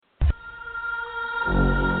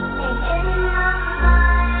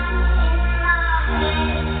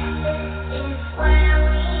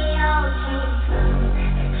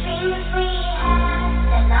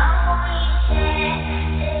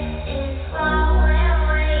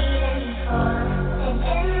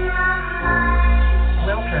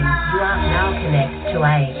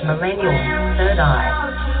Millennial Third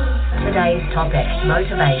Eye. Today's topic,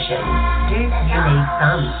 motivation. Do you need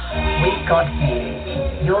some? We've got you.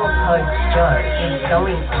 Your host, Joe, is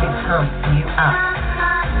going to pump you up.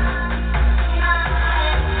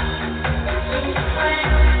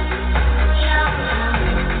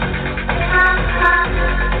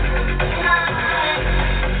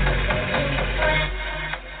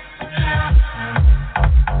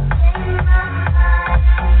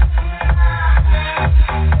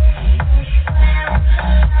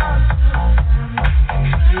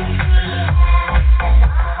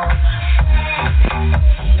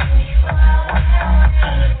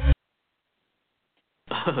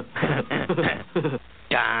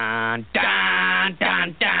 Dun, dun,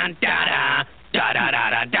 dun, dun, da, da, da, da,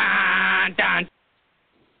 da, dun, dun.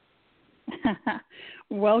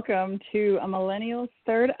 Welcome to A Millennial's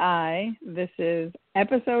Third Eye. This is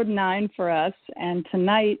episode 9 for us, and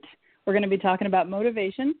tonight we're going to be talking about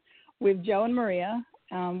motivation with Joe and Maria.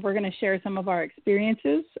 We're going to share some of our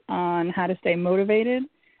experiences on how to stay motivated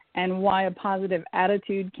and why a positive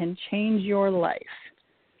attitude can change your life.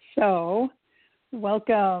 So,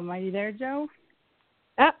 welcome. Are you there, Joe?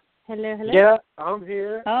 Hello. Yeah, I'm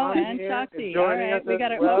here. Oh, I'm and here. Shakti. All right, us we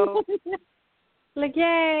got it. well. Like,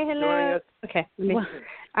 yay, hello. Joining us, Okay, Well,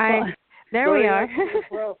 we are. us as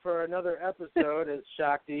well for another episode is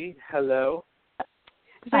Shakti. Hello. I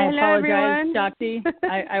Hello, apologize, everyone. Shakti.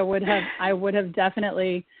 I would have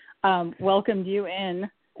definitely welcomed you in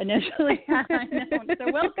initially. I know, so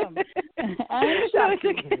welcome. I'm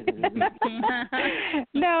Shakti.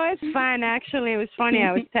 No, it's fine. Actually, it was funny.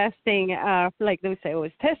 I was testing, like they say, I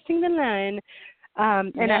was testing the line,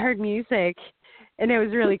 and I heard music, and it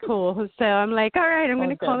was really cool. So I'm like, all right, I'm going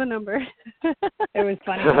to call the number. It was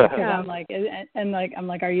funny because I'm like, I'm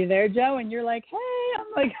like, are you there, Joe? And you're like, hey. I'm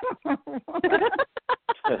like,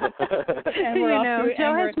 and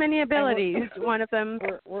Joe has many abilities. One of them.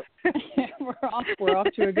 We're off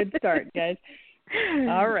to a good start, guys.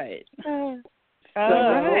 All right.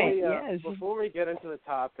 Before we get into the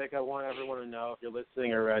topic, I want everyone to know, if you're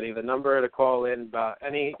listening already, the number to call in about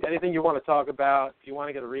anything you want to talk about. If you want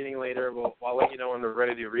to get a reading later, I'll let you know when we're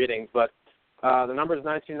ready to do readings. But the number is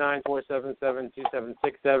 929-477-2767.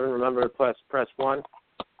 Remember to press 1.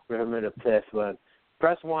 Remember to press 1.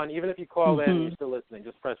 Press 1. Even if you call in and you're still listening,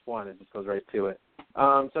 just press 1. It just goes right to it.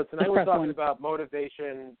 So tonight we're talking about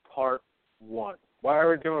motivation part 1. Why are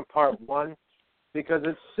we doing part 1? Because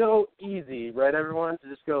it's so easy, right, everyone, to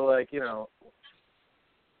just go like,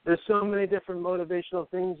 there's so many different motivational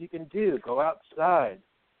things you can do. Go outside,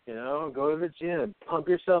 go to the gym, pump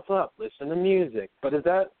yourself up, listen to music. But is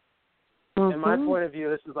that, in my point of view,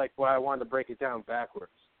 this is like why I wanted to break it down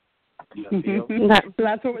backwards.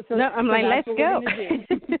 That's what. I'm like, let's go.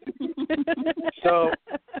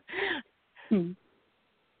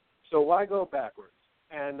 So why go backwards?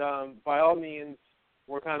 And by all means,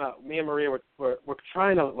 me and Maria, we're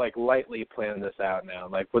trying to like lightly plan this out now,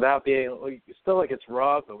 like without being still like it's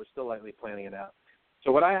raw, but we're still lightly planning it out.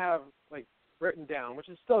 So what I have like written down, which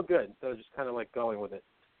is still good, so just kind of like going with it.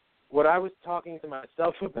 What I was talking to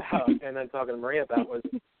myself about and then talking to Maria about was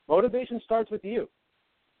motivation starts with you.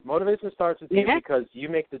 Motivation starts with you because you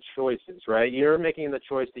make the choices, right? You're making the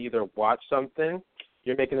choice to either watch something,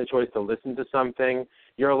 you're making the choice to listen to something,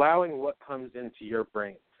 you're allowing what comes into your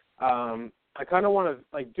brain. I kind of want to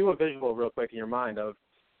like do a visual real quick in your mind of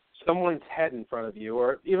someone's head in front of you,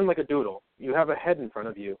 or even like a doodle. You have a head in front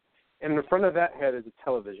of you, and in front of that head is a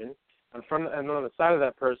television. And on the side of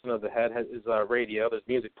that person of the head is a radio. There's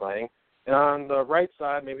music playing, and on the right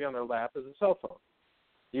side, maybe on their lap, is a cell phone.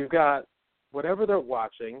 You've got whatever they're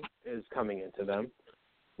watching is coming into them.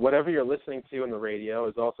 Whatever you're listening to in the radio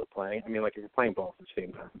is also playing. I mean, like if you're playing both at the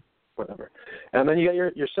same time, whatever. And then you got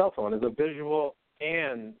your cell phone as a visual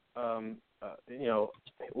and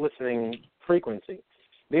listening frequency.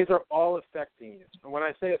 These are all affecting you. And when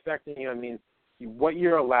I say affecting you, I mean what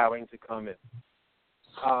you're allowing to come in.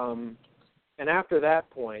 And after that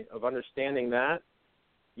point of understanding that,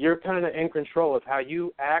 you're kind of in control of how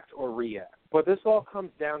you act or react. But this all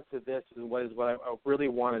comes down to this, is what I really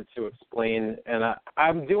wanted to explain. And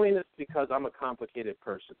I'm doing this because I'm a complicated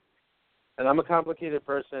person. And I'm a complicated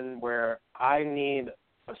person where I need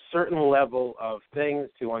a certain level of things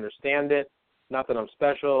to understand it. Not that I'm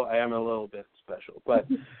special. I am a little bit special. But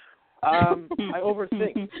I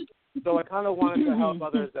overthink. So I kind of wanted to help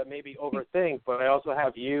others that maybe overthink, but I also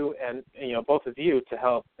have you and both of you to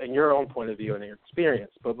help in your own point of view and your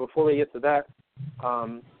experience. But before we get to that,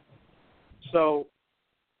 so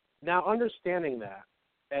now understanding that,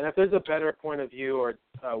 and if there's a better point of view or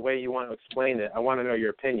a way you want to explain it, I want to know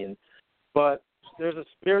your opinion. But there's a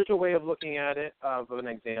spiritual way of looking at it, of an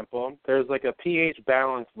example. There's like a pH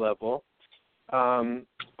balance level.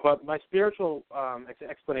 But my spiritual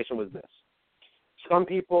explanation was this. Some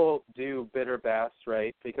people do bitter baths,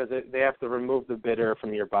 right, because they have to remove the bitter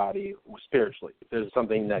from your body spiritually if there's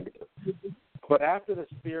something negative. But after the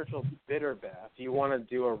spiritual bitter bath, you want to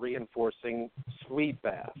do a reinforcing sweet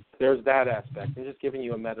bath. There's that aspect. I'm just giving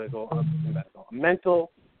you a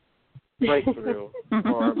mental breakthrough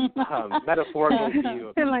or metaphorical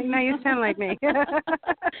view. Now you sound like me.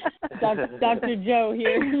 Dr. Joe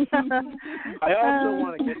here. I also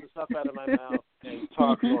want to get the stuff out of my mouth and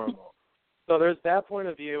talk normal. So there's that point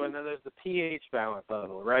of view, and then there's the pH balance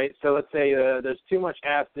level, right? So let's say there's too much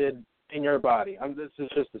acid in your body. This is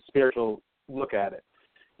just a spiritual look at it.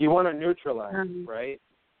 You want to neutralize it, right?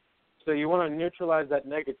 So you want to neutralize that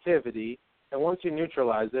negativity, and once you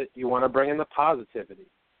neutralize it, you want to bring in the positivity.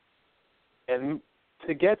 And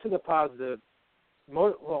to get to the positive,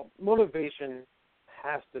 motivation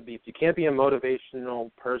has to be. You can't be a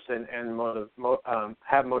motivational person and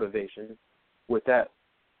have motivation with that,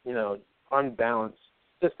 unbalanced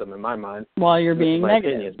system. In my mind, while you're being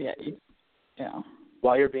negative, yeah.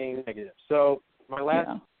 While you're being negative. So my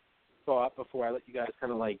last thought before I let you guys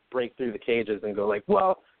kind of like break through the cages and go like,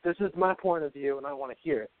 well, this is my point of view and I want to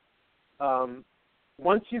hear it.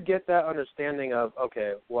 Once you get that understanding of,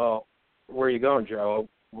 okay, well, where are you going, Joe?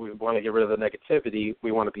 We want to get rid of the negativity.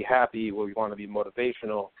 We want to be happy. We want to be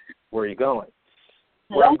motivational. Where are you going?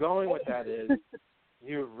 Where I'm going with that is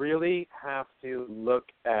you really have to look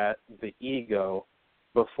at the ego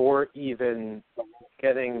before even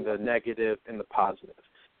getting the negative and the positive.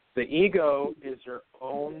 The ego is your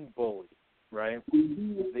own bully, right?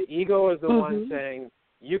 The ego is the one saying,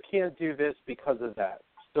 you can't do this because of that.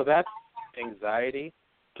 So that's anxiety,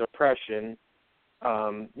 depression,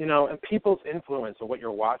 and people's influence on what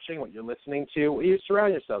you're watching, what you're listening to, what you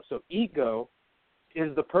surround yourself. So ego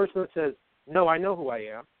is the person that says, no, I know who I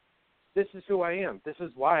am. This is who I am. This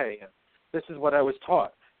is why I am. This is what I was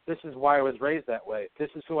taught. This is why I was raised that way. This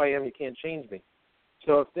is who I am. You can't change me.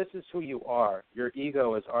 So if this is who you are, your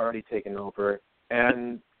ego is already taken over,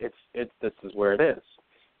 and this is where it is.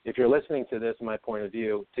 If you're listening to this, my point of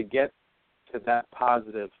view, to get to that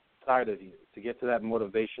positive side of you, to get to that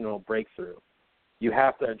motivational breakthrough, you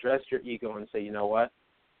have to address your ego and say, you know what,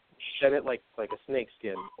 shed it like a snake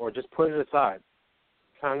skin, or just put it aside.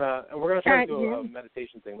 And we're going to try to do a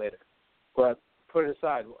meditation thing later, but put it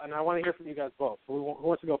aside. And I want to hear from you guys both. Who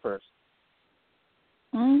wants to go first?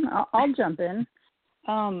 I'll jump in.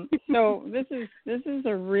 So this is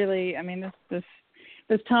a really,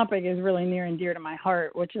 this topic is really near and dear to my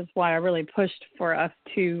heart, which is why I really pushed for us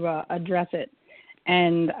to address it.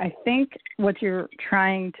 And I think what you're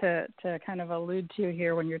trying to kind of allude to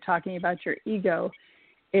here when you're talking about your ego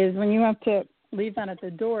is when you have to leave that at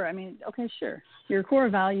the door. Okay, sure. Your core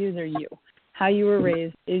values are you. How you were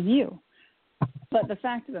raised is you. But the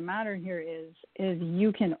fact of the matter here is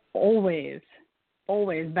you can always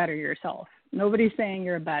better yourself. Nobody's saying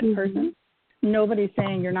you're a bad person. Nobody's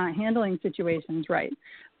saying you're not handling situations right.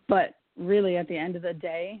 But really, at the end of the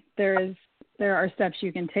day, there are steps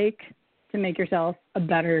you can take to make yourself a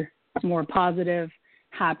better, more positive,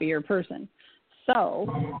 happier person.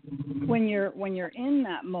 So when you're in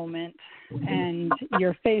that moment and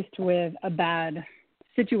you're faced with a bad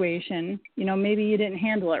situation, maybe you didn't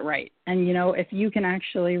handle it right. And, if you can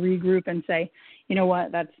actually regroup and say, you know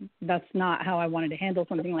what, that's not how I wanted to handle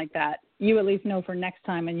something like that, you at least know for next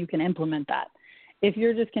time and you can implement that. If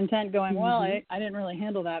you're just content going, well, I didn't really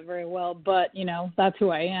handle that very well, but, that's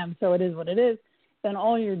who I am, so it is what it is, then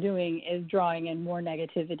all you're doing is drawing in more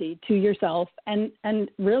negativity to yourself. And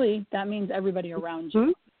really, that means everybody around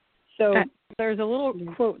you. So there's a little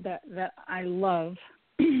quote that I love,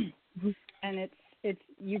 and it's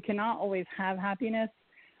you cannot always have happiness,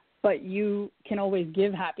 but you can always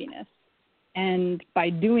give happiness. And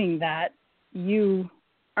by doing that, you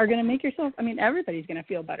are going to make yourself, everybody's going to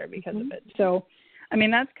feel better because of it. So,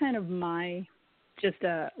 that's kind of my just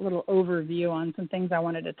a little overview on some things I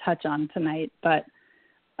wanted to touch on tonight. But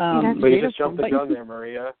you just jumped the gun there,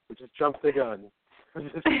 Maria. You just jumped the gun. How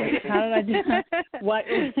did I do that? What?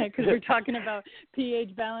 Because we're talking about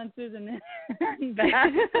pH balances and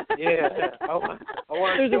that. Yeah. I want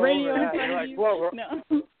There's to a radio in front You're of like, you. well,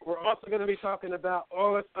 No. we're also going to be talking about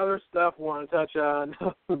all this other stuff we want to touch on.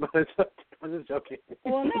 I'm just joking.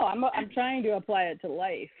 Well, no, I'm trying to apply it to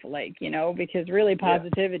life, because really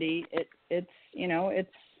positivity, it's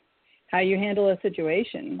how you handle a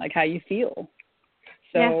situation, like how you feel.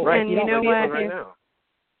 So yes, right, and you know what? Right now.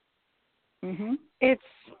 Mm-hmm. It's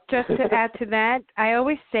just to add to that, I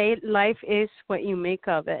always say life is what you make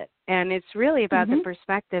of it. And it's really about the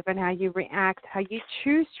perspective and how you react, how you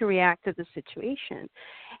choose to react to the situation.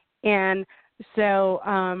 And so,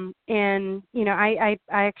 and, you know, I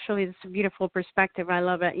actually, it's a beautiful perspective. I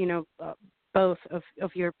love it, you know, both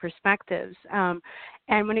of your perspectives. And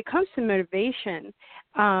when it comes to motivation,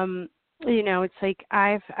 you know, it's like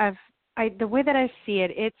the way that I see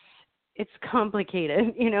it, it's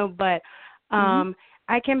complicated, you know, but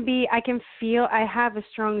I can feel I have a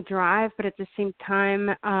strong drive, but at the same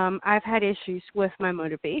time, I've had issues with my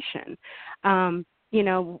motivation. You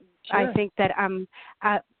know, sure. I think that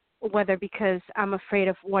whether because I'm afraid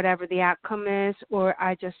of whatever the outcome is, or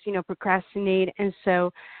I just, you know, procrastinate. And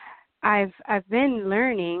so I've been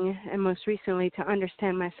learning, and most recently, to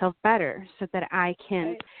understand myself better so that I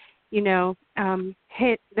can, you know,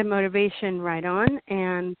 hit the motivation right on.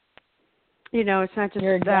 And, you know, it's not just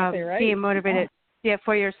exactly right. being motivated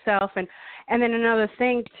for yourself. And then another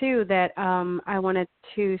thing, too, that I wanted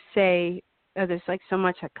to say, there's like so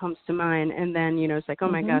much that comes to mind. And then, you know, it's like,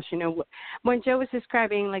 oh, my gosh, you know, when Joe was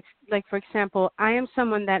describing, like, for example, I am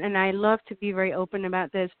someone that, and I love to be very open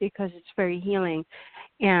about this because it's very healing.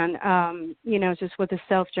 And, you know, just with the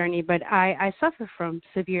self journey, but I suffer from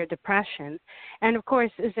severe depression. And, of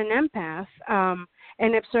course, as an empath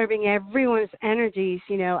and absorbing everyone's energies,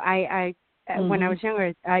 you know, I when I was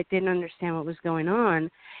younger, I didn't understand what was going on.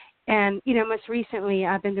 And, you know, most recently,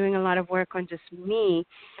 I've been doing a lot of work on just me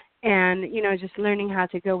and, you know, just learning how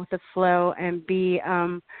to go with the flow and be,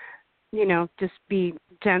 you know, just be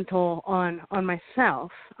gentle on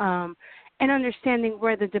myself. And understanding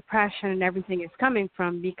where the depression and everything is coming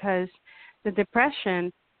from, because the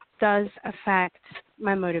depression does affect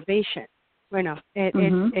my motivation. You know,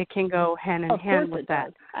 it can go hand in hand with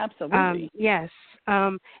that. Absolutely. Yes.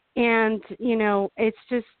 And, you know, it's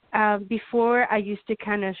just before I used to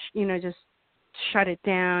kind of, you know, just shut it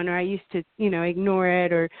down, or I used to, you know, ignore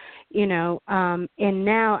it, or, you know, and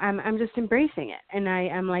now I'm just embracing it. And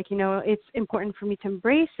I'm like, you know, it's important for me to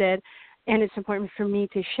embrace it. And it's important for me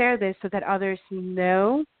to share this so that others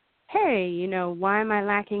know, hey, you know, why am I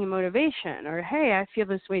lacking in motivation? Or, hey, I feel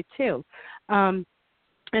this way too.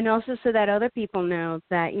 And also so that other people know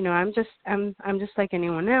that, you know, I'm just like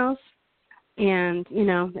anyone else. And, you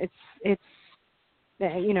know, it's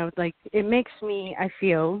you know, like it makes me, I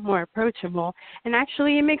feel, more approachable. And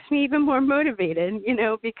actually it makes me even more motivated, you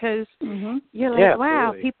know, because you're like, wow,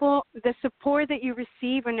 absolutely. People, the support that you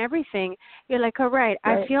receive and everything, you're like, all right,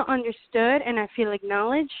 I feel understood and I feel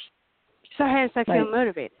acknowledged. So hence I feel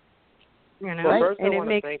motivated. You know? Well, first and I want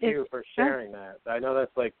to thank you for sharing that. I know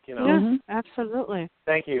that's like, you know. Yeah, absolutely.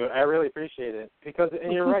 Thank you. I really appreciate it. Because,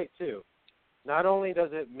 and you're right, too. Not only does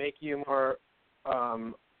it make you more,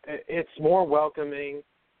 it's more welcoming,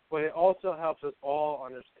 but it also helps us all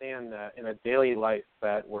understand that in a daily life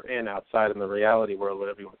that we're in outside in the reality world,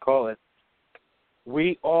 whatever you want to call it,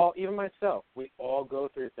 we all, even myself, we all go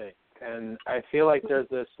through things. And I feel like there's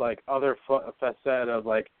this, like, other facet of,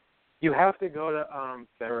 like, you have to go to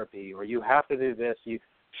therapy, or you have to do this.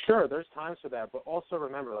 Sure, there's times for that, but also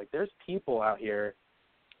remember, like, there's people out here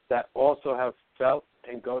that also have felt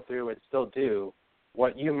and go through and still do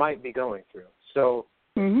what you might be going through. So,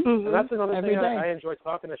 and that's another thing I enjoy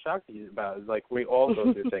talking to Shakti about, is like we all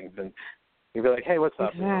go through things, and you'd be like, hey, what's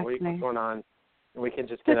up? Exactly. You know, what's going on? And we can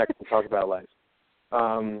just connect and talk about life.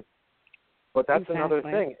 But that's another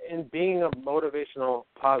thing. In being a motivational,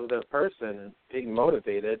 positive person and being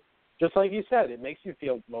motivated, just like you said, it makes you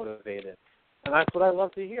feel motivated. And that's what I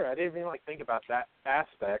love to hear. I didn't even think about that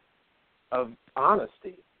aspect of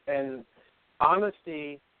honesty. And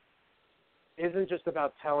honesty isn't just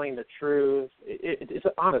about telling the truth. It's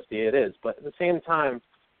honesty, it is. But at the same time,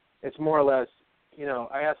 it's more or less, you know,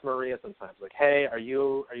 I ask Maria sometimes, like, hey, are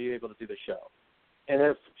you able to do the show? And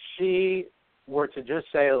if she were to just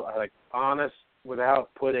say, like, honest, without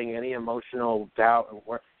putting any emotional doubt and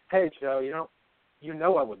work, hey, Joe, you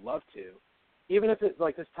know I would love to. Even if it's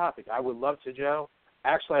like this topic, I would love to, Joe.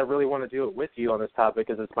 Actually, I really want to do it with you on this topic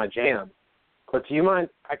because it's my jam. But do you mind,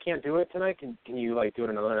 I can't do it tonight, can you, like, do it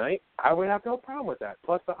another night? I would have no problem with that.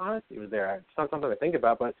 Plus, the honesty was there. It's not something to think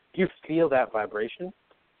about, but do you feel that vibration?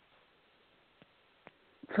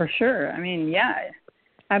 For sure. I mean, yeah,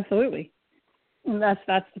 absolutely. That's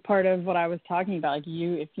the part of what I was talking about. Like,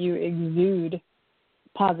 if you exude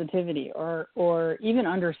positivity or even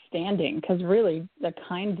understanding, because really the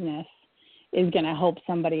kindness is going to help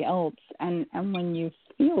somebody else. And when you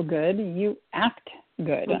feel good, you act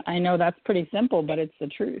good. I know that's pretty simple, but it's the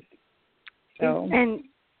truth. So. And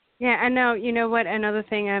yeah, I know. You know what? Another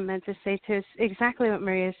thing I meant to say too is exactly what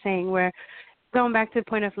Maria is saying. Where going back to the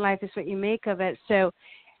point of life is what you make of it. So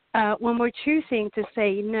when we're choosing to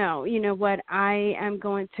say, no, you know what, I am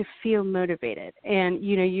going to feel motivated. And,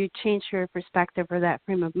 you know, you change your perspective or that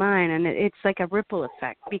frame of mind. And it's like a ripple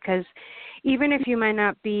effect, because even if you might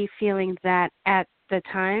not be feeling that at the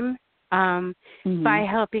time, by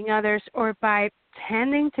helping others or by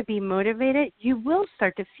tending to be motivated, you will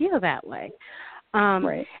start to feel that way.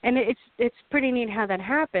 Right. And it's pretty neat how that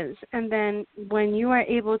happens. And then when you are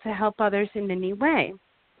able to help others in any way,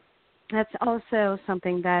 that's also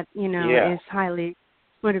something that, you know, is highly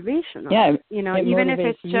motivational. Yeah, you know, even if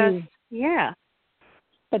it's just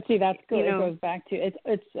But see, that's good. You know, it goes back to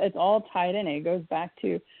it's all tied in. It goes back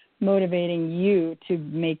to motivating you to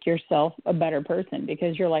make yourself a better person,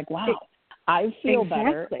 because you're like, wow, I feel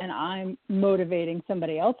better, and I'm motivating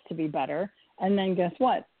somebody else to be better. And then guess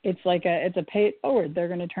what? It's like it's a pay it forward. They're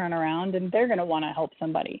going to turn around and they're going to want to help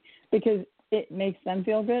somebody, because it makes them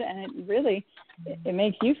feel good, and it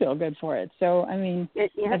makes you feel good for it. So, I mean,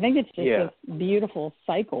 I think it's just this beautiful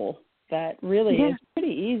cycle that really is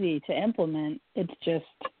pretty easy to implement. It's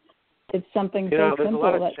something so simple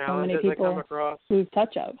that so many people lose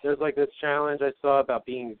touch of. There's like this challenge I saw about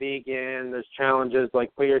being vegan. There's challenges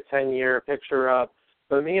like put your 10-year picture up.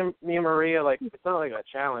 But me and Maria, like, it's not like a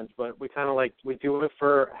challenge, but we kind of like, we do it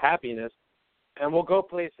for happiness. And we'll go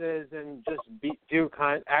places and just do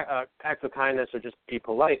acts of kindness or just be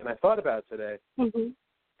polite. And I thought about it today.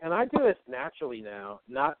 And I do this naturally now,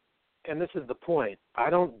 and this is the point. I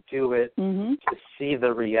don't do it to see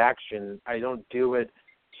the reaction. I don't do it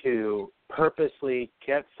to purposely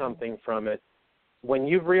get something from it. When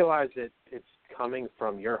you realize it's coming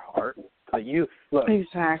from your heart, that you look.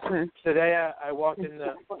 Exactly. Today I walked in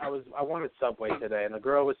I wanted Subway today, and the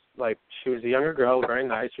girl was like, she was a younger girl, very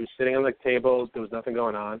nice. She was sitting on the table. There was nothing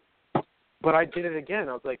going on. But I did it again.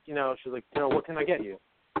 I was like, you know, she was like, you know, what can I get you?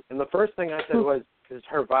 And the first thing I said was, because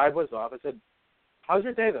her vibe was off, I said, how's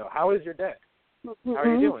your day though? How is your day? How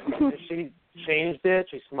are you doing? And she changed it.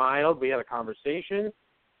 She smiled. We had a conversation.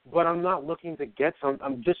 But I'm not looking to get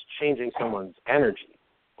I'm just changing someone's energy.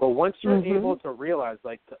 But once you're able to realize,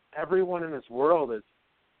 like, everyone in this world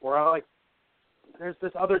we're all like, there's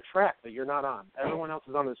this other track that you're not on. Everyone else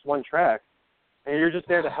is on this one track, and you're just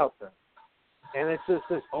there to help them. And it's just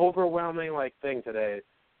this overwhelming, like, thing today,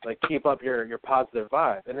 like, keep up your positive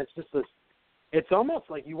vibe. And it's just this, it's almost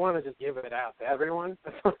like you want to just give it out to everyone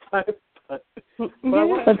sometimes. But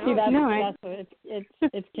see,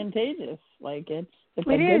 it's contagious. Like, it's a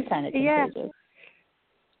good kind of contagious. Yeah.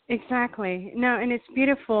 Exactly. No, and it's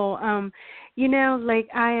beautiful. You know, like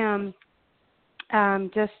I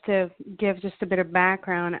just to give just a bit of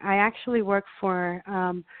background, I actually work for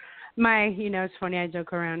my, you know, it's funny, I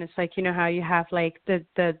joke around. It's like, you know how you have like the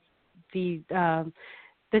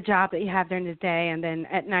job that you have during the day, and then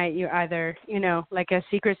at night you're either, you know, like a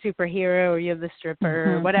secret superhero or you're the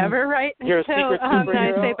stripper or whatever, right? You're a secret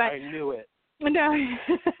superhero? I knew it. No,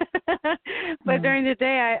 but during the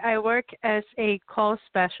day I work as a call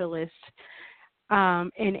specialist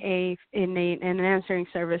in an answering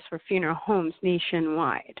service for funeral homes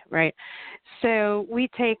nationwide, right? So we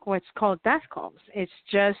take what's called death calls. It's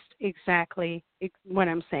just exactly what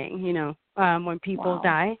I'm saying, you know, when people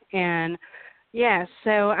die. And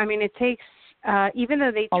so I mean, it takes even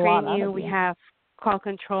though they train you, we have call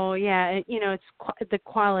control. Yeah, you know, it's the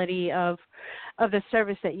quality of the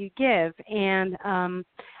service that you give. And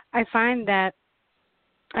I find that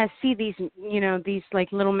I see these, you know, these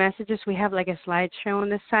like little messages. We have like a slideshow on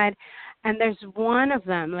this side, and there's one of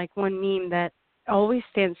them, like one meme that always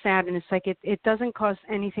stands out, and it's like it doesn't cost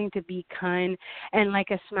anything to be kind, and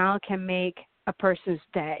like a smile can make a person's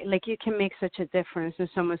day. Like you can make such a difference in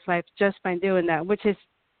someone's life just by doing that, which is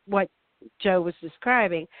what Joe was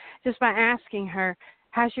describing, just by asking her,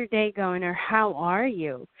 how's your day going, or how are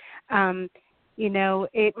you? You know,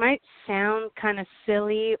 it might sound kind of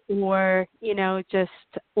silly or, you know, just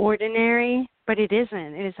ordinary, but it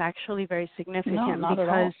isn't. It is actually very significant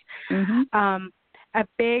because a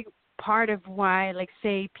big part of why, like,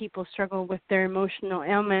 say, people struggle with their emotional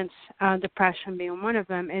ailments, depression being one of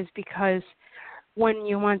them, is because when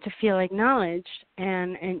you want to feel acknowledged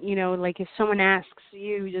and you know, like if someone asks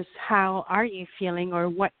you just how are you feeling, or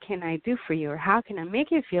what can I do for you, or how can I make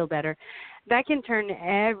you feel better, that can turn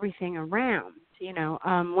everything around. You know,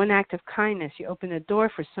 one act of kindness, you open the door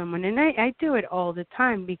for someone. And I do it all the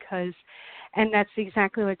time because, and that's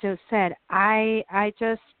exactly what Joe said, I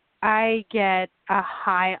get a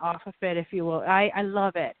high off of it, if you will. I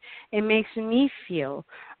love it. It makes me feel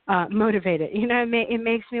motivated. You know, it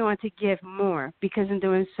makes me want to give more, because in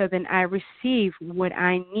doing so, then I receive what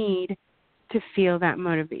I need to feel that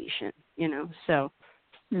motivation, you know, so.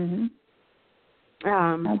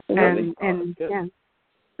 Absolutely. And yeah.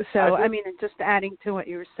 So I mean, just adding to what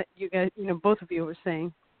you were saying, you guys, both of you were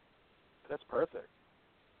saying. That's perfect.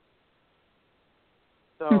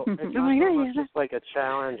 So it's not so much just like a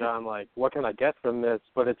challenge on like what can I get from this,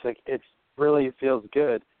 but it's like it really feels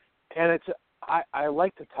good, and it's I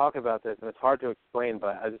like to talk about this, and it's hard to explain,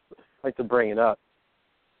 but I just like to bring it up.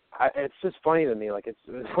 It's just funny to me. Like it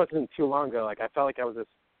wasn't too long ago. Like I felt like I was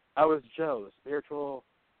Joe, the spiritual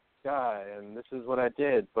guy, and this is what I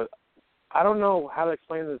did, but I don't know how to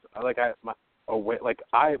explain this. Like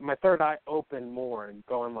my third eye opened more and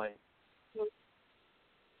going like.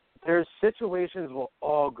 There's situations we'll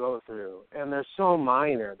all go through, and they're so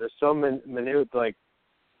minor. They're so minute. Like,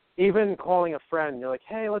 even calling a friend, you're like,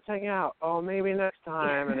 hey, let's hang out. Oh, maybe next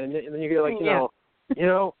time. And then you get like, you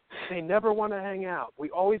know, they never want to hang out.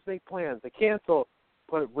 We always make plans. They cancel.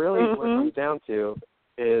 But really what it comes down to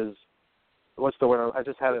is, what's the word? I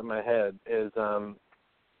just had it in my head, is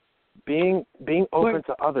being open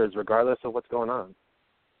to others regardless of what's going on.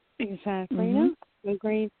 Exactly. Yeah.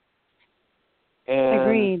 Agreed. And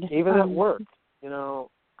Agreed. Even at work,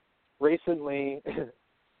 recently,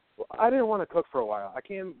 I didn't want to cook for a while.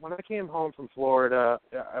 When I came home from Florida,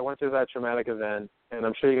 I went through that traumatic event, and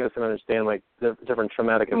I'm sure you guys can understand like the different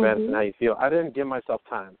traumatic events and how you feel. I didn't give myself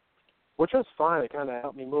time, which was fine. It kind of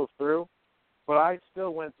helped me move through, but I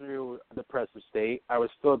still went through a depressive state. I was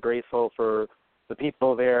still grateful for the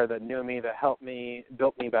people there that knew me, that helped me,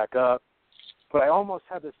 built me back up. But I almost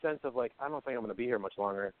had this sense of like, I don't think I'm going to be here much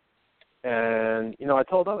longer. And, I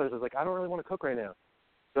told others, I was like, I don't really want to cook right now.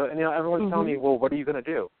 So, and, everyone's telling me, well, what are you going to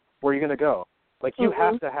do? Where are you going to go? Like, you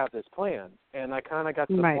have to have this plan. And I kind of got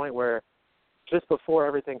to the point where just before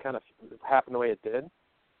everything kind of happened the way it did,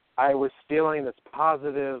 I was feeling this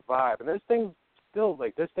positive vibe. And there's things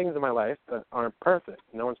in my life that aren't perfect.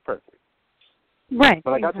 No one's perfect. Right.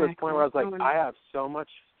 But I got to this point where I was like, I have so much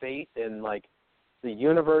faith in, like, the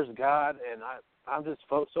universe, God, and I'm just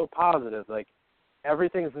so positive. Like,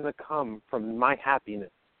 everything's going to come from my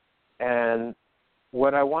happiness. And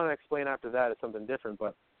what I want to explain after that is something different,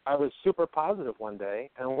 but I was super positive one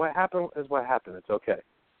day, and what happened is what happened. It's okay.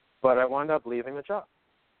 But I wound up leaving the job.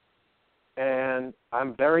 And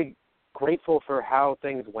I'm very grateful for how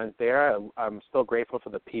things went there. I'm still grateful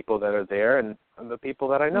for the people that are there and the people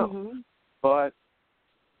that I know. But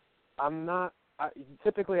I'm not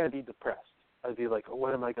typically I'd be depressed. I'd be like,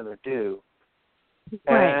 what am I going to do?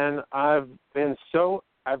 And I've been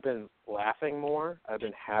laughing more. I've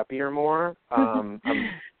been happier more. I'm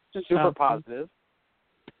super positive.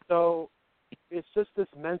 So it's just this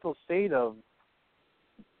mental state of,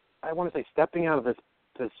 I want to say, stepping out of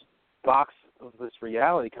this box of this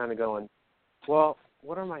reality, kind of going, well,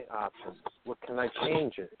 what are my options? What can I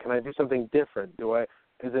change it? Can I do something different?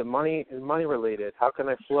 Is it money related? How can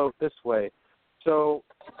I float this way? So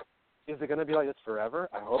is it going to be like this forever?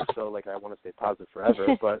 I hope so. Like, I want to stay positive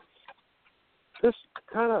forever. But just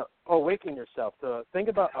kind of awaken yourself to think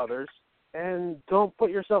about others and don't put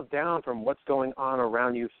yourself down from what's going on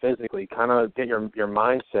around you physically. Kind of get your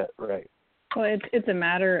mindset right. Well, it's a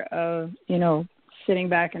matter of, sitting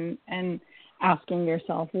back and asking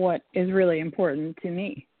yourself what is really important to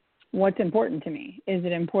me. What's important to me? Is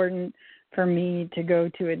it important for me to go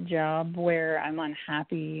to a job where I'm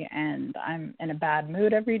unhappy and I'm in a bad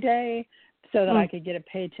mood every day so that I could get a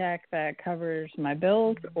paycheck that covers my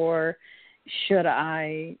bills? Or should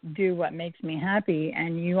I do what makes me happy?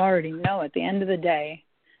 And you already know at the end of the day,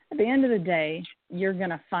 you're going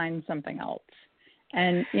to find something else.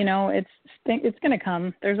 And, it's going to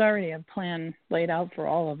come. There's already a plan laid out for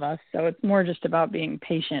all of us. So it's more just about being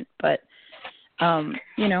patient. But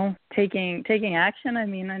taking action. I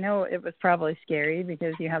mean, I know it was probably scary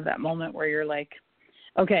because you have that moment where you're like,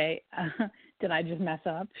 okay, did I just mess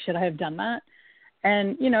up? Should I have done that?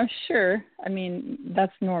 And, sure. I mean,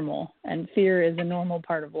 that's normal, and fear is a normal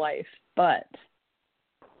part of life, but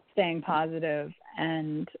staying positive,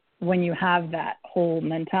 and when you have that whole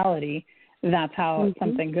mentality, that's how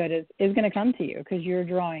something good is going to come to you, because you're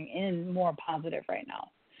drawing in more positive right now.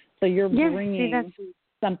 So you're bringing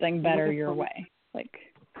something better your way.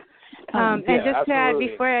 And just to add,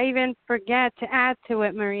 before I even forget to add to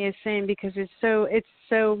what Maria is saying, because it's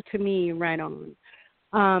so to me right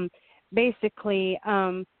on. Basically,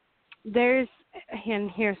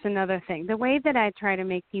 here's another thing. The way that I try to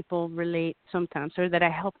make people relate sometimes, or that I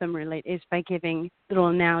help them relate, is by giving little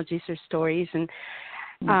analogies or stories, and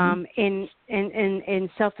in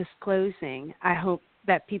self-disclosing. I hope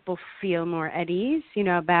that people feel more at ease,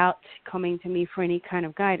 about coming to me for any kind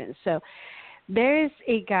of guidance. So there is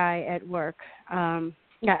a guy at work,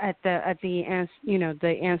 at the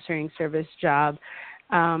answering service job.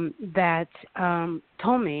 that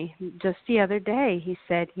told me just the other day. He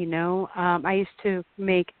said, I used to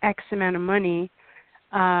make X amount of money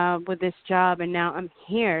with this job, and now I'm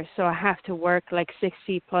here, so I have to work like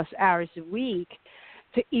 60 plus hours a week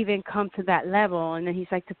to even come to that level. And then he's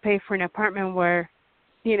like, to pay for an apartment where,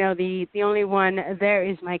 the only one there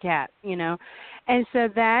is my cat, And so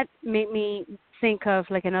that made me think of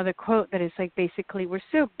like another quote that is like, basically, we're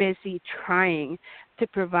so busy trying to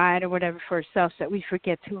provide or whatever for ourselves that we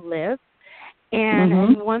forget to live.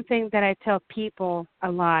 And one thing that I tell people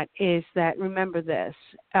a lot is that, remember this,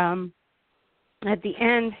 at the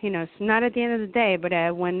end, it's not at the end of the day, but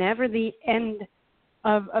whenever the end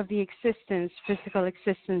of the existence, physical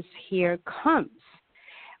existence here comes,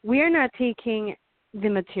 we are not taking the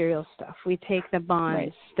material stuff. We take the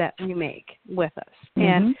bonds that we make with us.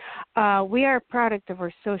 And we are a product of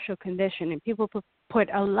our social condition, and people put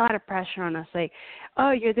a lot of pressure on us, like,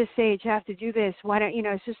 oh, you're this age, you have to do this. Why don't,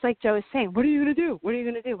 it's just like Joe is saying, what are you going to do? What are you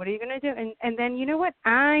going to do? What are you going to do? And then, you know what?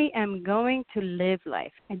 I am going to live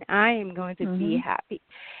life, and I am going to be happy.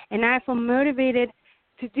 And I feel motivated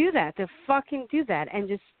to do that, to fucking do that, and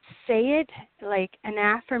just say it like an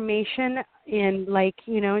affirmation in like,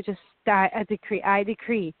 just I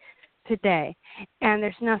decree today. And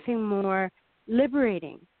there's nothing more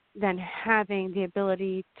liberating than having the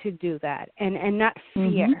ability to do that and not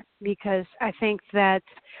fear, because I think that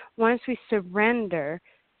once we surrender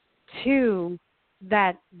to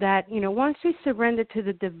that, once we surrender to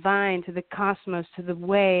the divine, to the cosmos, to the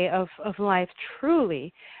way of life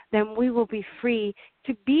truly, then we will be free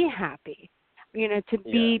to be happy,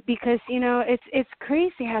 be, because, it's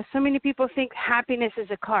crazy how so many people think happiness is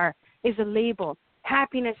a car, is a label.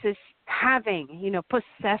 Happiness is having,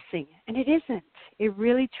 possessing, and it isn't. It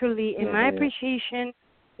really, truly, in my appreciation,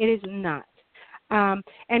 it is not.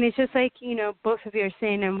 And it's just like, both of you are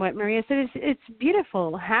saying, and what Maria said, it's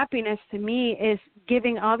beautiful. Happiness to me is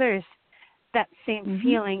giving others that same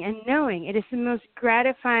feeling and knowing it is the most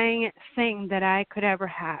gratifying thing that I could ever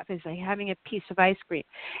have, is like having a piece of ice cream.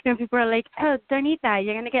 People are like, oh, don't eat that,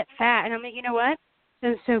 you're going to get fat. And I'm like, you know what?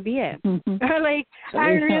 Then so be it. Or like, I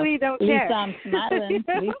really don't care. At least I'm smiling.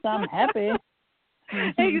 At least I'm happy.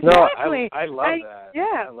 Exactly. No, I love that.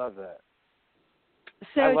 Yeah. I love that.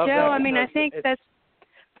 So, I love Joe, that. I think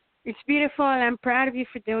it's beautiful, and I'm proud of you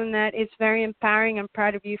for doing that. It's very empowering. I'm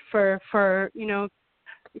proud of you for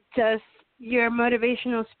just, you're a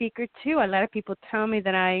motivational speaker too. A lot of people tell me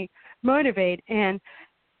that I motivate, and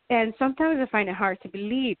sometimes I find it hard to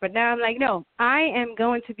believe. But now I'm like, no, I am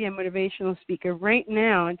going to be a motivational speaker right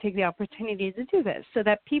now and take the opportunity to do this, so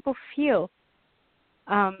that people feel,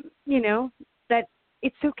 that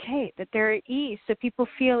it's okay, that they're at ease. So people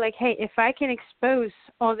feel like, hey, if I can expose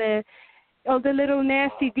all the little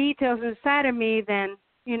nasty details inside of me, then,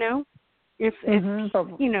 if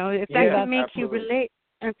that can make you relate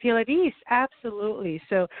and feel at ease, absolutely.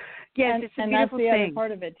 So, yes, it's a beautiful thing. And that's the other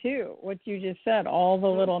part of it, too. What you just said, all the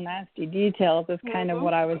little nasty details is kind of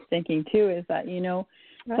what I was thinking, too, is that,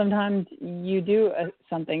 sometimes you do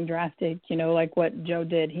something drastic, like what Joe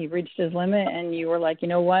did. He reached his limit, and you were like, you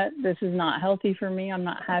know what, this is not healthy for me. I'm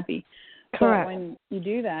not happy. Correct. But when you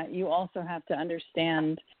do that, you also have to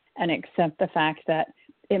understand and accept the fact that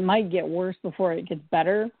it might get worse before it gets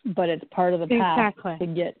better, but it's part of the path to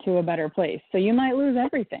get to a better place. So you might lose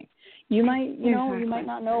everything. You might, you might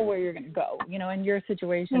not know where you're going to go. In your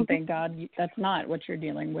situation, thank God, that's not what you're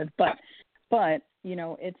dealing with. But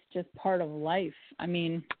it's just part of life. I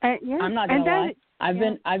mean, I'm not going to lie.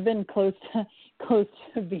 I've been close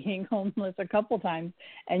to being homeless a couple times,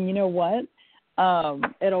 and you know what?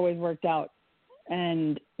 It always worked out.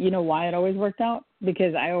 And you know why it always worked out?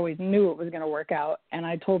 Because I always knew it was going to work out, and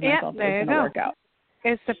I told myself it was going to work out.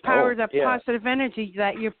 It's the power of the positive energy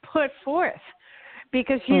that you put forth,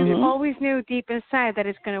 because you always knew deep inside that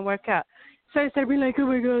it's going to work out. So instead of being like, oh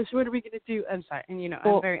my gosh, what are we going to do? I'm sorry. And,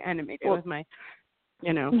 I'm very animated with my,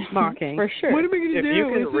 mocking. For sure. What are we going to do?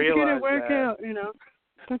 Is it going to work out,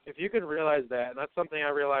 If you could realize that, and that's something I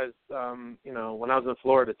realized, when I was in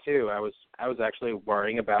Florida too, I was actually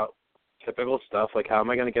worrying about typical stuff, like how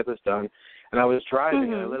am I going to get this done? And I was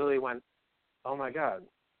driving, and I literally went, oh my God,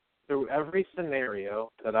 through every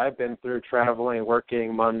scenario that I've been through, traveling,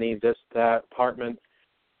 working, money, this, that, apartment,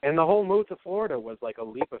 and the whole move to Florida was like a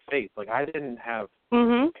leap of faith. Like I didn't have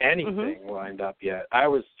anything lined up yet. I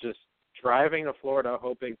was just driving to Florida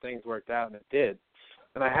hoping things worked out, and it did.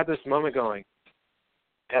 And I had this moment going,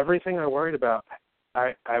 everything I worried about,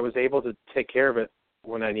 I was able to take care of it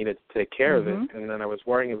when I needed to take care of it, and then I was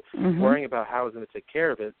worrying about how I was going to take care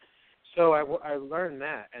of it. So I learned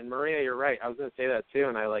that. And Maria, you're right. I was going to say that too,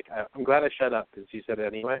 and I'm glad I shut up because you said it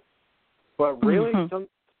anyway. But really,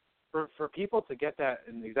 for people to get that,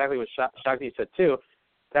 and exactly what Shakti said too,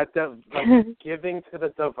 that like giving to the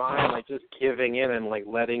divine, like just giving in and like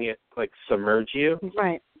letting it like submerge you.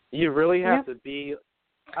 Right. You really have to be.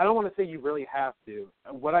 I don't want to say you really have to.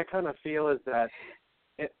 What I kind of feel is that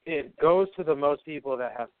it goes to the most people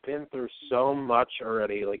that have been through so much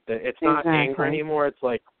already. Like it's not anger anymore. It's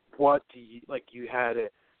like what do you like? You had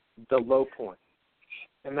the low point,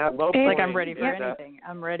 and that low point. Like I'm ready for anything.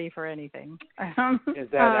 I'm ready for anything. Is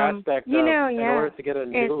that aspect of in order to get a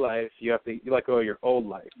new life, you have to let go of your old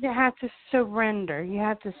life. You have to surrender. You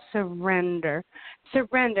have to surrender,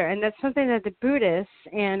 and that's something that the Buddhists,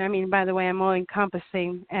 and I mean, by the way, I'm all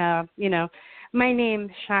encompassing. My name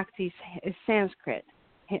Shakti is Sanskrit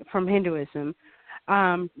from Hinduism.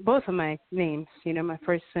 Both of my names, my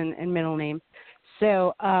first and middle name.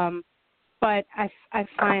 So, but I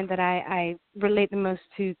find that I relate the most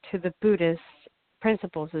to the Buddhist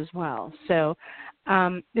principles as well. So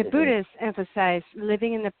the Buddhists emphasize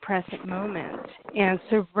living in the present moment and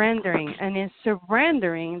surrendering. And in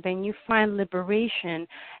surrendering, then you find liberation,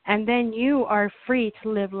 and then you are free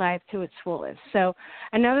to live life to its fullest. So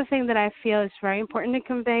another thing that I feel is very important to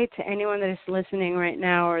convey to anyone that is listening right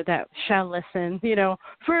now or that shall listen,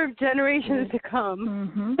 for generations to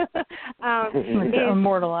come, is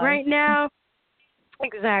immortalized. Right now,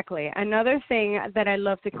 exactly. Another thing that I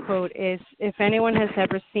love to quote is, if anyone has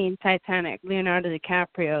ever seen Titanic, Leonardo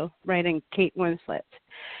DiCaprio, right, and Kate Winslet,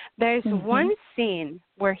 there's one scene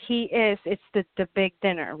where it's the big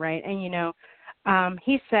dinner, right? And,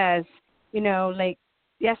 he says, like,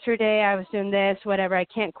 yesterday I was doing this, whatever. I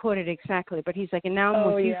can't quote it exactly, but he's like, and now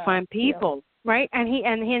I'm with you fine people, right? And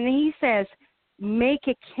he says, make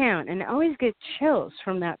it count. And I always get chills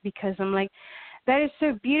from that because I'm like, that is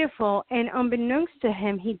so beautiful, and unbeknownst to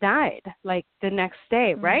him, he died like the next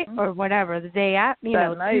day, right, or whatever, the day after,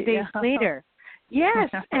 2 days later. Yes,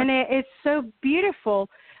 and it's so beautiful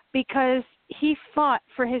because he fought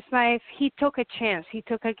for his life. He took a chance. He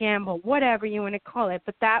took a gamble, whatever you want to call it.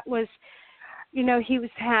 But that was, he was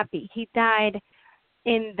happy. He died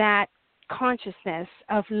in that consciousness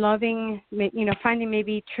of loving, finding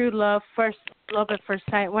maybe true love, love at first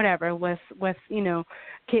sight, whatever, with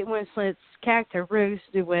Kate Winslet's character, Rose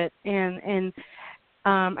DeWitt, and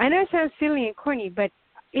I know it sounds silly and corny, but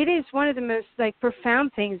it is one of the most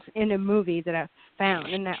profound things in a movie that I've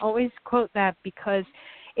found, and I always quote that because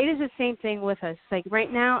it is the same thing with us. Like right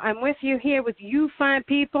now, I'm with you here with you fine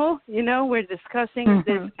people. We're discussing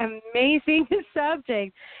this amazing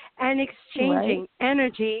subject and exchanging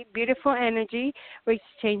energy, beautiful energy. We're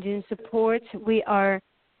exchanging support. We are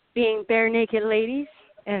being bare naked ladies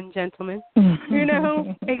and gentlemen,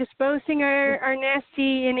 exposing our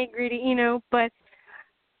nasty and gritty, but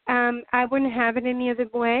I wouldn't have it any other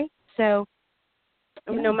way. So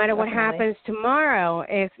no matter what happens tomorrow,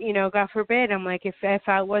 if, God forbid, I'm like, if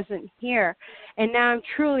I wasn't here. And now I'm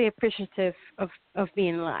truly appreciative of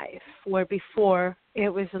being live, where before it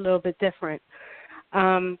was a little bit different.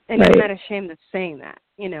 And I'm not ashamed of saying that.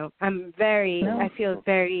 I'm I feel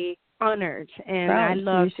very honored, and proud. I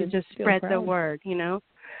love to just spread the word,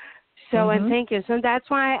 So, and thank you. So that's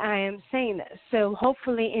why I am saying this. So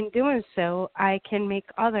hopefully in doing so, I can make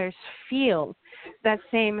others feel that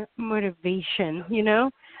same motivation,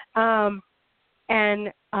 because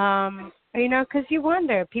you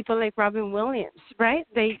wonder, people like Robin Williams, right?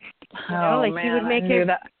 They, he would make it.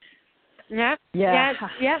 Yeah.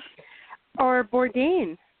 Or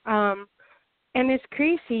Bourdain. And it's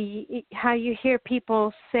crazy how you hear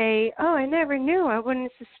people say, "Oh, I never knew. I wouldn't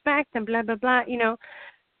suspect," and blah blah blah.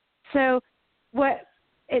 So,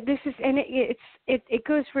 it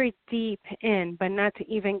goes very deep in, but not to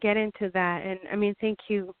even get into that. And I mean, thank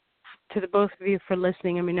you to the both of you for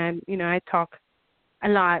listening. I mean, I talk a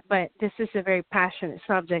lot, but this is a very passionate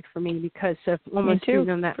subject for me because of almost being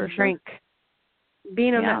on that brink,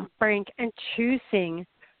 that brink, and choosing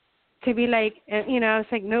to be like,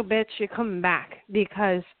 it's like, no, bitch, you're coming back,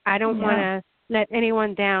 because I don't want to let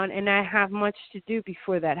anyone down, and I have much to do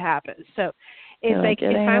before that happens. So it's like,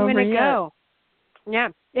 if I'm going to go,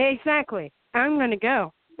 exactly, I'm going to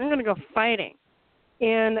go. I'm going to go fighting.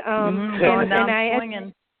 And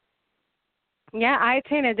I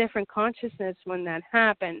attain a different consciousness when that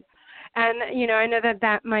happens. And, I know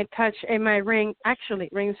that my touch and my ring actually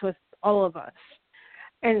rings with all of us.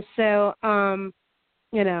 And so,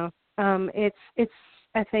 it's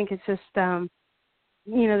I think it's just, there's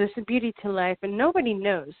a beauty to life, and nobody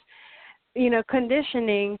knows.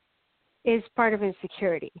 Conditioning is part of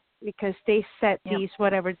insecurity because they set these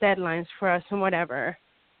whatever deadlines for us and whatever,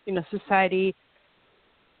 society.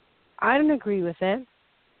 I don't agree with it.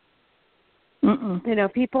 Mm-mm. You know,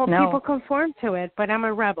 people No. conform to it, but I'm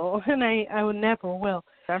a rebel, and I would never will.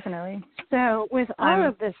 Definitely. So with all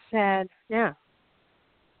of this said, yeah.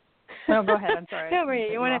 No, go ahead. I'm sorry. No,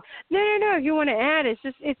 Maria, you want to? No. If you want to add,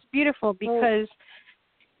 it's beautiful because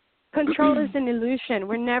control is an illusion.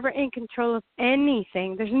 We're never in control of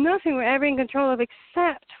anything. There's nothing we're ever in control of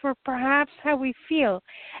except for perhaps how we feel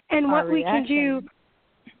and what we can do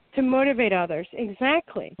to motivate others.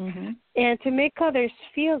 Exactly. Mm-hmm. And to make others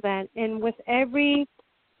feel that. And with every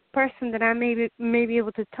person that I may be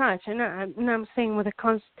able to touch, and I'm saying with a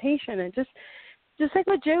consultation, and just like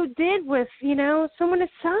what Joe did with, someone at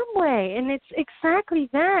Subway. And it's exactly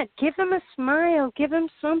that. Give them a smile. Give them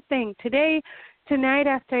something. Tonight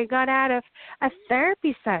after I got out of a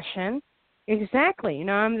therapy session, exactly,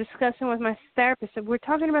 I'm discussing with my therapist. We're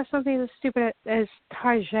talking about something as stupid as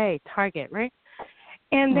Target, right?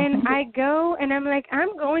 And then I go and I'm like,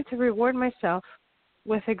 I'm going to reward myself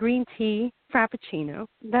with a green tea frappuccino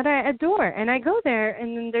that I adore. And I go there,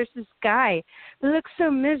 and then there's this guy who looks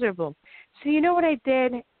so miserable. So you know what I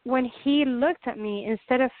did? When he looked at me,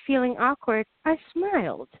 instead of feeling awkward, I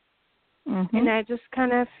smiled. Mm-hmm. And I just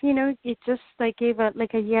kind of, it just like gave a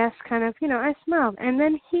yes kind of, I smiled. And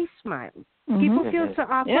then he smiled. Mm-hmm. People feel so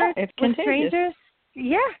awkward it's with contagious. strangers.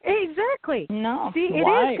 Yeah, exactly. No. See, it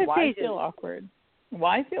Why? is contagious. Why feel awkward?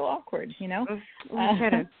 Why feel awkward? Yeah.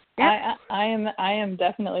 I am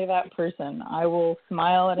definitely that person. I will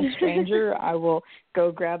smile at a stranger. I will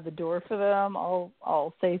go grab the door for them.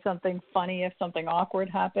 I'll say something funny if something awkward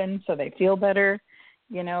happens, so they feel better.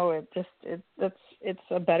 It's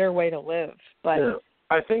a better way to live. But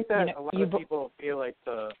I think that a lot of people feel like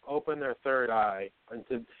to open their third eye, and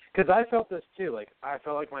because I felt this too. Like I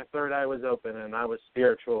felt like my third eye was open and I was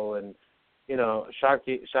spiritual, and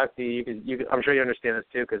Shakti, you could, I'm sure you understand this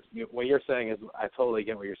too, because what you're saying is, I totally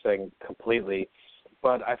get what you're saying completely.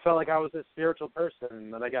 But I felt like I was a spiritual person,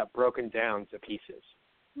 and then I got broken down to pieces,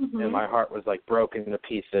 and my heart was like broken to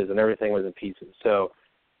pieces, and everything was in pieces. So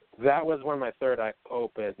that was when my third eye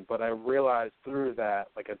opened. But I realized through that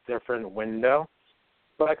like a different window.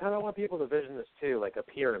 But I kind of want people to vision this too, like a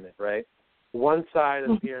pyramid, right? One side of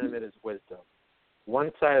the pyramid is wisdom.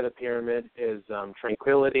 One side of the pyramid is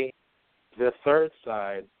tranquility. The third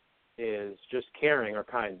side is just caring or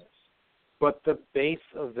kindness. But the base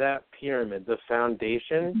of that pyramid, the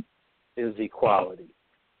foundation, is equality.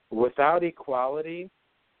 Without equality,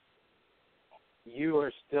 you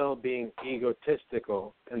are still being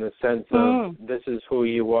egotistical in the sense of this is who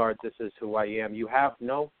you are, this is who I am. You have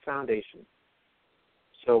no foundation.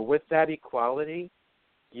 So with that equality,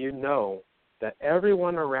 you know that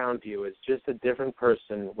everyone around you is just a different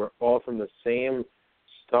person. We're all from the same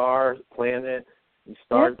star, planet,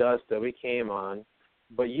 stardust that we came on,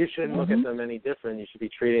 but you shouldn't look at them any different. You should be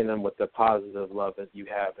treating them with the positive love that you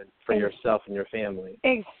have for yourself and your family.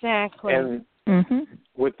 Exactly. And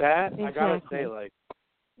with that, I gotta say, like,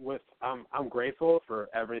 I'm grateful for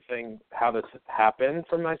everything, how this happened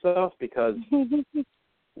for myself, because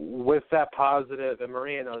with that positive, and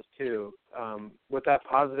Maria knows too, with that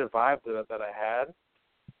positive vibe that I had,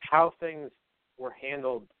 how things were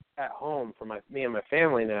handled at home for me and my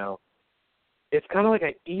family now, it's kind of like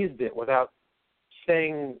I eased it without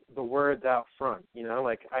saying the words out front,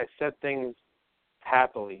 like I said things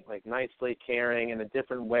happily, like nicely, caring, in a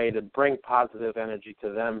different way to bring positive energy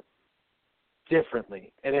to them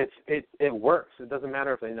differently. And it works. It doesn't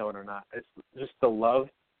matter if they know it or not. It's just the love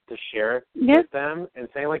to share with them and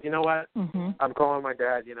saying, like, you know what, I'm calling my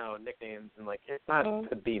dad, nicknames, and like, it's not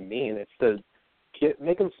to be mean, it's to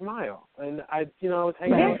make him smile. And I was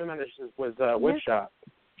hanging out with him, and this was a wood shop,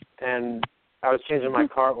 and I was changing my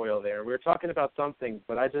car oil there. We were talking about something,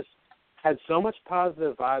 but I just had so much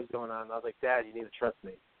positive vibes going on. I was like, Dad, you need to trust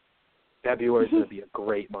me. February is going to be a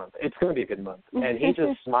great month. It's going to be a good month. And he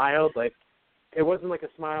just smiled. Like, it wasn't like a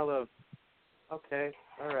smile of, okay,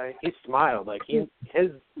 all right. He smiled. Like, his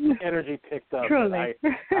energy picked up. Truly.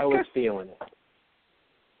 I was feeling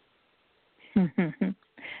it.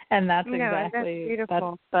 And that's exactly, that's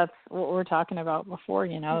beautiful. That's what we're talking about before,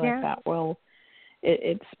 like that will,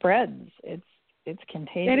 it spreads. It's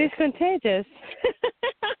contagious. It is contagious.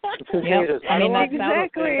 It's contagious. I mean,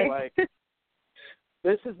 exactly. Like,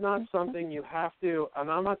 this is not something you have to, and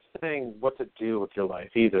I'm not saying what to do with your life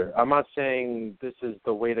either. I'm not saying this is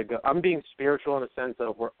the way to go. I'm being spiritual in the sense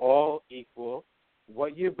of we're all equal.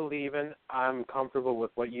 What you believe in, I'm comfortable with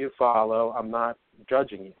what you follow. I'm not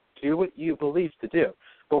judging you. Do what you believe to do.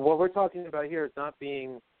 But what we're talking about here is not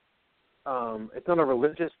being, it's not a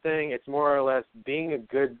religious thing. It's more or less being a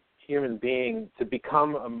good human being to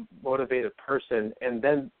become a motivated person, and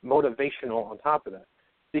then motivational on top of that.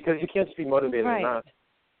 Because you can't just be motivated and not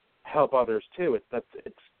help others too. It's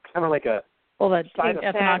kind of like a that's side an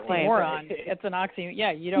effect. oxymoron. It's an oxymoron.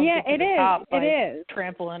 Yeah, you don't get to the top by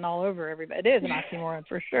trampling all over everybody. It is an oxymoron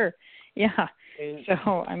for sure. Yeah. And,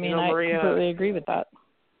 so I mean, Maria, I completely agree with that.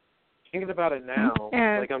 Thinking about it now,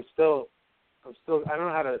 like I'm still I don't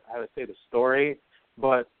know how to say the story,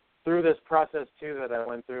 but through this process too that I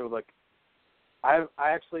went through, like I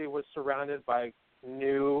actually was surrounded by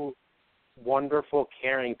new, wonderful,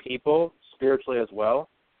 caring people spiritually as well,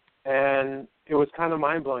 and it was kind of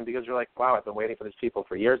mind blowing because you're like, wow, I've been waiting for these people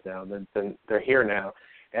for years now, and then they're here now,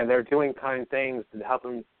 and they're doing kind things and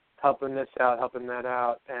helping this out, helping that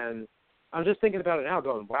out, and I'm just thinking about it now,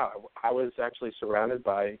 going, wow, I was actually surrounded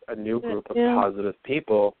by a new group of positive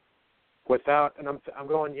people without, and I'm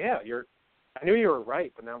going, yeah, I knew you were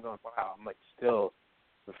right, but now I'm going, wow, I'm like still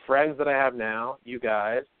the friends that I have now, you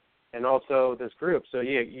guys, and also this group. So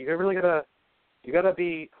yeah, you really gotta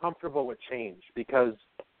be comfortable with change, because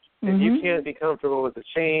if you can't be comfortable with the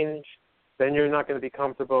change, then you're not going to be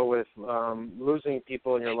comfortable with losing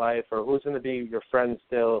people in your life, or who's going to be your friend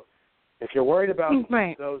still. If you're worried about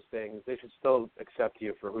those things, they should still accept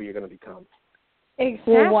you for who you're going to become.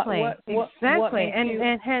 Exactly. Well, exactly.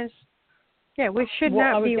 And hence, we should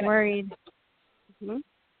not be worried. No,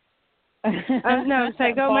 I'm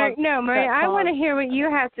sorry. Go, Maria. No, Maria, I want to hear what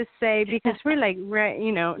you have to say, because we're like,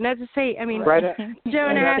 not to say, I mean, Joe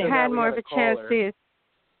and I have had more of a chance to.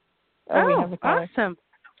 Oh, awesome.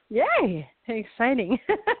 Yay. Exciting.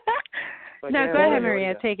 No, go ahead,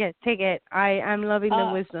 Maria. Take it. I'm loving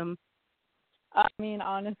the wisdom. I mean,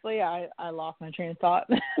 honestly, I lost my train of thought.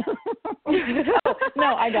 No,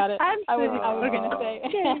 I got it. I was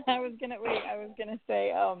gonna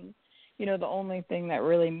say, the only thing that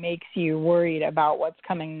really makes you worried about what's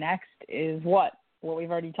coming next is what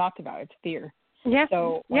we've already talked about. It's fear. Yeah.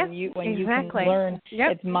 So when you can learn,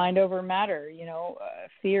 it's mind over matter.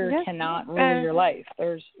 Fear cannot rule your life.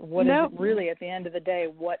 Is it really, at the end of the day,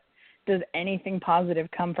 what does anything positive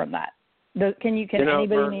come from that? Can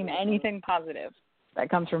anybody name anything positive that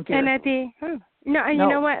comes from fear? And at the you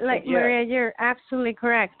know what, like Maria, you're absolutely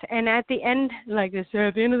correct. And at the end, like they say,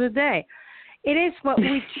 at the end of the day, it is what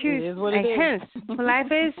we choose. It is what it is. Hence, life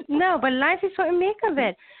is life is what we make of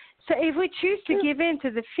it. So if we choose to give in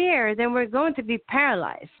to the fear, then we're going to be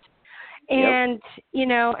paralyzed. And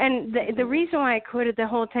and the reason why I quoted the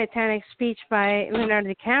whole Titanic speech by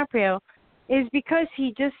Leonardo DiCaprio is because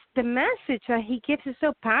the message that he gives is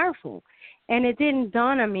so powerful. And it didn't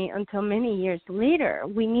dawn on me until many years later.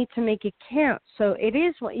 We need to make it count. So it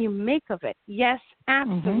is what you make of it. Yes,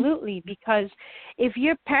 absolutely. Because if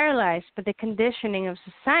you're paralyzed by the conditioning of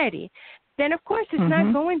society, then of course it's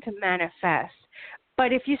not going to manifest.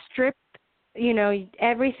 But if you strip,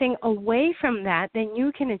 everything away from that, then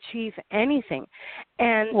you can achieve anything.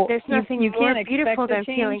 And there's nothing more beautiful than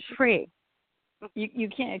feeling free. You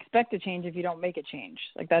can't expect a change if you don't make a change.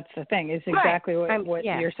 Like, that's the thing. It's exactly what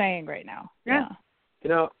you're saying right now. Yeah.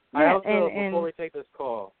 I also, before we take this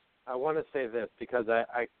call, I want to say this, because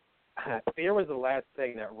I fear was the last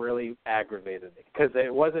thing that really aggravated me. Because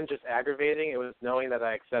it wasn't just aggravating, it was knowing that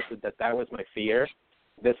I accepted that was my fear.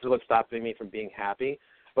 This is what's stopping me from being happy.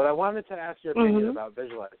 But I wanted to ask your opinion about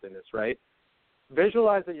visualizing this, right?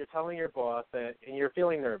 Visualize that you're telling your boss and you're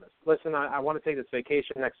feeling nervous. Listen, I want to take this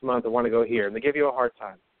vacation next month. I want to go here. And they give you a hard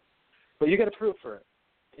time. But you get approved for it.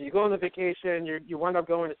 So you go on the vacation. You wind up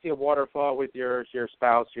going to see a waterfall with your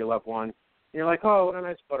spouse, your loved one. And you're like, oh, what a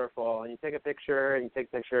nice waterfall. And you take a picture and you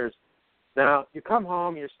take pictures. Now, you come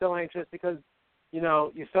home. You're still anxious because,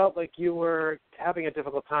 you felt like you were having a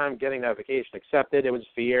difficult time getting that vacation accepted. It was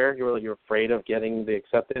fear. You were afraid of getting the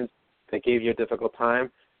acceptance. They gave you a difficult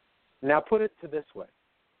time. Now put it to this way.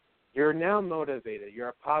 You're now motivated. You're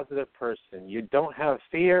a positive person. You don't have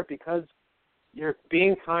fear because you're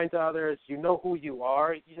being kind to others. You know who you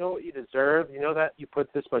are. You know what you deserve. You know that you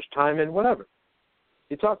put this much time in, whatever.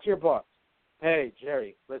 You talk to your boss. Hey,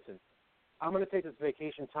 Jerry, listen, I'm going to take this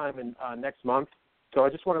vacation time in next month, so I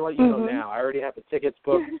just want to let you know now. I already have the tickets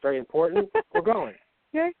booked. It's very important. We're going.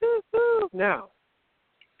 Now,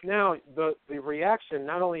 the reaction,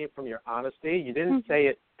 not only from your honesty, you didn't say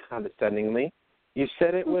it condescendingly. You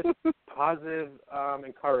said it with positive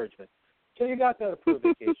encouragement. So you got that approved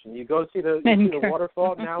vacation. You go see the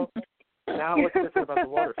waterfall. Now what's different about the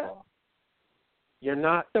waterfall? You're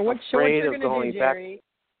not afraid of going back.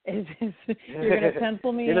 Is you're going to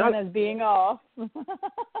pencil me in as being off.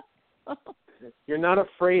 You're not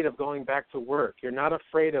afraid of going back to work. You're not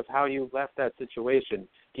afraid of how you left that situation.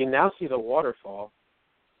 You now see the waterfall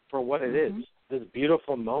for what it is, this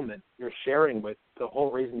beautiful moment you're sharing with the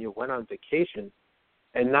whole reason you went on vacation,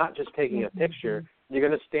 and not just taking a picture. you're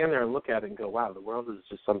going to stand there and look at it and go, wow, the world is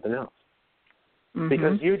just something else. Mm-hmm.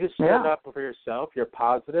 Because you just stood up for yourself, you're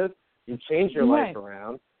positive, you changed your life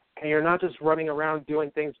around, and you're not just running around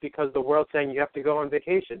doing things because the world's saying you have to go on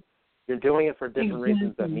vacation. You're doing it for different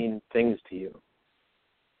reasons that mean things to you.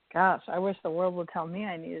 Gosh, I wish the world would tell me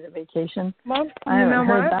I needed a vacation. Well, I haven't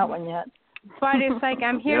heard that one yet. But it's like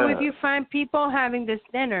I'm here with you fine people having this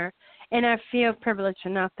dinner, and I feel privileged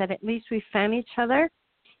enough that at least we found each other,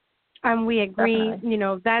 and we agree. Definitely. You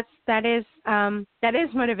know, that is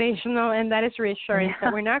motivational, and that is reassurance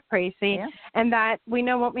that we're not crazy, and that we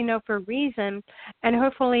know what we know for a reason, and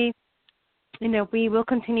hopefully, you know, we will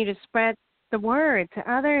continue to spread the word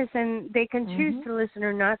to others, and they can choose to listen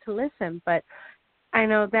or not to listen. But I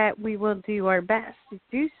know that we will do our best to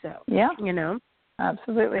do so. Yeah. You know?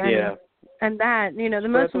 Absolutely. And that, you know, the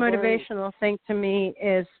most motivational thing to me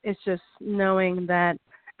is just knowing that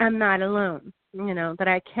I'm not alone, you know, that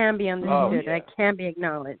I can be understood, I can be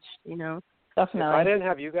acknowledged, you know. Definitely. If I didn't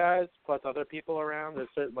have you guys plus other people around, there's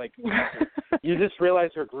certain, like, you just realize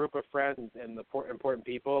your group of friends and the important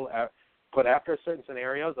people. But after certain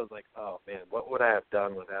scenarios, I was like, oh, man, what would I have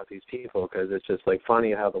done without these people? Because it's just, like,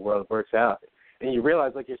 funny how the world works out. And you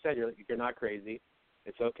realize, like you said, you're not crazy.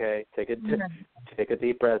 It's okay. Take a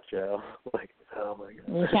deep breath, Joe. Like, oh my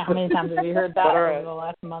God. Yeah, how many times have you heard that over the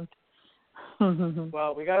last month?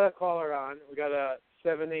 Well, we got a caller on. We got a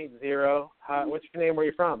 780. What's your name? Where are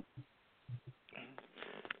you from?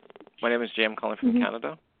 My name is Jay. I'm calling from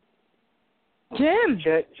Canada. Jim.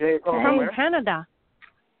 Jay calling from where? Canada.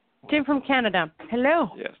 Jim from Canada. Hello.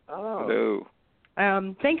 Yes. Oh.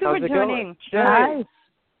 Hello. Thank you for joining. Hi.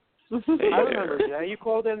 Hey I remember, Jay. You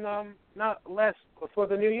called in before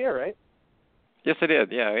the new year, right? Yes, I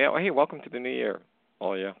did. Yeah. Well, hey, welcome to the new year.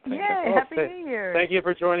 Oh, yeah. Thank you. Happy New Year. Thank you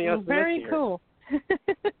for joining us Very this year. Cool.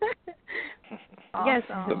 Yes,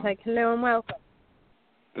 it's like hello and welcome.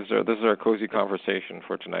 This is our cozy conversation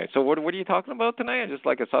for tonight. So what are you talking about tonight? I just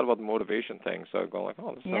I thought about the motivation thing, so I'm going like,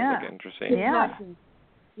 oh, this sounds like interesting. Yeah.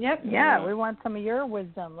 Yep. Yeah, we want some of your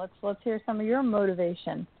wisdom. Let's hear some of your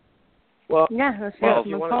motivation. Well, let's if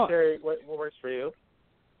you want to share what works for you.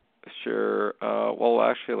 Sure. Well,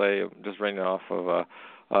 actually, I'm just running off of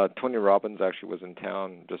Tony Robbins actually was in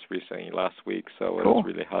town just recently last week, so it was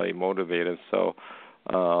really highly motivated. So,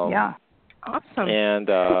 awesome. And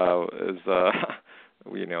it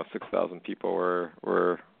was 6,000 people were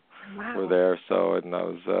there, so and that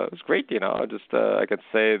was it was great. You know, just I could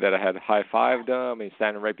say that I had high-fived him. He's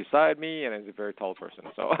standing right beside me, and he's a very tall person.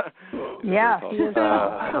 So he is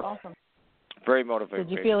awesome. Very motivating.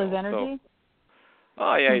 Did you feel his energy?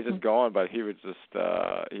 Oh yeah, he's just going, but he was just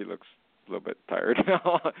he looks a little bit tired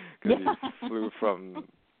now because he flew from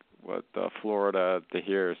Florida to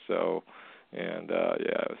here, so and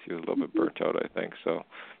he was a little bit burnt out, I think. So,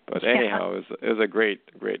 but anyhow, it was a great.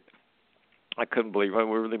 I couldn't believe what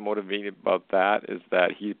we're really motivated about that is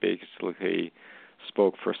that he basically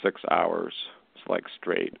spoke for 6 hours,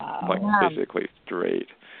 straight, basically straight.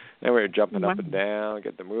 And we were jumping up and down,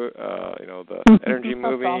 get the the energy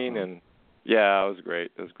moving, and it was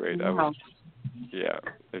great. It was great. Wow.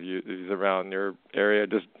 If he's around your area,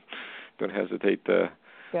 just don't hesitate to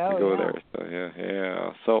go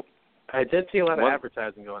there. So So I did see a lot of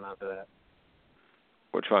advertising going on for that.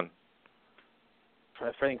 Which one?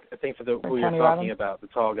 I think for who you're talking about, the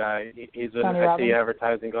tall guy. I see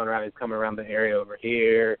advertising going around. He's coming around the area over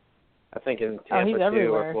here. I think in Tampa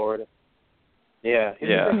too, or Florida. Yeah.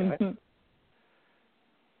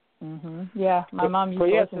 Yeah, my mom used to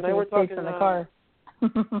listen to his tapes in the car.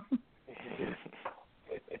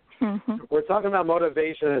 We're talking about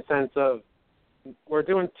motivation in the sense of we're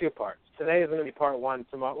doing two parts. Today is going to be part one.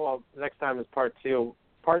 Tomorrow, next time is part two.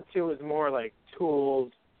 Part two is more like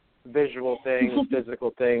tools, visual things,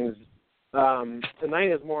 physical things.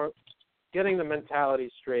 Tonight is more getting the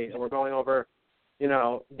mentality straight, and we're going over,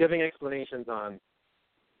 giving explanations on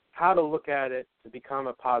how to look at it to become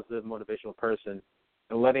a positive, motivational person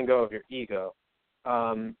and letting go of your ego.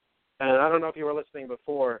 And I don't know if you were listening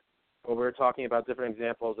before, but we were talking about different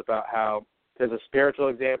examples about how there's a spiritual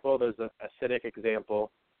example, there's a acidic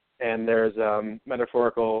example, and there's a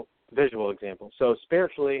metaphorical visual example. So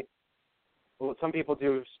spiritually, some people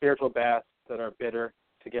do spiritual baths that are bitter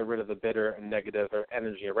to get rid of the bitter and negative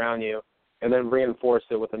energy around you, and then reinforce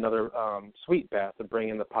it with another sweet bath to bring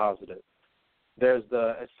in the positive. There's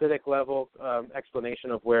the acidic level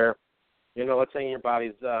explanation of where, let's say your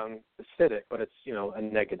body's acidic, but it's, a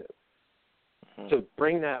negative. To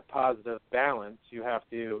bring that positive balance, you have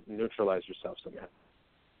to neutralize yourself somehow.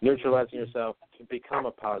 Neutralizing yourself to become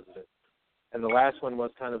a positive. And the last one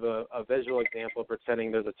was kind of a visual example,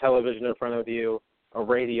 pretending there's a television in front of you a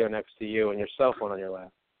radio next to you and your cell phone on your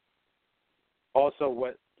lap. Also,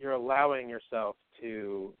 what you're allowing yourself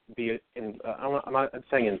to be, I'm not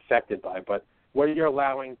saying infected by, but what you're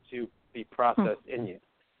allowing to be processed in you.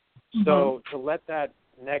 So to let that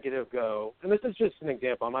negative go, and this is just an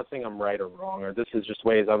example. I'm not saying I'm right or wrong, or this is just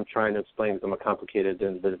ways I'm trying to explain because I'm a complicated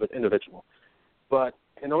individual. But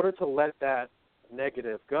in order to let that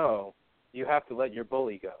negative go, you have to let your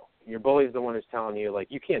bully go. Your bully is the one who's telling you, like,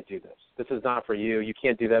 you can't do this. This is not for you. You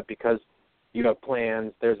can't do that because you have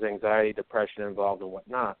plans. There's anxiety, depression involved, and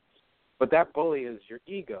whatnot. But that bully is your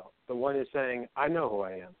ego, the one who's saying, I know who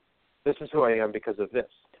I am. This is who I am because of this,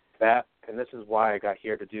 that, and this is why I got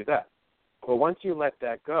here to do that. But once you let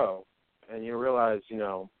that go and you realize, you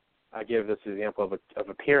know, I give this example of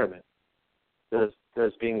a pyramid.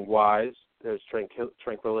 There's being wise, there's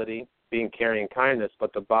tranquility, being caring and kindness,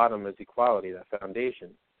 but the bottom is equality, that foundation.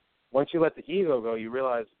 Once you let the ego go, you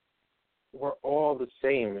realize we're all the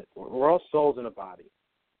same. We're all souls in a body.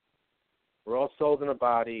 We're all souls in a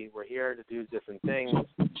body. We're here to do different things.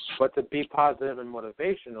 But to be positive and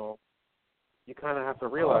motivational, you kind of have to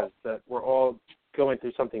realize that we're all going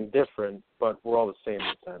through something different, but we're all the same in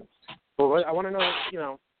a sense. But I want to know, you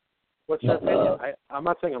know, what's your opinion? I'm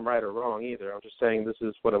not saying I'm right or wrong either. I'm just saying this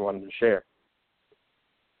is what I wanted to share.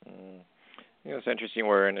 You know, it's interesting.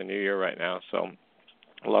 We're in a new year right now, so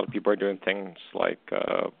a lot of people are doing things like,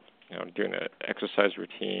 you know, doing an exercise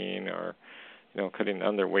routine or, you know, cutting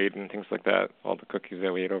down their weight and things like that. All the cookies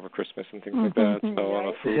that we ate over Christmas and things like that. So on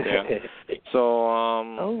a food,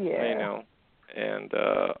 So, you know, and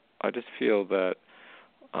I just feel that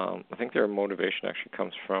I think their motivation actually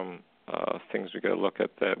comes from things we got to look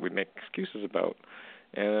at that we make excuses about.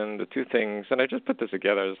 And the two things, and I just put this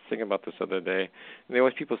together, I was thinking about this the other day, and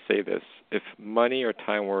always people say this, if money or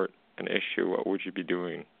time were an issue, what would you be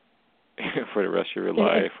doing for the rest of your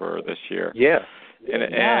life or this year?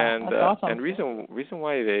 And reason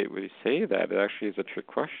why they say that, it actually is a trick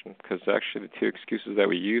question, because actually the two excuses that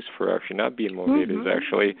we use for actually not being motivated is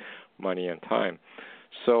actually money and time.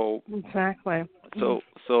 So exactly.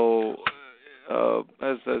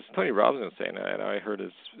 As Tony Robbins was saying, and I heard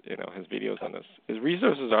his videos on this, is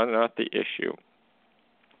resources are not the issue.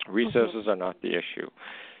 Resources are not the issue.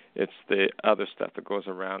 It's the other stuff that goes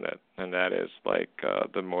around it, and that is like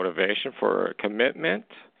the motivation for commitment,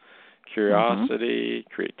 curiosity,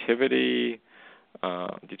 creativity,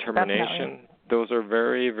 determination. Definitely. Those are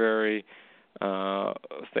very, very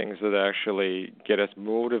things that actually get us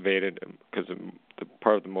motivated, because the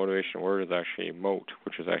part of the motivation word is actually mote,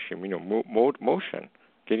 which is actually, you know, motion,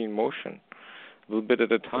 getting motion, a little bit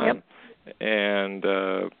at a time. And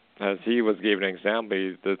as he gave an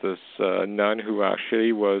example, there's this nun who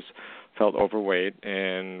actually felt overweight,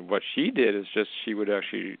 and what she did is just she would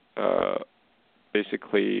actually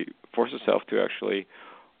basically force herself to actually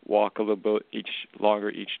walk a little bit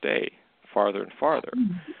longer each day, farther and farther,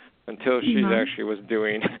 until she actually was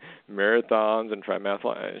doing marathons and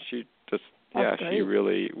triathlon, and she just she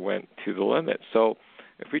really went to the limit. So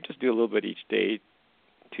if we just do a little bit each day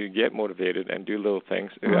to get motivated and do little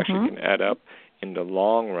things, it actually can add up in the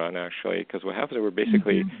long run, actually, because what happens is we're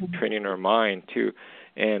basically training our mind too.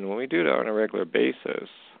 And when we do that on a regular basis,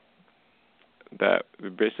 that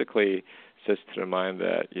basically says to the mind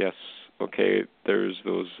that, yes, okay, there's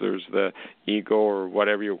the ego or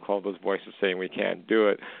whatever you call those voices saying we can't do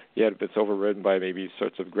it. Yet if it's overridden by maybe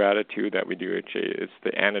sorts of gratitude that we do, it's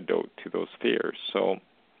the antidote to those fears. So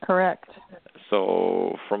correct.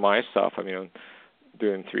 So for myself, I mean, I'm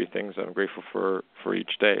doing three things I'm grateful for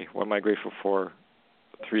each day. What am I grateful for?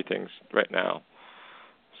 Three things right now.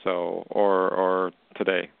 So or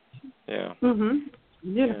today. Yeah.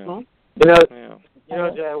 Beautiful. You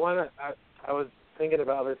know, Jay, I was thinking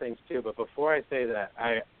about other things too, but before I say that,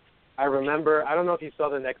 I remember, I don't know if you saw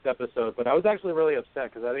the next episode, but I was actually really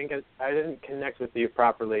upset because I didn't connect with you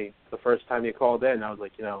properly the first time you called in. I was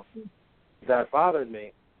like, you know, that bothered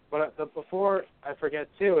me. But before I forget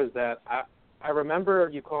too, is that I remember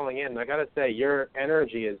you calling in, and I got to say your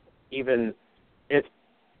energy is even, it's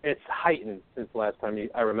heightened since the last time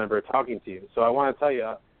I remember talking to you. So I want to tell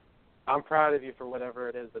you, I'm proud of you for whatever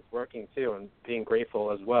it is that's working too, and being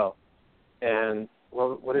grateful as well. And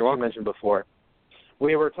what did you mention before?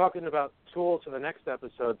 We were talking about tools for the next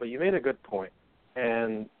episode, but you made a good point,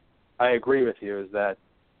 and I agree with you, is that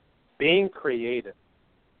being creative,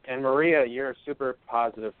 and Maria, you're a super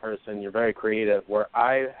positive person, you're very creative, where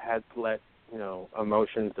I had let, you know,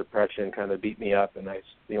 emotions, depression kind of beat me up, and I,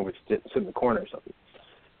 you know, would sit in the corner or something.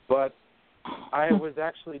 But I was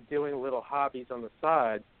actually doing little hobbies on the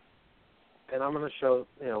side, and I'm going to show,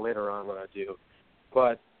 you know, later on what I do.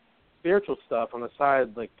 But spiritual stuff on the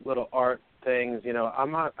side, like little art things. You know, I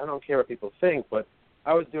don't care what people think, but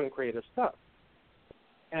I was doing creative stuff.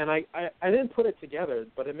 And I didn't put it together,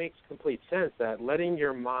 but it makes complete sense that letting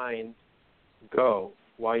your mind go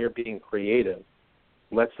while you're being creative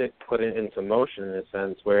lets it put it into motion in a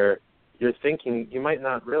sense where you're thinking, you might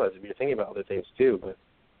not realize it, you're thinking about other things too, but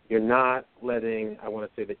you're not letting, I want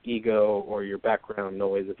to say, the ego or your background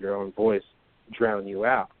noise of your own voice drown you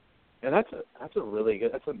out. And that's a really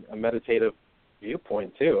good, that's a meditative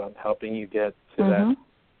viewpoint too, on helping you get to that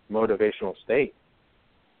motivational state.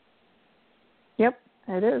 Yep,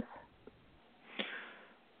 it is.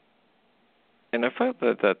 And I find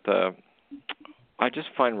that I just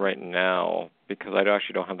find right now, because I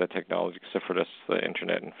actually don't have the technology except for the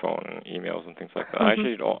internet and phone and emails and things like that.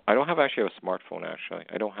 I don't have a smartphone actually.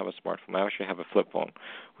 I don't have a smartphone. I actually have a flip phone,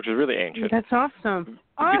 which is really ancient. That's awesome.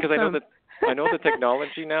 Because I know the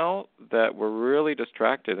technology now that we're really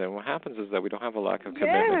distracted, and what happens is that we don't have a lack of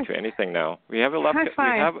commitment to anything now. We have a lot.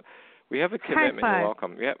 We have a commitment. You're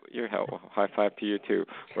welcome. Yeah, high five to you too,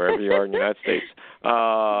 wherever you are in the United States.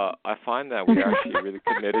 I find that we're actually really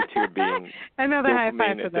committed to being another high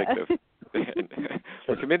five for addictive. That.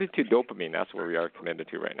 We're committed to dopamine. That's what we are committed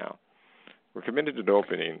to right now. We're committed to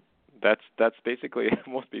dopamine. That's basically,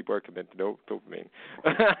 most people are committed to dopamine.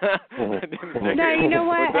 No, you know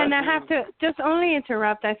what? And I have to just only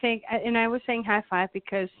interrupt. I think, and I was saying high five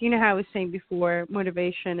because you know how I was saying before,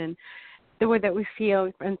 motivation and the way that we feel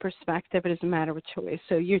and perspective, it is a matter of choice.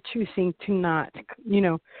 So you're choosing to not,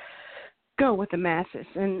 go with the masses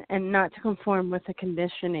and not to conform with the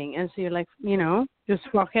conditioning. And so you're like, just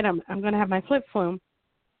walk it. I'm going to have my flip phone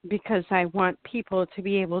because I want people to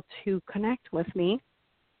be able to connect with me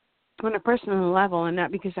on a personal level and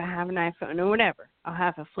not because I have an iPhone or whatever. I'll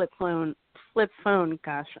have a flip phone,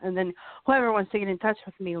 and then whoever wants to get in touch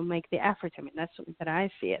with me will make the effort. I mean, that's the way that I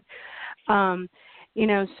see it. So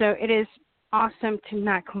it is awesome to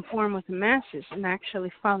not conform with the masses and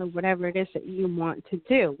actually follow whatever it is that you want to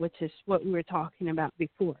do, which is what we were talking about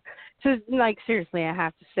before. So, seriously, I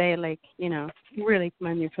have to say, really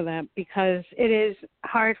commend you for that because it is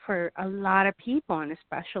hard for a lot of people, and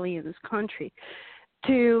especially in this country,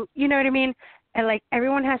 to, you know what I mean? And,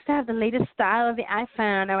 everyone has to have the latest style of the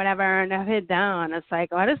iPhone or whatever, and have it down. It's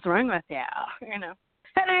like, what is wrong with you? And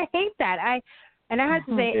I hate that. I have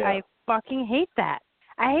to say, I fucking hate that.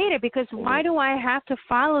 I hate it because why do I have to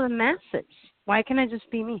follow the masses? Why can't I just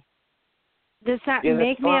be me? Does that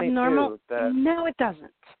make me abnormal? No, it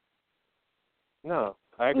doesn't. No,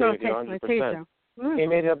 I agree with you 100%. He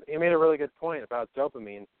made a really good point about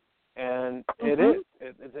dopamine, and it is.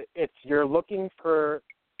 It's you're looking for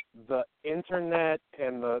the internet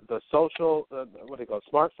and the social, what do you call it,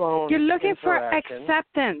 smartphone. You're looking for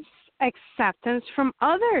acceptance from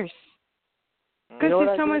others. Because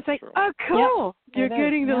if someone's like, oh, cool, you're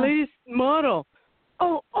getting the latest model.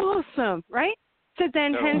 Oh, awesome, right? So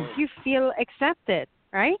then hence you feel accepted,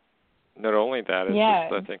 right? Not only that, it's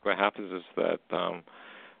just, I think what happens is that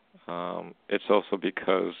it's also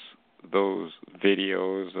because those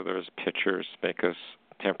videos or those pictures make us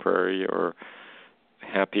temporary or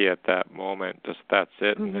happy at that moment. Just that's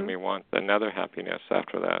it, and then we want another happiness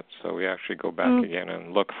after that. So we actually go back again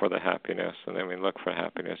and look for the happiness, and then we look for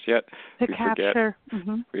happiness. Yet we forget.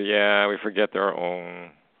 We forget our own.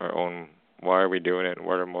 Why are we doing it? And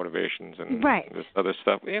what are motivations and this other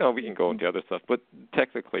stuff? We can go into other stuff, but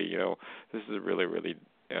technically, this is really, really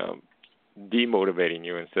demotivating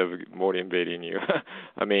you instead of motivating you.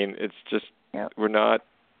 I mean, it's just we're not.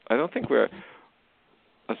 I don't think we're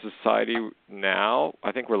a society now.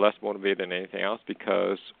 I think we're less motivated than anything else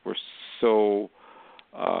because we're so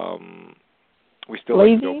we still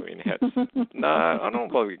lazy? like dopamine hits. I don't know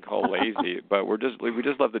what we call lazy, but we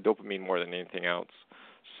just love the dopamine more than anything else.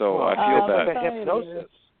 So I feel that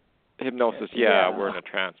hypnosis, we're in a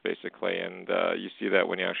trance basically, and you see that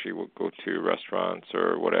when you actually go to restaurants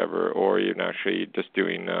or whatever, or even actually just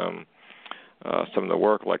doing some of the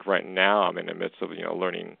work. Like right now, I'm in the midst of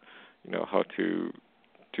learning, how to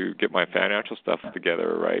get my financial stuff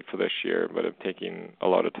together right for this year, but I'm taking a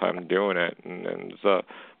lot of time doing it, and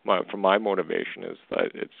my motivation is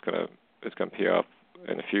that it's gonna pay off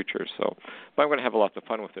in the future. So, but I'm gonna have a lot of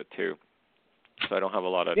fun with it too. So I don't have a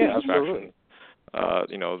lot of distractions. I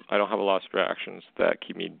don't have a lot of distractions that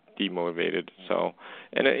keep me demotivated. So,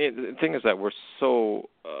 and the thing is that we're so.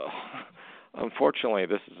 Unfortunately,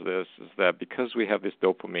 this is that because we have this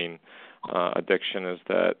dopamine addiction, is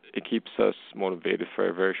that it keeps us motivated for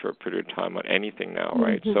a very short period of time on anything now,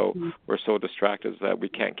 right? So we're so distracted that we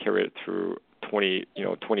can't carry it through 20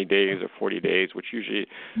 days or 40 days, which usually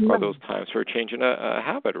are those times for changing a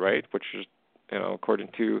habit, right? Which is according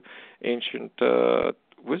to ancient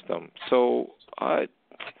wisdom. So I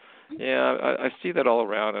see that all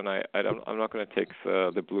around, and I'm not going to take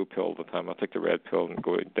the blue pill all the time. I'll take the red pill and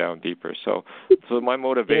go down deeper. So my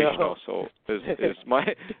motivation also is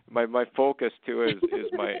my focus too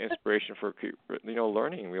is my inspiration for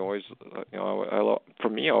learning. We always for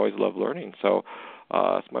me I always love learning. So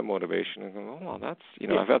it's my motivation. And well, that's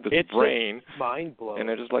I've had this brain, mind blowing, and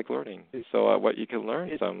I just like learning. So what you can learn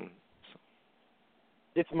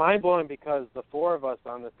It's mind-blowing because the four of us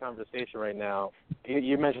on this conversation right now,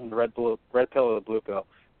 you mentioned the red pill or the blue pill.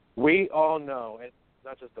 We all know, it's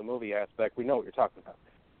not just the movie aspect, we know what you're talking about.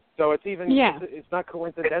 So it's even, it's not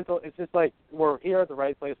coincidental. It's just like we're here at the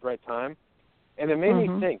right place, right time. And it made me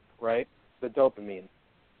think, right, the dopamine.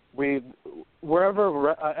 Wherever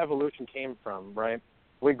evolution came from, right,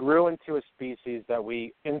 we grew into a species that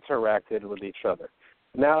we interacted with each other.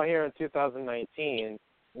 Now here in 2019,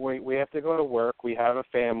 we have to go to work, we have a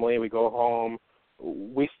family, we go home,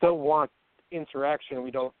 we still want interaction,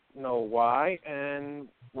 we don't know why, and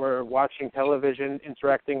we're watching television,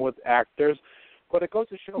 interacting with actors, but it goes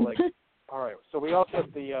to show, like, all right, so we all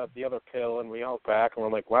took the other pill, and we all back, and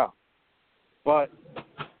we're like, wow. But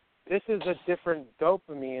this is a different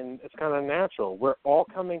dopamine, it's kind of natural. We're all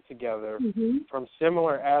coming together from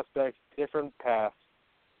similar aspects, different paths,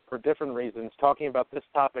 for different reasons, talking about this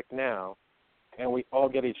topic now, and we all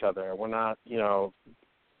get each other. We're not,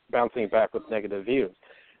 bouncing back with negative views.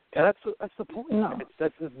 And that's the point. No.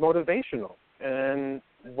 It's motivational. And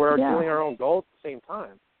we're doing our own goals at the same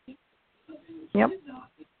time. Yep.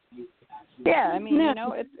 Yeah, I mean,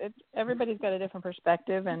 it's everybody's got a different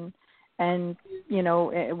perspective, and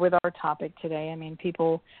with our topic today, I mean,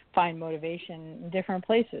 people find motivation in different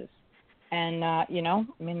places. And,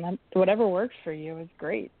 whatever works for you is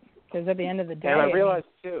great. Because at the end of the day, and I realized,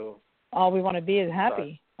 too, all we want to be is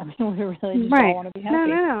happy. I mean, we really just all want to be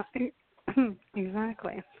happy. No.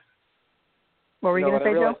 Exactly. What were you going to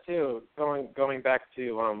say, Joe? Too, going back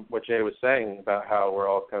to what Jay was saying about how we're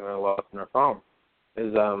all kind of lost in our phone,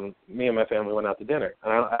 is me and my family went out to dinner.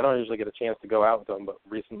 And I don't usually get a chance to go out with them, but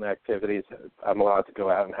recent activities, I'm allowed to go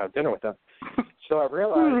out and have dinner with them. So I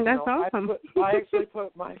realized that's awesome. I actually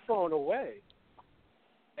put my phone away.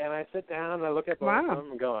 And I sit down and I look at both of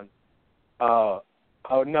them and going, oh,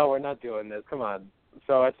 no, we're not doing this. Come on.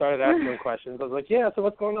 So I started asking them questions. I was like, yeah, so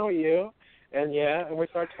what's going on with you? And we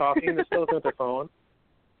start talking. They're still looking at their phone.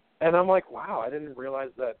 And I'm like, wow, I didn't realize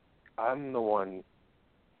that I'm the one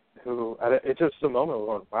who, it's just a moment of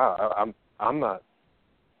going, wow, I'm not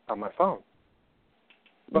on my phone.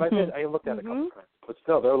 But I looked at it a couple times. But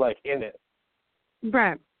still, they're like in it.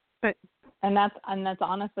 Right. But And that's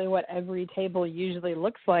honestly what every table usually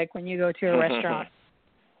looks like when you go to a restaurant.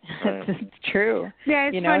 It's true. Yeah,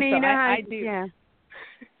 it's funny. So how I do. Yeah.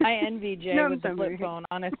 I envy Jay with the flip phone.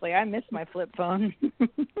 Honestly, I miss my flip phone.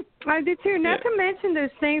 I do too. Not to mention those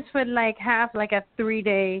things would have a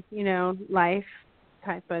 3-day, life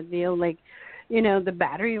type of deal. Like, the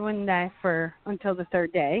battery wouldn't die until the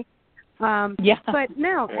third day. But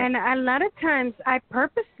no, and a lot of times I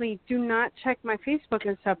purposely do not check my Facebook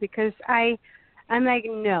and stuff because I'm like,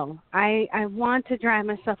 no, I want to drive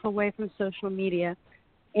myself away from social media,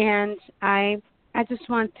 and I just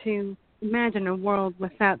want to imagine a world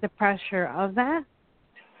without the pressure of that,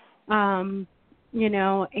 and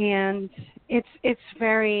it's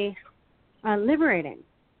very liberating,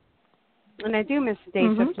 and I do miss the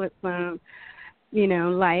days of flip phone.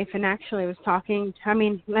 Life. And actually I was talking,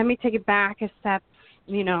 let me take it back a step,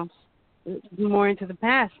 more into the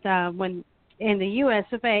past. When in the U.S.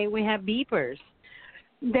 of A. we have beepers.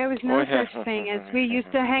 There was no such thing as we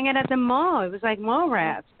used to hang out at the mall. It was like mall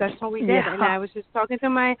rats. That's what we did. Yeah. And I was just talking to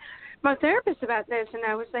my therapist about this, and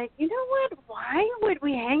I was like, you know what? Why would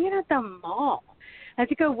we hang out at the mall? I had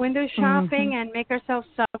to go window shopping and make ourselves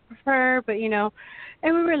suffer, but,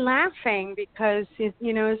 and we were laughing because,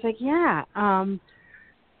 it's like,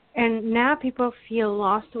 and now people feel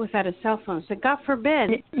lost without a cell phone. So God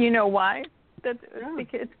forbid. You know why?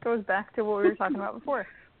 It goes back to what we were talking about before.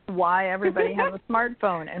 Why everybody has a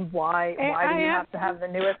smartphone, and why do you have to have the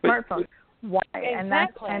newest smartphone? Why?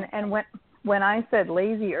 Exactly. And when I said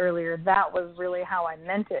lazy earlier, that was really how I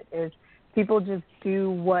meant it. Is people just do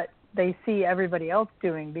what they see everybody else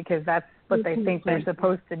doing because that's what they think they're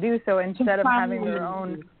supposed to do. So instead of having their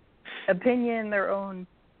own opinion, their own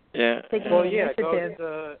taking initiative,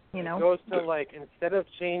 it goes to like, instead of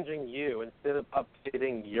changing you, instead of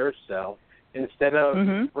updating yourself, instead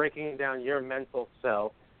of breaking down your mental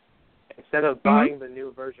self, instead of buying the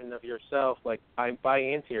new version of yourself, like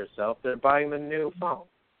buying into yourself, they're buying the new phone.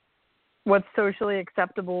 what's socially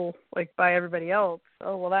acceptable, like, by everybody else.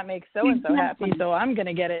 Oh, well, that makes so and so happy, so I'm going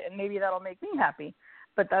to get it, and maybe that'll make me happy.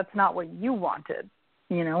 But that's not what you wanted,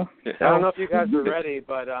 you know. So, I don't know if you guys are ready,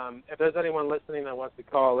 but if there's anyone listening that wants to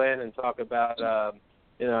call in and talk about,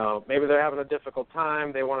 you know, maybe they're having a difficult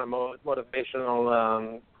time, they want a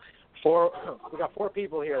motivational. We got 4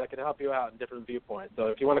 people here that can help you out in different viewpoints. So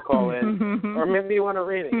if you want to call in, or maybe you want a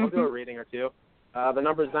reading, we'll do a reading or two. The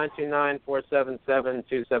number is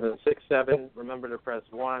 929-477-2767. Remember to press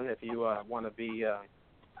 1 if you want to be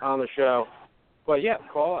on the show. But, yeah,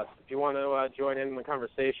 call us. If you want to join in the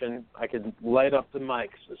conversation, I could light up the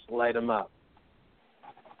mics. Just light them up.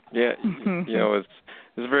 Yeah, you know, it's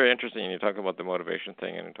very interesting. You talk about the motivation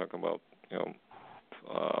thing, and you talk about, you know,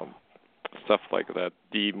 stuff like that,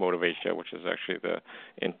 demotivation, which is actually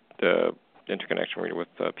the interconnection with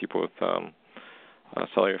people with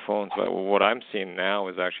cellular phones. But what I'm seeing now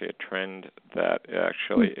is actually a trend that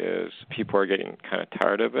actually is people are getting kind of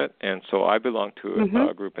tired of it. And so I belong to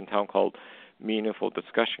a group in town called Meaningful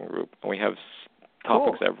Discussion Group, and we have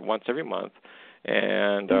topics once every month.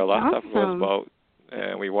 And our last topic was about,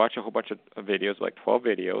 we watch a whole bunch of videos, like 12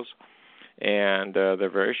 videos. And they're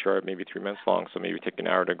very short, maybe 3 minutes long, so maybe take an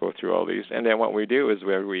hour to go through all these. And then what we do is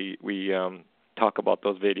where we talk about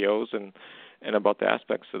those videos and about the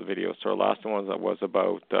aspects of the videos. So our last one was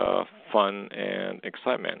about fun and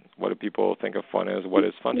excitement. What do people think of fun is? What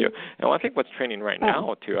is fun to you? And I think what's trending right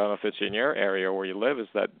now, too, I don't know if it's in your area where you live, is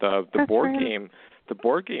that the board game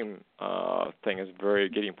thing is very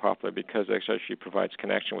getting popular because it actually provides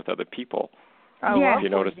connection with other people. Oh, yeah. You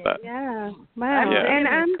noticed that? Yeah. Wow. And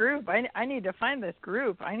this group. I need to find this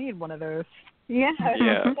group. I need one of those. Yeah.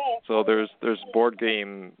 Yeah. So there's board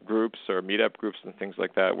game groups or meetup groups and things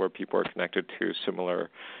like that where people are connected to similar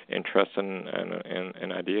interests and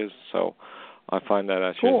ideas. So I find that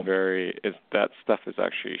actually that stuff is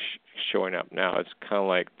actually showing up now. It's kind of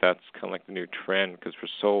like the new trend because we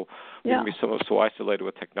can be so isolated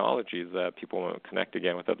with technology that people want to connect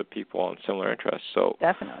again with other people on similar interests. So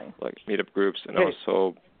definitely, like meetup groups and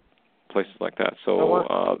also places like that.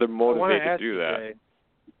 So they're motivated to do that. Jay,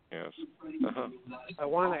 yes. I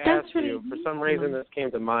wanted to ask you. For some reason, this came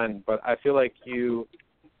to mind, but I feel like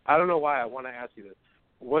I don't know why I want to ask you this.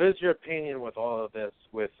 What is your opinion with all of this?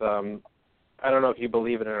 With I don't know if you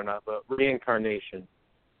believe in it or not, but reincarnation.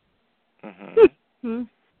 Okay.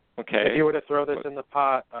 If you were to throw this in the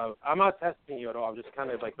pot of, I'm not testing you at all. I'm just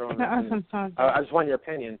kind of like throwing this in. I just want your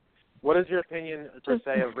opinion. What is your opinion, per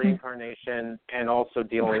se, of reincarnation and also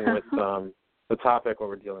dealing with the topic what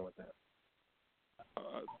we're dealing with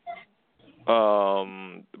now?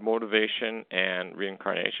 Motivation and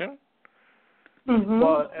reincarnation?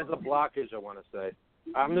 Well, as a blockage, I want to say.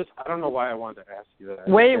 I don't know why I wanted to ask you that.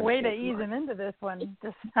 Way to ease him into this one.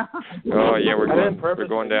 Oh yeah, we're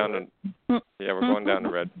going down to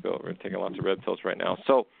red pill. We're taking lots of red pills right now.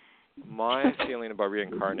 So my feeling about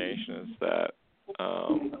reincarnation is that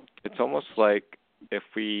it's almost like if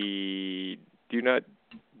we do not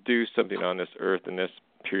do something on this earth in this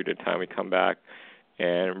period of time, we come back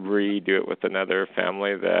and redo it with another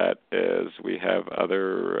family that is we have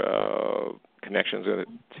other connections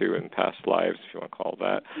to in past lives, if you want to call it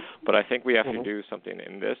that. But I think we have to do something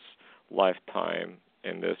in this lifetime,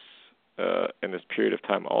 in this period of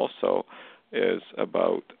time also, is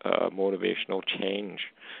about motivational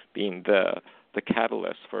change being the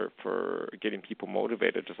catalyst for getting people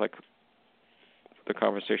motivated, just like the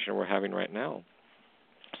conversation we're having right now.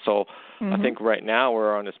 So I think right now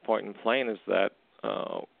we're on this point in playing is that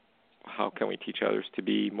how can we teach others to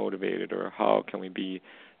be motivated, or how can we be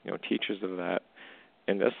teachers of that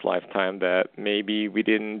in this lifetime that maybe we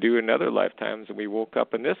didn't do in other lifetimes, and we woke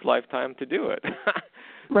up in this lifetime to do it.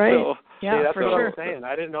 Right. So, yeah, that's for what sure. I was saying.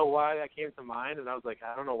 I didn't know why that came to mind, and I was like,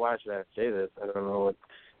 I don't know why should I say this. I don't know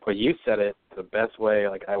but you said it the best way.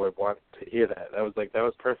 Like I would want to hear that. That was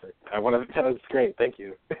perfect. That was great. Thank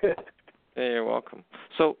you. Hey, you're welcome.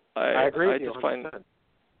 So I agree with you.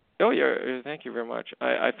 Thank you very much.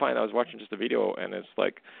 I find I was watching just a video, and it's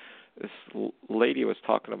like this lady was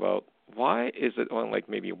talking about why is it only like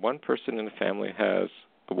maybe one person in the family has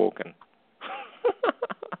awoken.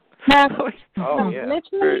 Oh yeah.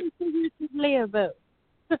 Literally about.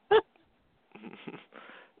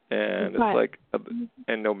 And it's like,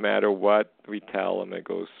 and no matter what we tell them, it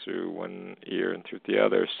goes through one ear and through the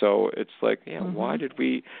other. So it's like, why did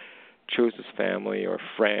we choose this family or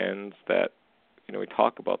friends that, we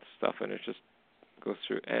talk about stuff and it just goes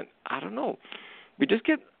through. And I don't know, we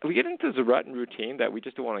get into the rut and routine that we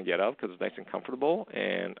just don't want to get out because it's nice and comfortable.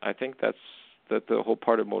 And I think that's that the whole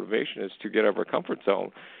part of motivation is to get out of our comfort zone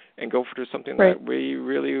and go for something right. that we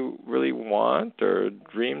really, really want or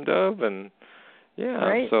dreamed of, and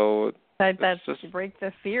right. so that's just to break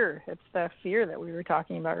the fear. It's the fear that we were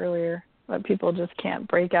talking about earlier, that people just can't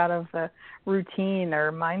break out of the routine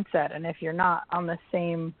or mindset. And if you're not on the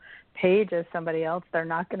same page as somebody else, they're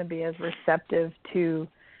not going to be as receptive to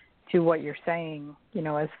what you're saying,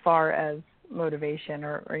 as far as motivation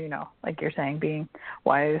or like you're saying, being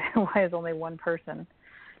why is only one person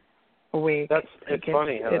awake? It's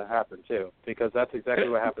funny how that happened too, because that's exactly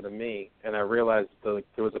what happened to me, and I realized there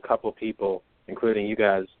was a couple people, including you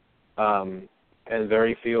guys, and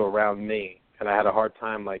very few around me, and I had a hard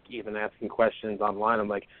time like even asking questions online. I'm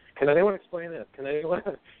like, can anyone explain this? Can anyone?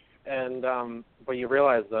 And but you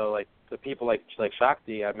realize though, like the people like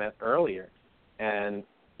Shakti I met earlier, and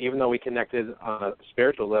even though we connected on a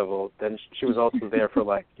spiritual level, then she was also there for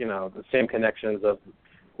like, the same connections of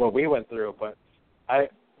what we went through. But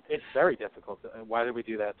it's very difficult. Why did we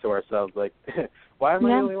do that to ourselves? Like, why am I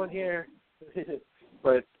the only one here?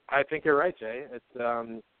 But I think you're right, Jay.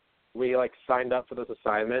 It's we like signed up for this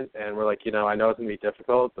assignment, and we're like, I know it's gonna be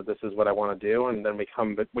difficult, but this is what I want to do. And then we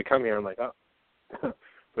come here and like, oh,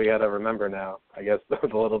 we got to remember now. I guess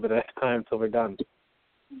there's a little bit of time till we're done.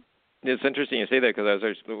 It's interesting you say that, because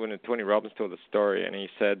when Tony Robbins told the story, and he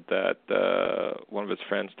said that one of his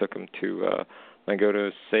friends took him to Laguna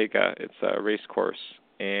Seca. It's a race course,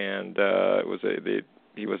 and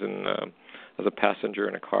he was in as a passenger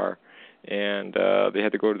in a car, and they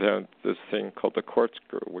had to go to this thing called the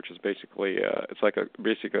corkscrew, which is basically it's like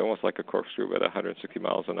basically almost like a corkscrew but 160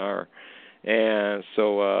 miles an hour. And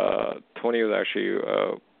so Tony was actually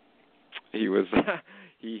he was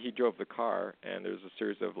he drove the car, and there's a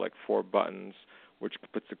series of like 4 buttons which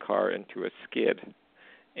puts the car into a skid,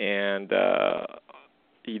 and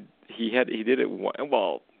he did it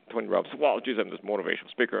well. Tony Robbins said, well, geez, I'm this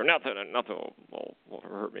motivational speaker, nothing will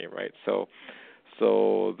hurt me, right? So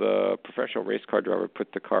the professional race car driver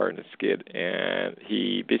put the car in a skid, and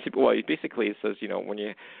he basically says,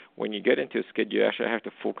 when you get into a skid, you actually have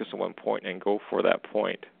to focus on one point and go for that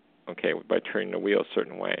point, okay, by turning the wheel a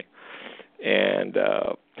certain way. And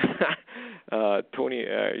Tony,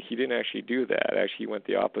 he didn't actually do that. Actually, he went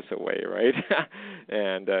the opposite way, right?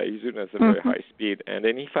 And he's doing it at a very high speed. And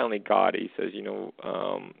then he finally got it. He says,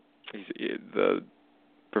 the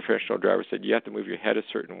professional driver said you have to move your head a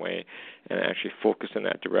certain way and actually focus in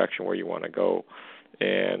that direction where you want to go.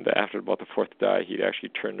 And after about the 4th die, he'd actually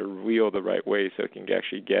turn the wheel the right way so it can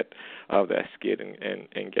actually get out of that skid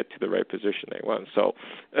and get to the right position they want. So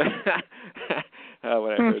when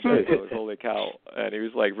I heard that, I was, holy cow. And he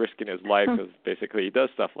was like risking his life, because basically he does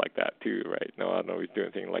stuff like that too, right? No, I don't know if he's doing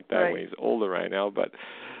anything like that when he's older right now, but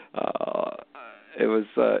it was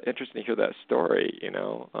interesting to hear that story,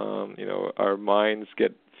 our minds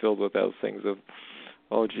get filled with those things of,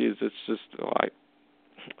 oh, geez, it's just,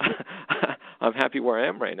 I'm happy where I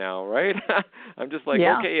am right now, right? I'm just like,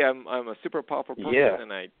 okay, I'm a super powerful person,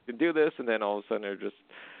 and I can do this, and then all of a sudden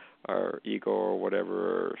our ego or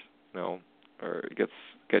whatever, or it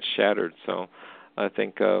gets shattered. So I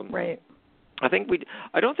think I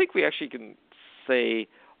don't think we actually can say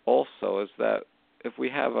also is that if we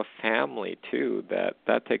have a family too,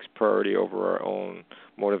 that takes priority over our own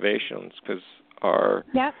motivations, because our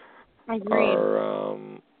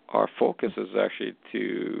focus is actually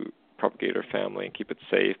to propagate our family and keep it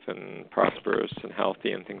safe and prosperous and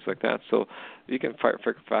healthy and things like that. So you can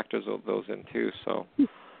factor those in too. So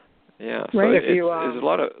yeah, so there's a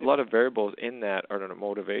lot of variables in that are the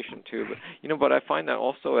motivation too. But but I find that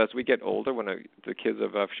also as we get older, when the kids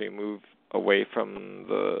have actually moved away from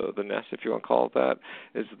the nest, if you want to call it that,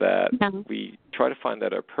 is that we try to find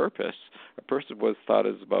that our purpose was thought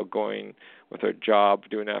is about going with our job,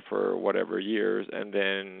 doing that for whatever years, and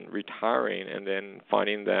then retiring, and then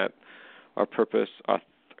finding that our purpose, our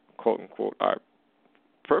quote unquote, our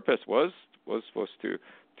purpose was supposed to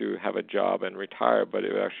have a job and retire, but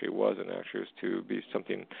it actually wasn't. Actually, it was to be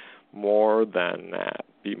something more than that,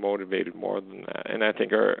 be motivated more than that. And I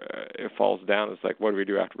think it falls down. It's like, what do we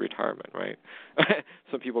do after retirement, right?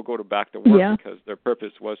 Some people go back to work because their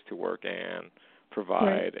purpose was to work and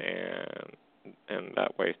provide and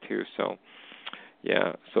that way too. So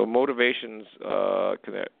so motivations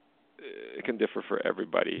can differ for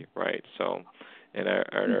everybody, right? So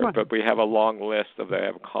but we have a long list of that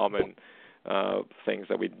have common things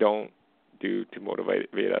that we don't do to motivate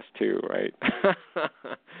us too, right?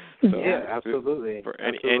 Absolutely. For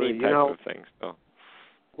any type of thing. So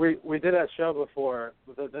we did that show before.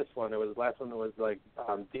 This one, the last one that was like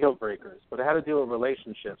deal breakers, but it had to do with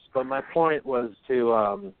relationships. But my point was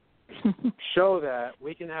to show that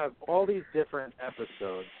we can have all these different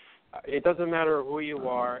episodes. It doesn't matter who you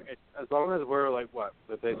are, as long as we're like what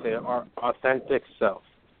they say, our authentic self.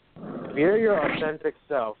 If you're your authentic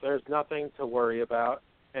self, there's nothing to worry about,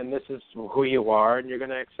 and this is who you are, and you're going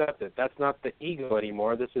to accept it. That's not the ego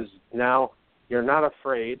anymore. This is now you're not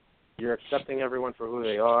afraid. You're accepting everyone for who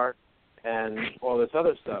they are and all this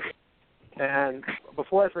other stuff. And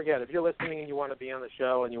before I forget, if you're listening and you want to be on the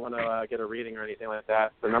show and you want to get a reading or anything like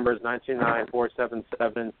that, the number is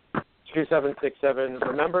 929-477-2767.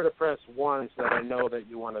 Remember to press 1 so that I know that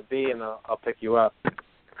you want to be, and I'll pick you up.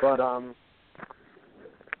 But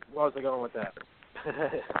where was I going with that?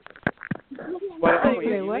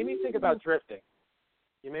 You made me think about drifting.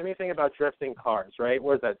 You made me think about drifting cars, right?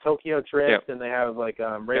 What is that, Tokyo Drift? Yep. And they have like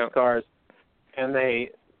race cars, and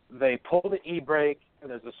they pull the e-brake, and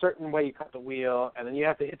there's a certain way you cut the wheel, and then you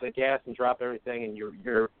have to hit the gas and drop everything, and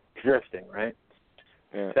you're drifting, right?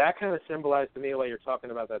 Yeah. That kind of symbolized to me while you're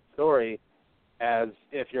talking about that story, as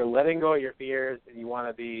if you're letting go of your fears and you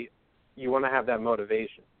want to have that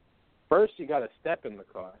motivation. First, you got to step in the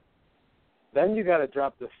car. Then you got to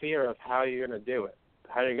drop the fear of how you're going to do it.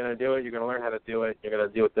 How you're going to do it, you're going to learn how to do it. You're going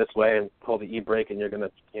to do it this way and pull the e-brake, and you're going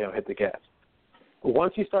to hit the gas.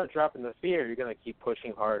 Once you start dropping the fear, you're going to keep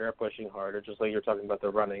pushing harder, just like you're talking about the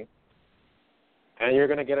running. And you're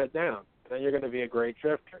going to get it down. Then you're going to be a great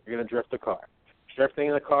drifter. You're going to drift a car. Drifting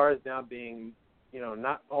in the car is now being,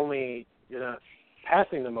 not only you're not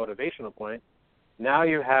passing the motivational point, now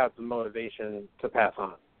you have the motivation to pass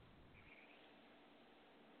on.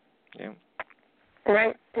 Yeah.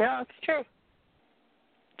 Right. Yeah, it's true.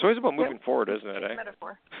 It's always about moving forward, isn't it?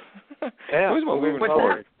 Metaphor. Yeah, it's always about moving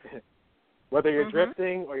forward. Whether you're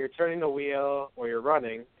drifting or you're turning the wheel or you're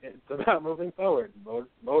running, it's about moving forward.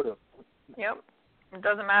 Motive. Yep. It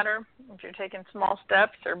doesn't matter if you're taking small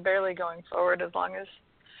steps or barely going forward, as long as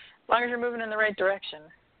you're moving in the right direction.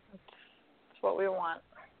 That's what we want.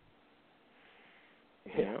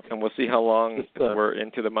 Yeah, and we'll see how long we're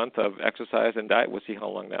into the month of exercise and diet. We'll see how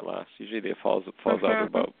long that lasts. Usually it falls out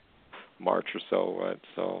about March or so, right?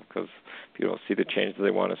 So because people don't see the change that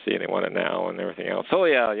they want to see, and they want it now and everything else. So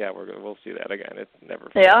we'll see that again. It's never.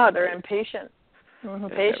 Yeah, they're impatient.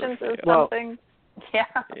 Patience is something.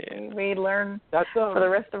 Yeah, we learn for the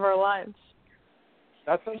rest of our lives.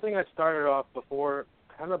 That's something I started off before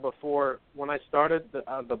when I started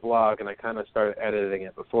the blog, and I kind of started editing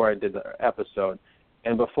it before I did the episode,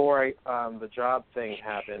 and before the job thing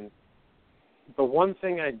happened. The one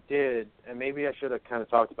thing I did, and maybe I should have kind of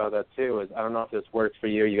talked about that too, is I don't know if this works for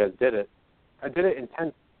you. You guys did it. I did it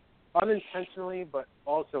unintentionally, but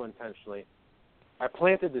also intentionally. I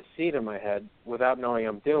planted the seed in my head without knowing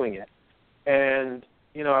I'm doing it. And,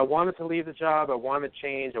 I wanted to leave the job. I wanted to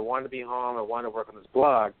change. I wanted to be home. I wanted to work on this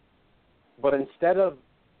blog. But instead of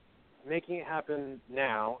making it happen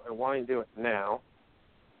now and wanting to do it now,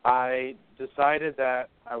 I decided that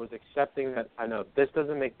I was accepting that I know this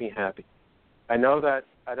doesn't make me happy. I know that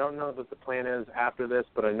I don't know what the plan is after this,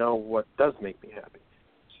 but I know what does make me happy.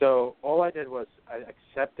 So all I did was I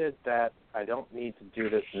accepted that I don't need to do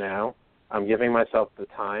this now. I'm giving myself the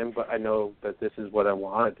time, but I know that this is what I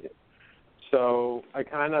want to do. So I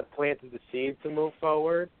kind of planted the seed to move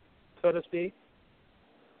forward, so to speak.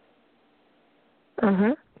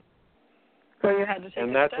 Mhm. So you had to take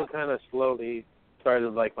and that's what kind of slowly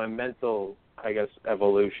started, like, my mental, I guess,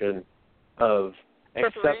 evolution of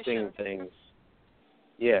accepting things.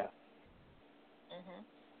 Yeah. Mhm.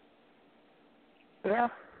 Yeah.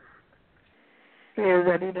 You're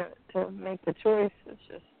ready to make the choice. It's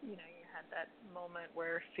just, you had that moment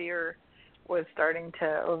where fear was starting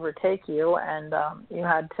to overtake you, and you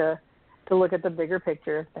had to look at the bigger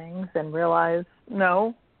picture of things and realize,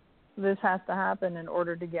 no, this has to happen in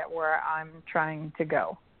order to get where I'm trying to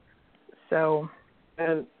go. So.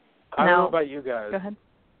 And I don't know about you guys. Go ahead.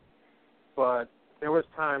 But there was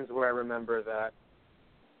times where I remember that,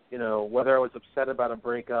 whether I was upset about a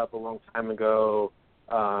breakup a long time ago,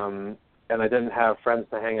 and I didn't have friends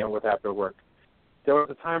to hang out with after work. There was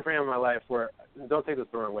a time frame in my life where, don't take this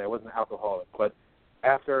the wrong way, I wasn't an alcoholic, but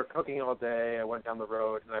after cooking all day, I went down the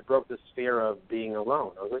road, and I broke this fear of being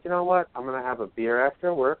alone. I was like, you know what, I'm going to have a beer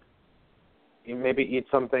after work, maybe eat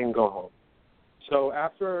something, go home. So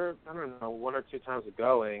after, I don't know, 1 or 2 times of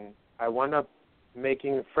going, I wound up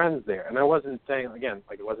making friends there. And I wasn't saying, again,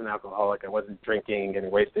 like I wasn't an alcoholic, I wasn't drinking,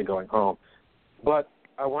 getting wasted, going home. But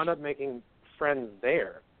I wound up making friends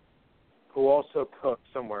there who also cooked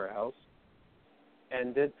somewhere else.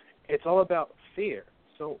 And it's all about fear.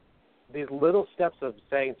 So these little steps of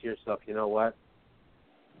saying to yourself, you know what,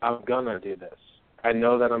 I'm going to do this. I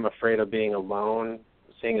know that I'm afraid of being alone,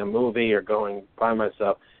 seeing a movie or going by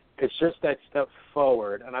myself. It's just that step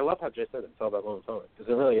forward. And I love how Jay said it's all about moving forward,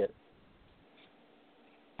 because it really is.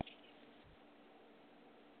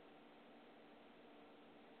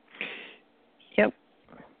 Yep.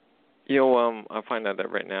 I find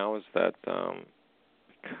that right now is that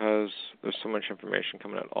because there's so much information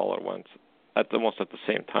coming out all at once, almost at the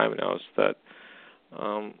same time now, is that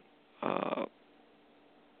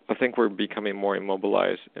I think we're becoming more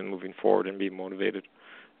immobilized and moving forward and being motivated.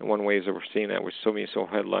 And one way is that we're seeing that with so many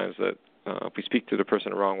headlines that if we speak to the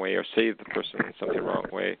person the wrong way or say the person in something the wrong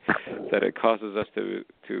way, that it causes us to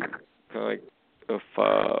kind of like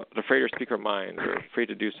afraid to speak our mind or afraid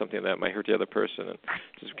to do something that might hurt the other person. And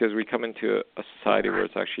just because we come into a society where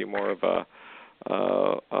it's actually more of a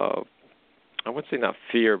I wouldn't say not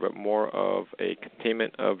fear, but more of a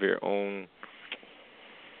containment of your own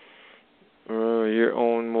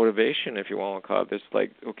motivation, if you want to call it. It's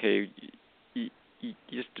like, okay, you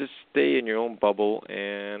just stay in your own bubble,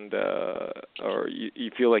 and or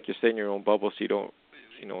you feel like you stay in your own bubble, so you don't,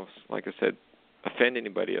 like I said, offend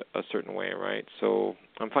anybody a certain way, right? So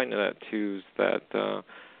I'm finding that too, is that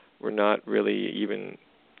we're not really even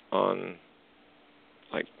on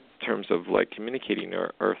like terms of like communicating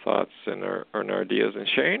our thoughts and our ideas and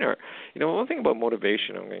sharing our, one thing about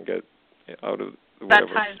motivation I'm going to get out of whatever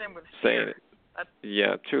that ties in with saying fear.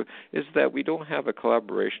 Yeah, true. Is that we don't have a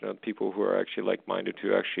collaboration of people who are actually like-minded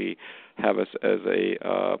to actually have us as a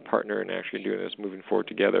partner and actually doing this, moving forward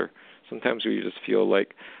together. Sometimes we just feel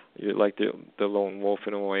like you're like the lone wolf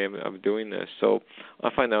in a way of doing this. So I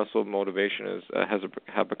find also motivation is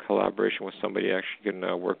have a collaboration with somebody you actually can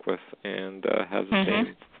work with and has the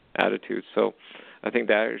same attitude. So I think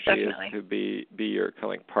that actually Definitely. is to be your kind of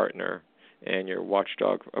like partner and your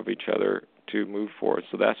watchdog of each other to move forward.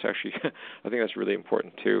 So that's actually, I think that's really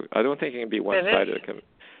important too. I don't think it can be one-sided.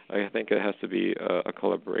 I think it has to be a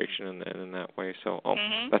collaboration in that way. So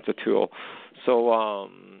that's a tool. So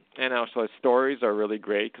and also stories are really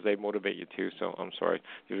great because they motivate you too. So I'm sorry,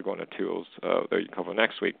 these are going to tools that you can cover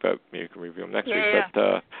next week, but you can review them next week.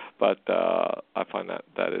 But I find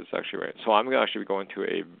that is actually right. So I'm actually going to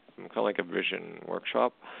a kind of like a vision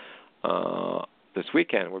workshop this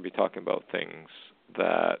weekend. We'll be talking about things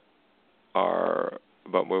that are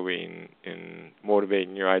about moving and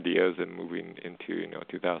motivating your ideas and moving into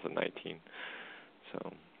 2019.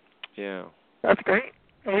 So, yeah. That's great.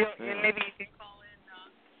 Maybe you can call in,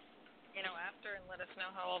 after and let us know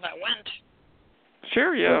how all that went.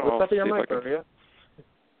 Sure. Yeah. What's up with your mic, Maria?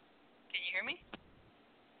 Can you hear me?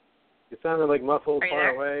 You sounded like muffled, Are you far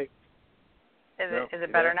there? away. Is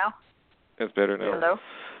it better now? It's better now. Hello.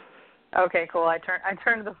 Okay, cool. I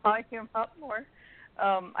turned the volume up more.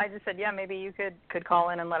 I just said, maybe you could call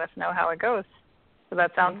in and let us know how it goes. So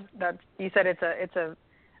that sounds you said it's a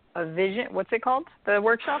vision. What's it called? The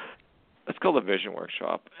workshop? It's called a vision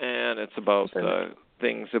workshop, and it's about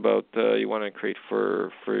things about you want to create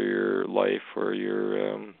for your life or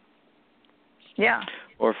your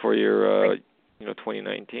or for your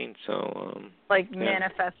 2019. So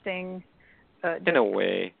manifesting. In a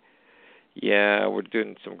way. Yeah, we're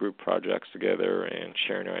doing some group projects together and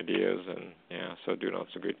sharing our ideas, and so doing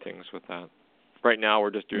lots of great things with that. Right now,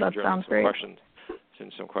 we're just doing some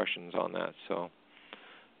questions on that. So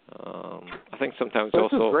I think sometimes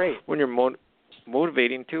also when you're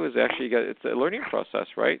motivating too is actually it's a learning process,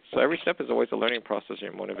 right? So every step is always a learning process in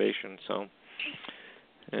your motivation. So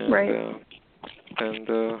never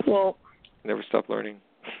stop learning.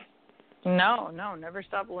 No, never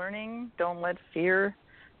stop learning. Don't let fear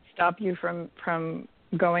stop you from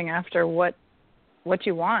going after what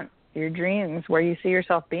you want, your dreams, where you see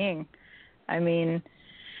yourself being. I mean,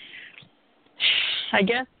 I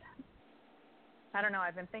guess, I don't know,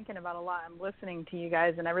 I've been thinking about a lot. I'm listening to you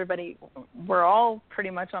guys and everybody, we're all pretty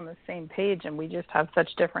much on the same page, and we just have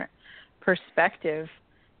such different perspective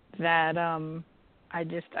that I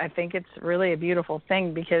think it's really a beautiful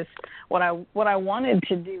thing, because what I wanted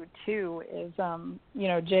to do too is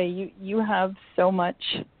Jay, you have so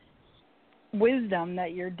much wisdom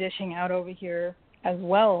that you're dishing out over here as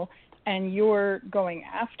well, and you're going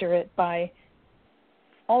after it by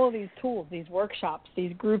all of these tools, these workshops,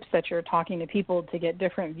 these groups that you're talking to people to get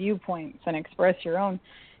different viewpoints and express your own.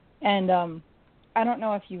 And I don't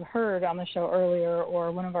know if you heard on the show earlier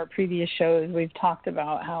or one of our previous shows, we've talked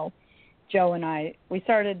about how Joe and I, we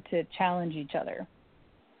started to challenge each other.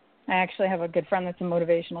 I actually have a good friend that's a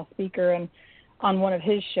motivational speaker, and on one of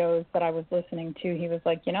his shows that I was listening to, he was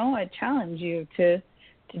like, I challenge you to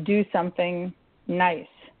do something nice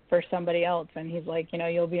for somebody else. And he's like,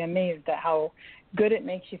 you'll be amazed at how good it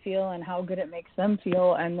makes you feel and how good it makes them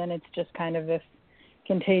feel. And then it's just kind of this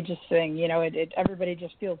contagious thing, everybody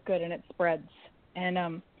just feels good and it spreads. And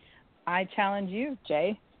I challenge you,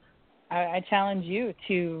 Jay. I challenge you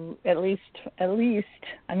to at least,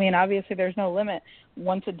 I mean, obviously there's no limit,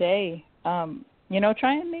 once a day,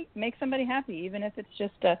 try and make somebody happy, even if it's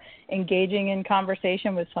just engaging in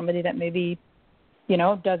conversation with somebody that maybe,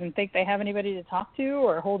 doesn't think they have anybody to talk to,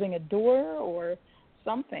 or holding a door or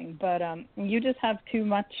something. But you just have too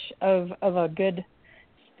much of a good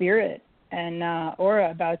spirit and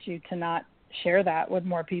aura about you to not share that with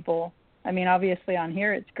more people. I mean, obviously on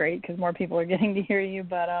here it's great because more people are getting to hear you,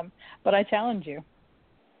 but I challenge you.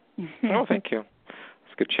 Oh, thank you.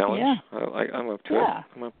 It's a good challenge. Yeah. I'm up to it.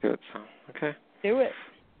 I'm up to it. So okay. Do it.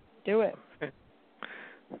 Okay.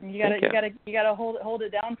 You gotta hold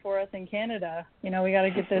it down for us in Canada. We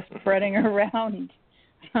gotta get this spreading around.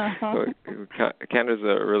 Canada's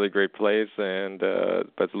a really great place, and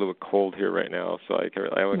but it's a little cold here right now, so I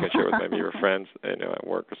only can share with maybe your friends, at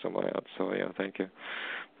work or someone else. So yeah, thank you.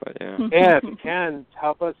 But yeah. Yeah, if you can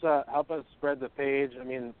help us spread the page. I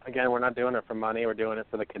mean, again, we're not doing it for money; we're doing it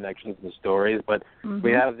for the connections and stories. But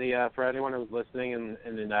we have for anyone who's listening and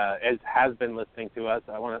has been listening to us.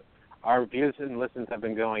 Our views and listens have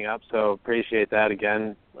been going up, so appreciate that.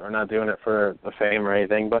 Again, we're not doing it for the fame or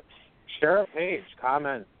anything, but share our page,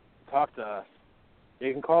 comment, talk to us.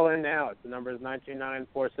 You can call in now. The number is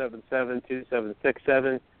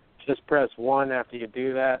 929-477-2767. Just press 1 after you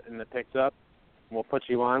do that, and it picks up. And we'll put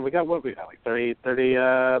you on. We got like 38,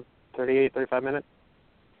 35 minutes?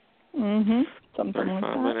 Something 35 like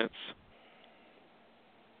that. minutes.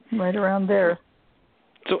 Right around there.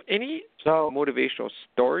 So any motivational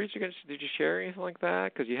stories did you share, anything like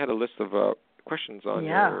that? Because you had a list of questions on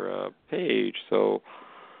your page. So,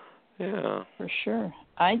 yeah. For sure.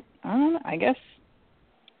 I don't know. I guess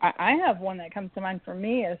I have one that comes to mind for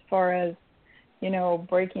me as far as,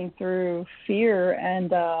 breaking through fear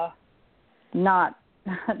and not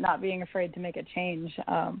being afraid to make a change.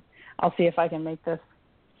 I'll see if I can make this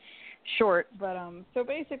short. But so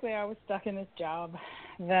basically I was stuck in this job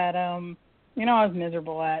that I was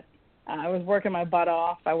miserable at. I was working my butt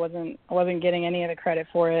off. I wasn't getting any of the credit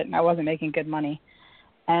for it, and I wasn't making good money.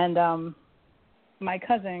 And my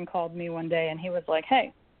cousin called me one day, and he was like,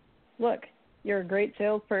 "Hey, look, you're a great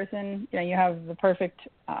salesperson. You have the perfect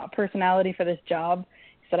personality for this job."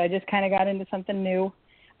 He said, "I just kind of got into something new,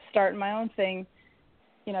 starting my own thing.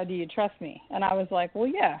 Do you trust me?" And I was like, "Well,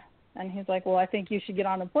 yeah." And he's like, "Well, I think you should get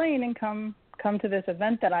on a plane and come to this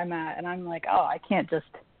event that I'm at." And I'm like, "Oh, I can't just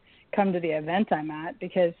come to the event I'm at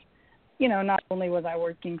because, not only was I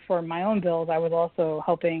working for my own bills, I was also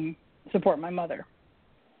helping support my mother."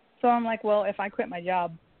 So I'm like, well, if I quit my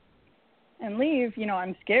job and leave,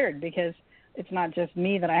 I'm scared because it's not just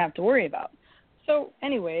me that I have to worry about. So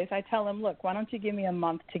anyways, I tell him, look, why don't you give me a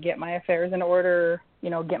month to get my affairs in order,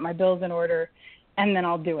 get my bills in order, and then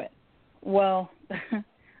I'll do it. Well,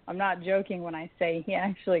 I'm not joking when I say he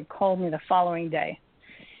actually called me the following day.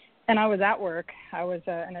 And I was at work. I was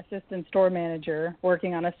an assistant store manager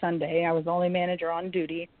working on a Sunday. I was the only manager on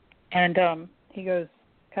duty. And he goes,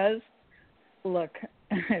 "Cuz, look,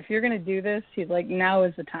 if you're going to do this," he's like, "now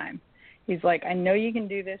is the time." He's like, "I know you can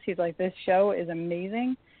do this." He's like, "This show is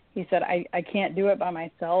amazing." He said, I can't do it by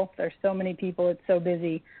myself. There's so many people. It's so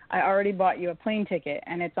busy. I already bought you a plane ticket,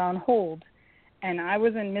 and it's on hold. And I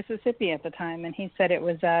was in Mississippi at the time, and he said it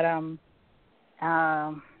was at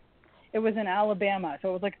it was in Alabama, so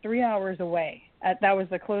it was like 3 hours away. That was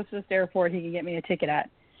the closest airport he could get me a ticket at.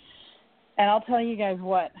 And I'll tell you guys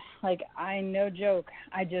what, no joke,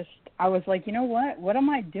 I was like, you know what am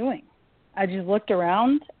I doing? I just looked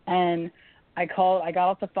around and I got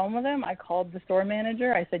off the phone with him. I called the store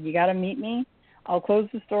manager. I said, "You got to meet me. I'll close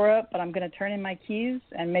the store up, but I'm going to turn in my keys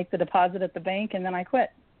and make the deposit at the bank, and then I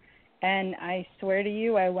quit." And I swear to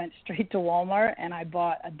you, I went straight to Walmart and I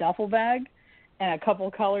bought a duffel bag and a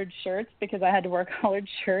couple collared shirts because I had to wear collared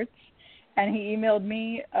shirts. And he emailed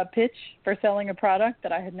me a pitch for selling a product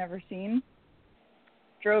that I had never seen.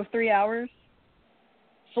 Drove 3 hours,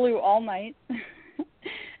 flew all night.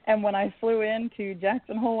 And when I flew into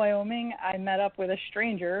Jackson Hole, Wyoming, I met up with a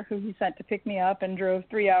stranger who he sent to pick me up and drove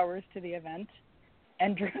 3 hours to the event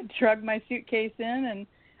and drug my suitcase in. And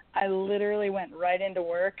I literally went right into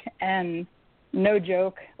work. And no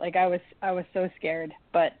joke, I was so scared.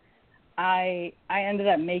 But I ended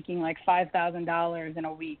up making like $5,000 in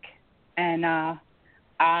a week. And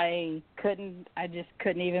I just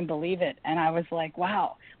couldn't even believe it. And I was like,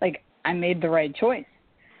 wow, I made the right choice.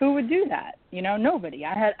 Who would do that? Nobody.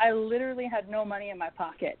 I literally had no money in my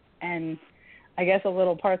pocket. And I guess a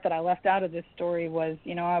little part that I left out of this story was,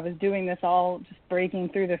 I was doing this all just breaking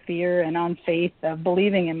through the fear and on faith of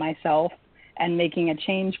believing in myself and making a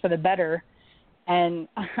change for the better. And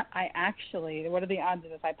I actually, what are the odds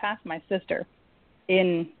of this? I passed my sister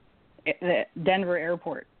in the Denver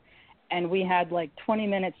airport, and we had like 20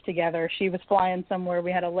 minutes together. She was flying somewhere.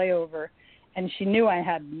 We had a layover, and she knew I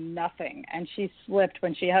had nothing, and she slipped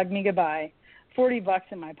when she hugged me goodbye, $40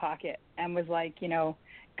 in my pocket, and was like, you know,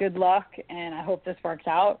 good luck, and I hope this works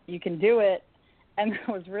out. You can do it. And that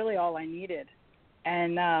was really all I needed.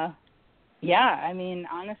 And, yeah, I mean,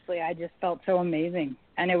 honestly, I just felt so amazing.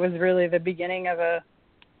 And it was really the beginning of a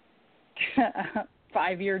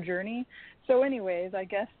 5-year journey. So anyways, I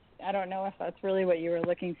guess, I don't know if that's really what you were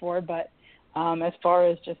looking for, but as far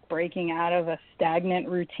as just breaking out of a stagnant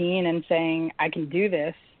routine and saying, I can do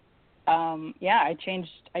this, yeah, I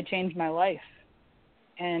changed my life.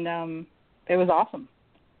 And it was awesome.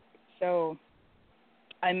 So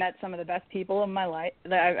I met some of the best people in my life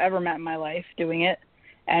that I've ever met in my life doing it.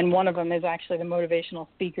 And one of them is actually the motivational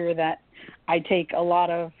speaker that I take a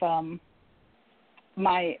lot of the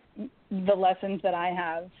lessons that I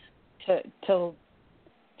have to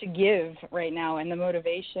give right now, and the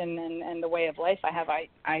motivation and the way of life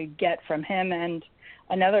I get from him and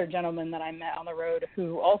another gentleman that I met on the road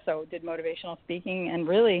who also did motivational speaking, and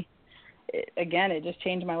really, it just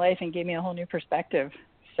changed my life and gave me a whole new perspective.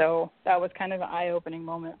 So that was kind of an eye-opening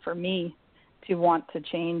moment for me to want to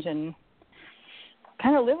change and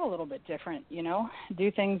kind of live a little bit different, you know, do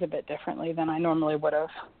things a bit differently than I normally would have.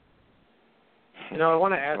 You know, I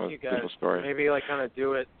want to ask you guys, maybe like kind of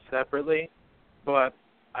do it separately, but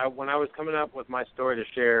when I was coming up with my story to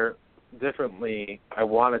share differently, I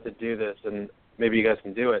wanted to do this, and maybe you guys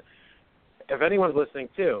can do it. If anyone's listening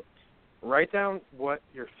too, write down what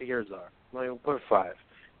your fears are. Let me put 5.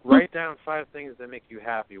 Write down 5 things that make you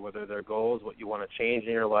happy, whether they're goals, what you want to change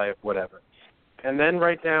in your life, whatever. And then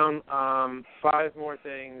write down 5 more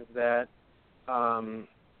things that,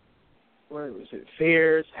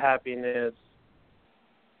 fears, happiness.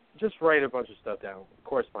 Just write a bunch of stuff down,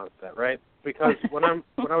 corresponds to that, right? Because what I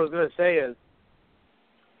was going to say is,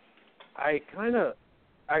 I kind of,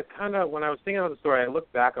 when I was thinking of the story, I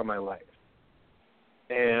looked back on my life,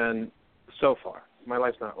 and so far, my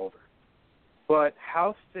life's not over. But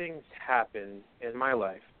how things happen in my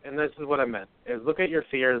life, and this is what I meant, is look at your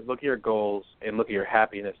fears, look at your goals, and look at your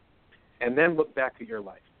happiness, and then look back at your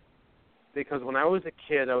life. Because when I was a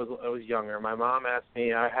kid, I was younger. My mom asked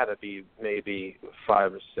me, I had to be maybe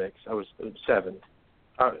 5 or 6. I was 7.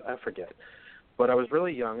 I forget. But I was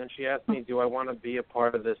really young, and she asked me, do I want to be a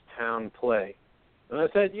part of this town play? And I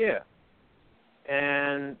said, yeah.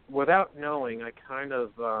 And without knowing, I kind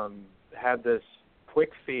of had this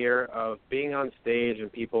quick fear of being on stage and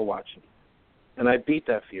people watching. And I beat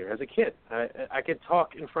that fear as a kid. I could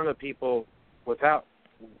talk in front of people without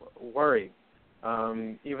worry.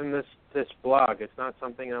 Even this blog, it's not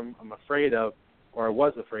something I'm afraid of, or I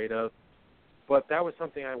was afraid of, but that was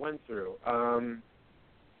something I went through.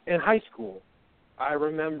 In high school, I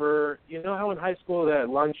remember, you know how in high school at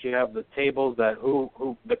lunch you have the tables that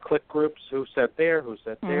who the clique groups, who sat there, who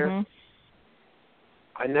sat there.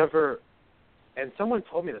 Mm-hmm. I never, and someone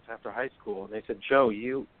told me this after high school, and they said, Joe,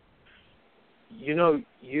 you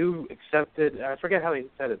accepted, I forget how they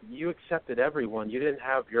said it, you accepted everyone. You didn't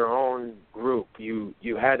have your own group. You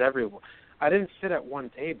had everyone. I didn't sit at one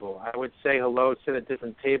table. I would say hello, sit at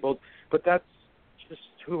different tables, but that's just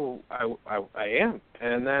who I am.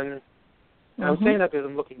 And then I'm saying that because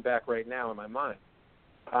I'm looking back right now in my mind.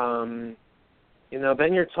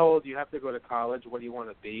 Then you're told you have to go to college. What do you want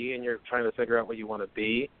to be? And you're trying to figure out what you want to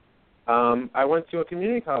be. I went to a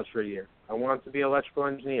community college for a year. I wanted to be an electrical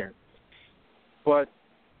engineer. But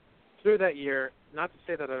through that year, not to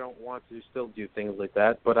say that I don't want to still do things like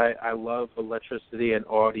that, but I love electricity and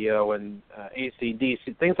audio and AC,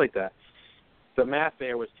 DC, things like that. The math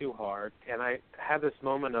there was too hard, and I had this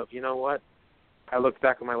moment of, you know what? I looked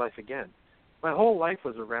back at my life again. My whole life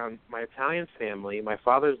was around my Italian family, my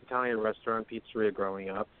father's Italian restaurant, pizzeria growing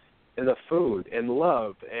up, and the food and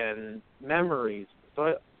love and memories.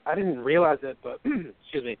 So I didn't realize it, but,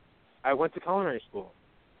 excuse me, I went to culinary school.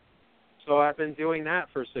 So I've been doing that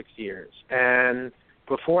for 6 years. And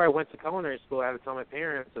before I went to culinary school, I had to tell my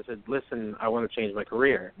parents, I said, listen, I want to change my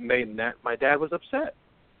career. My dad was upset.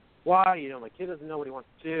 Why? My kid doesn't know what he wants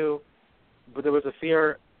to do. But there was a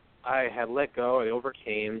fear I had let go, I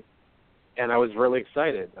overcame, and I was really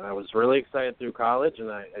excited. And I was really excited through college,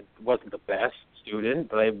 and I wasn't the best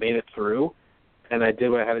student, but I made it through. And I did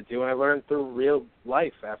what I had to do, and I learned through real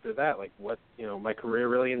life after that, like what, my career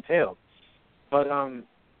really entailed. But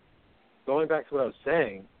going back to what I was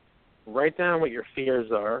saying, write down what your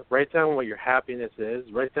fears are, write down what your happiness is,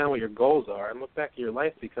 write down what your goals are, and look back at your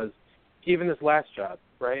life, because even this last job,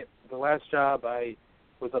 right? The last job, I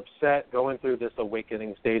was upset going through this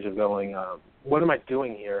awakening stage of going, what am I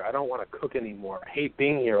doing here? I don't want to cook anymore. I hate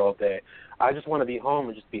being here all day. I just want to be home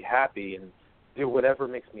and just be happy and do whatever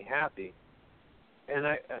makes me happy. And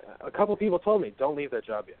a couple of people told me, don't leave that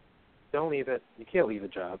job yet. Don't leave it. You can't leave the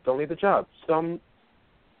job. Don't leave the job. So I'm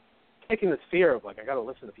taking this fear of, like, I got to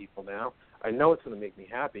listen to people now. I know it's going to make me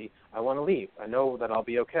happy. I want to leave. I know that I'll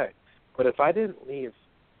be okay. But if I didn't leave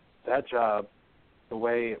that job the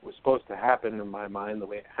way it was supposed to happen in my mind, the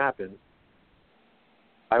way it happened,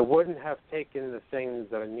 I wouldn't have taken the things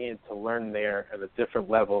that I needed to learn there at a different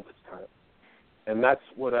level this time. And that's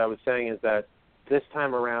what I was saying, is that this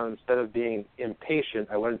time around, instead of being impatient,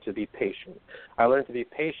 I learned to be patient. I learned to be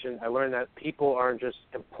patient. I learned that people aren't just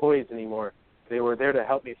employees anymore. They were there to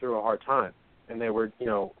help me through a hard time. And they were,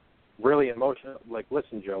 really emotional. Like,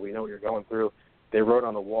 listen, Joe, we know what you're going through. They wrote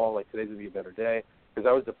on the wall, like, today's going to be a better day, because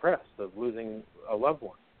I was depressed of losing a loved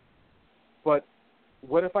one. But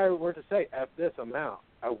what if I were to say, F this, I'm out?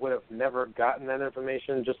 I would have never gotten that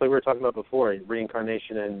information, just like we were talking about before,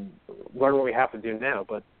 reincarnation, and learn what we have to do now.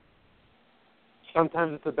 But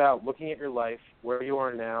sometimes it's about looking at your life, where you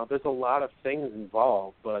are now. There's a lot of things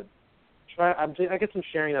involved, but I guess I'm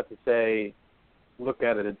sharing that to say, look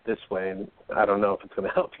at it this way, and I don't know if it's going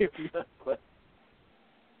to help you. But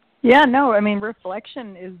yeah, no, I mean,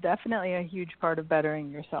 reflection is definitely a huge part of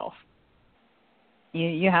bettering yourself.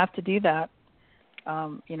 You have to do that,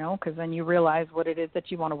 because then you realize what it is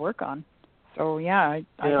that you want to work on. So, yeah,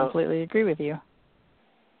 I completely agree with you.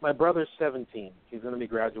 My brother's 17. He's going to be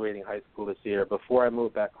graduating high school this year. Before I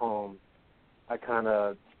moved back home, I kind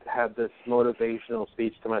of had this motivational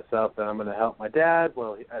speech to myself that I'm going to help my dad.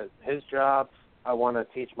 Well, at his job, I want to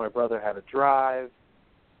teach my brother how to drive.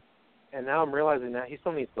 And now I'm realizing that he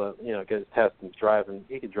still needs to, get his test and drive, and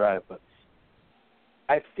he can drive. But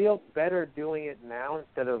I feel better doing it now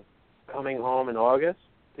instead of coming home in August,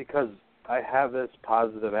 because I have this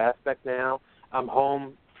positive aspect now. I'm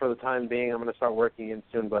home for the time being. I'm going to start working in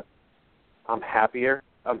soon, but I'm happier.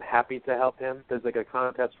 I'm happy to help him. There's like a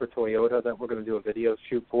contest for Toyota that we're going to do a video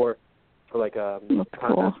shoot for like a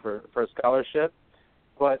contest for a scholarship.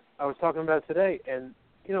 But I was talking about it today, and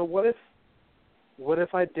what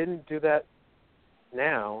if I didn't do that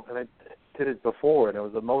now, and I did it before, and it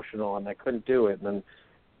was emotional, and I couldn't do it, and then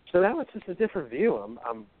so now it's just a different view.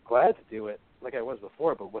 I'm glad to do it like I was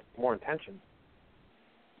before, but with more intention.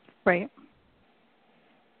 Right.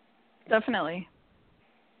 Definitely.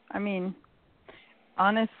 I mean,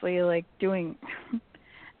 honestly, like doing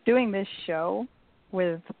this show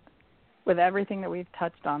with everything that we've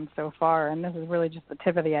touched on so far, and this is really just the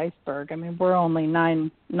tip of the iceberg. I mean, we're only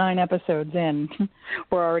nine episodes in.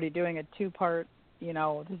 We're already doing a two-part, this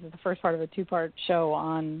is the first part of a two-part show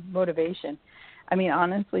on motivation. I mean,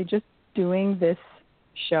 honestly, just doing this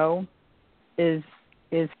show is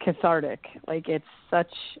cathartic. Like, it's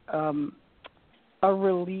such a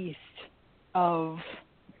release of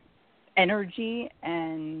energy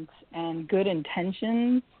and good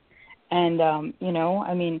intentions. And,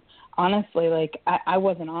 I mean, honestly, like, I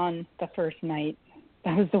wasn't on the first night.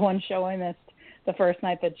 That was the one show I missed, the first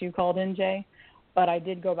night that you called in, Jay. But I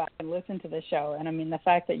did go back and listen to the show. And, I mean, the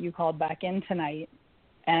fact that you called back in tonight,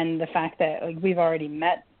 and the fact that, like, we've already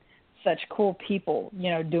met such cool people,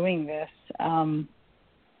 doing this,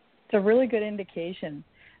 it's a really good indication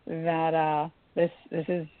that this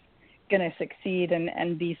is going to succeed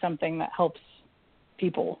and be something that helps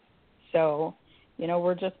people. So,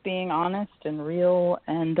 we're just being honest and real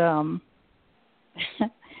and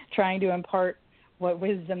trying to impart what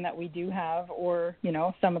wisdom that we do have, or,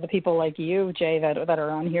 some of the people like you, Jay, that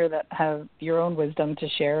are on here that have your own wisdom to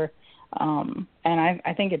share. And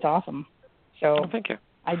I think it's awesome. So thank you.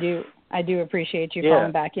 I do appreciate you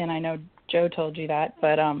calling back in. I know Joe told you that,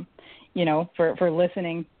 but for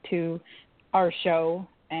listening to our show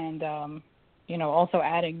and also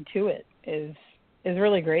adding to it is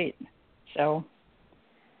really great. So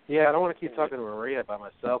yeah, I don't want to keep talking to Maria by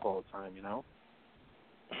myself all the time,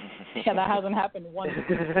 Yeah, that hasn't happened once.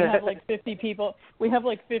 We have like 50 people. We have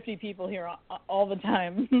like 50 people here all the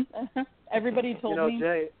time. Everybody told me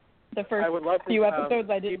Jay, the first few episodes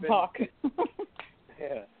I didn't talk.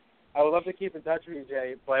 Yeah. I would love to keep in touch with you,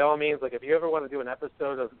 Jay. By all means, like, if you ever want to do an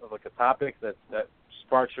episode of like a topic that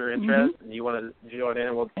sparks your interest and you want to join in,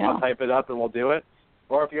 I'll type it up and we'll do it.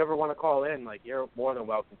 Or if you ever want to call in, like, you're more than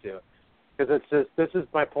welcome to. Because this is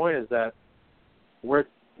my point, is that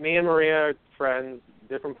me and Maria are friends,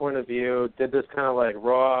 different point of view, did this kind of like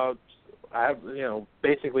raw, I have,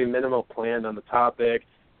 basically minimal plan on the topic.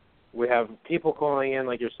 We have people calling in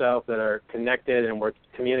like yourself that are connected, and we're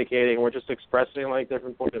communicating. We're just expressing like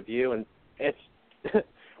different point of view, and it's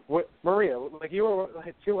Maria, like you were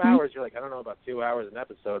like 2 hours. You're like, I don't know about 2 hours an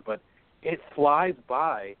episode, but it flies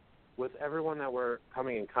by with everyone that we're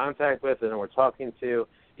coming in contact with and we're talking to.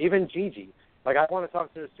 Even Gigi. Like I want to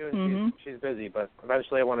talk to her soon. She's busy, but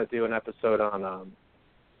eventually I want to do an episode on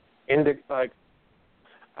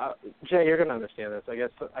Jay, you're gonna understand this. I guess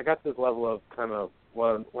I got this level of kind of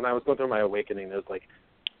when I was going through my awakening. There's like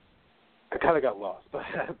I kind of got lost, but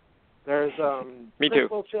there's Me too.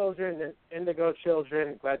 crystal children, indigo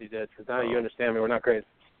children. Glad you did, because now you understand me. We're not crazy.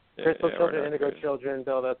 Crystal children, indigo crazy. children,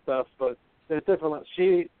 all that stuff. But there's different.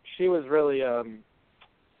 She was really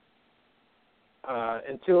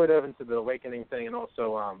intuitive into the awakening thing, and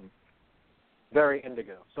also very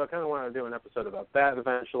indigo. So I kind of want to do an episode about that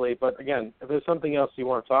eventually. But again, if there's something else you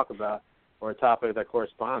want to talk about or a topic that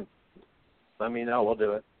corresponds, let me know. We'll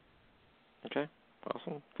do it. Okay.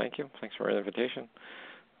 Awesome. Thank you. Thanks for the invitation.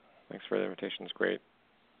 It's great.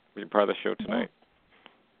 Being part of the show tonight.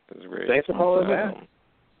 It was great. Thanks for calling back.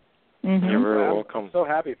 You're very welcome. I'm so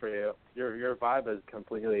happy for you. Your vibe is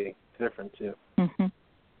completely different too.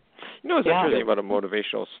 You know what's interesting about a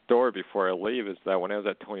motivational story before I leave is that when I was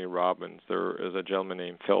at Tony Robbins, there is a gentleman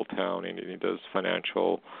named Phil Town, and he does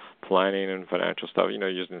financial planning and financial stuff,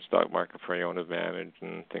 using the stock market for your own advantage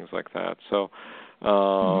and things like that. So,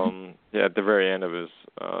 at the very end of his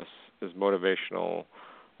motivational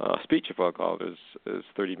speech, if I'll call it, is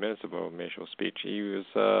 30 minutes of motivational speech.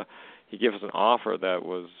 He gave us an offer that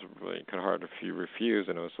was really kind of hard to refuse,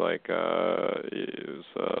 and it was like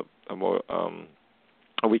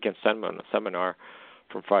a weekend seminar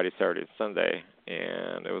from Friday, Saturday, and Sunday,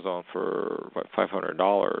 and it was on for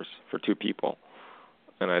 $500 for two people.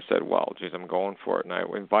 And I said, well, geez, I'm going for it. And I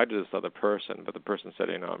invited this other person, but the person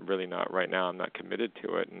said, I'm really not right now. I'm not committed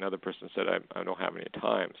to it. And another person said, I don't have any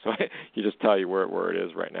time. So he just tell you where it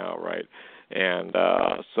is right now, right? And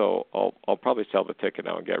so I'll probably sell the ticket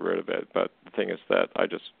now and get rid of it. But the thing is that I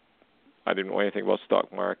didn't know anything about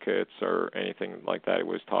stock markets or anything like that he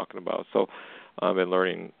was talking about. So I've been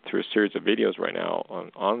learning through a series of videos right now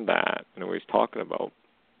on that and what he's talking about,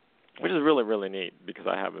 which is really, really neat because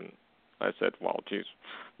I said, well, geez,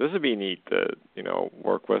 this would be neat to,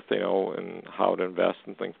 work with, and how to invest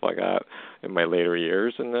and things like that in my later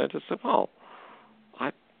years. And I just said, well,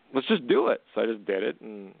 let's just do it. So I just did it.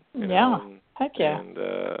 And, heck yeah. And,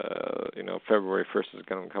 February 1st is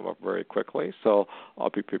going to come up very quickly. So I'll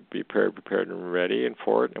be prepared and ready and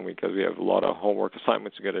for it. And because we have a lot of homework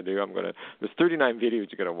assignments we got to do, there's 39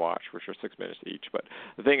 videos you got to watch, which are 6 minutes each. But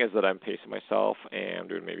the thing is that I'm pacing myself and I'm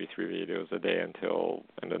doing maybe 3 videos a day until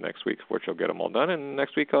end of next week, which I'll get them all done. And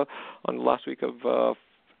next week, on the last week of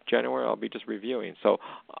January, I'll be just reviewing. So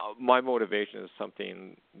my motivation is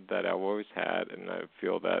something that I've always had, and I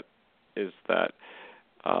feel that is that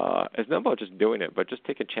it's not about just doing it, but just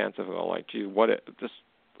take a chance of going like, just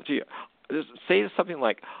say something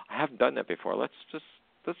like, I haven't done that before. Let's just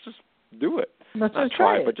do it. Let's not just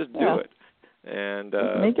try it. But just do it. And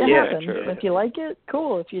make it happen. If you like it,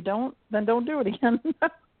 cool. If you don't, then don't do it again.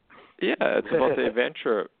 It's about the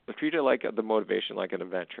adventure. Treat it like the motivation like an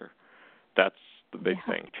adventure. That's the big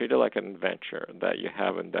thing. Treat it like an adventure that you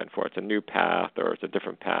haven't done before. It's a new path or it's a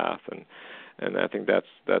different path, and I think that's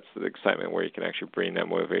the excitement where you can actually bring that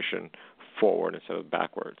motivation forward instead of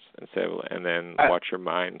backwards, and then watch your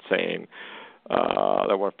mind saying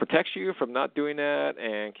that what protects you from not doing that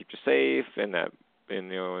and keeps you safe in that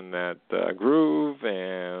groove,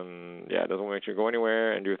 and it doesn't want you to go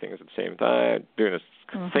anywhere and do things at the same time, doing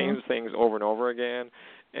the same things over and over again.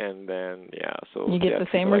 And then, so you get the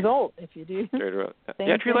same result if you do. Treat it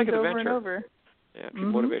like an adventure. Over and over. Treat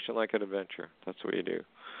motivation like an adventure. That's what you do.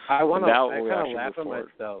 I kind of laugh at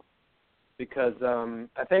myself because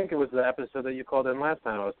I think it was the episode that you called in last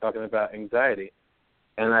time. I was talking about anxiety,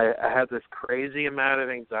 and I had this crazy amount of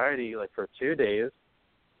anxiety like for 2 days,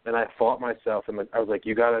 and I fought myself, and I was like,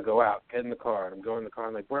 "You got to go out, get in the car." And I'm going in the car.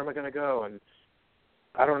 I'm like, "Where am I going to go?" And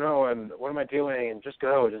I don't know. And what am I doing? And just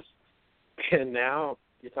go. And now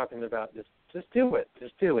you're talking about just do it.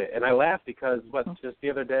 Just do it. And I laugh because just the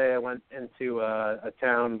other day I went into a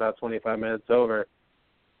town about 25 minutes over,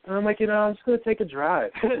 and I'm like, I'm just going to take a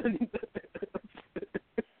drive.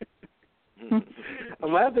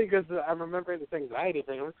 I'm laughing because I'm remembering this anxiety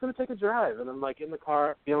thing. I'm just going to take a drive, and I'm like in the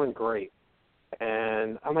car feeling great.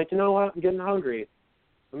 And I'm like, you know what? I'm getting hungry.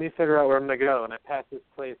 Let me figure out where I'm going to go. And I passed this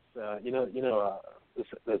place, there's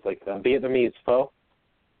like Vietnamese pho.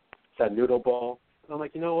 It's that noodle ball. And I'm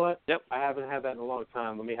like, you know what? Yep. I haven't had that in a long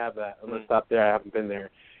time. Let me have that. I'm going to stop there. I haven't been there.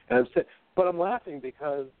 And but I'm laughing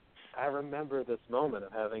because I remember this moment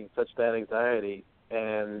of having such bad anxiety.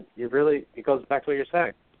 And it goes back to what you're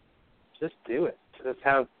saying. Just do it.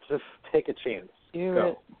 Just take a chance. Do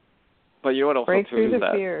it. But you know what also break too through is the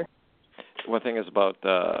that fear. one thing is about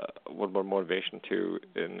what about motivation too,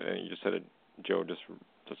 and you just said it, Joe, just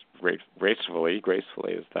gracefully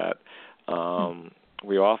is that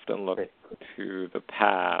we often look to the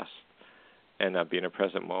past and not be in a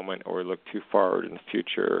present moment, or we look too forward in the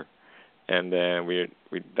future, and then we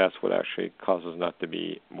that's what actually causes not to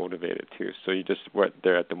be motivated too. So you just were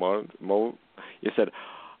there at the you said,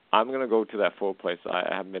 I'm going to go to that full place. I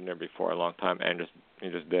haven't been there before a long time, and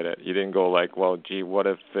you just did it. You didn't go like, well, gee, what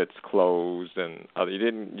if it's closed? And you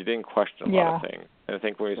didn't question a lot of things. And I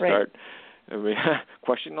think when we start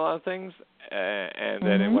questioning a lot of things, and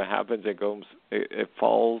then what happens, it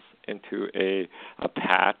falls into a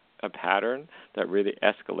pattern that really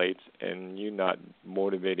escalates, and you not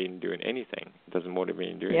motivating doing anything. It doesn't motivate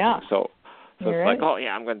you doing anything. So it's like, oh,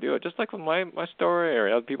 yeah, I'm going to do it. Just like with my story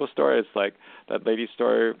or other people's story, it's like that lady's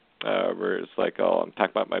story where it's like, oh, I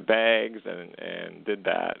packed up my bags and did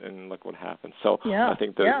that, and look what happened. So I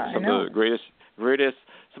think some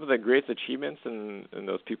of the greatest achievements in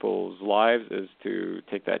those people's lives is to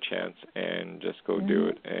take that chance and just go do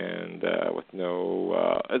it, and with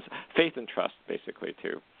no it's faith and trust, basically,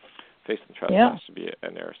 too. Faith and trust has to be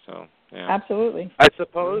in there. So absolutely. I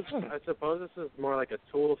suppose this is more like a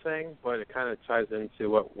tool thing, but it kind of ties into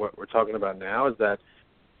what we're talking about now. Is that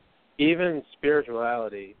even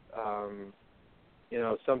spirituality?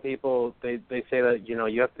 Some people they say that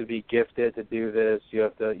you have to be gifted to do this.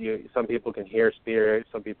 Some people can hear spirit,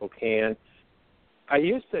 some people can't. I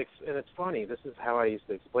used to, and it's funny. This is how I used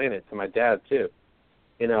to explain it to my dad too.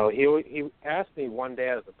 He asked me one day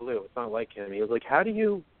out of the blue. It's not like him. He was like, How do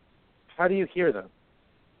you hear them?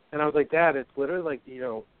 And I was like, Dad, it's literally like,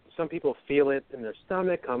 some people feel it in their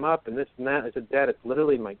stomach, come up, and this and that. I said, Dad, it's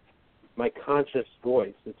literally my conscious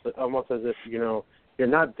voice. It's almost as if, you're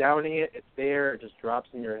not doubting it. It's there. It just drops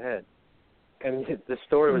in your head. And the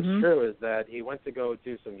story was true, is that he went to go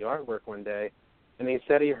do some yard work one day, and he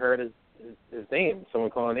said he heard his name,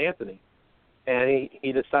 someone called Anthony. And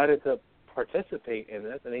he decided to participate in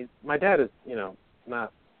this. And my dad is,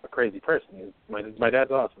 not a crazy person. My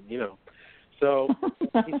dad's awesome, So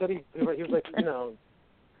he said he was like, he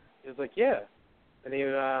was like, yeah. And he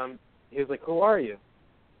was like, who are you?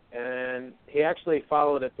 And he actually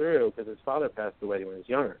followed it through because his father passed away when he was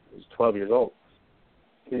younger. He was 12 years old.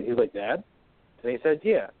 He was like, Dad? And he said,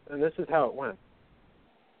 yeah. And this is how it went.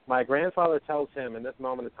 My grandfather tells him in this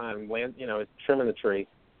moment of time, trimming the tree,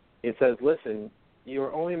 he says, listen, you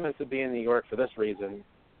were only meant to be in New York for this reason.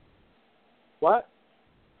 What?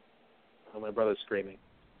 Oh, my brother's screaming,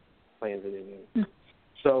 playing video games.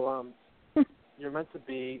 So you're meant to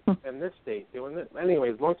be in this state doing this.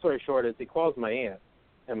 Anyways, long story short is he calls my aunt,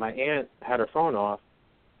 and my aunt had her phone off,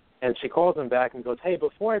 and she calls him back and goes, hey,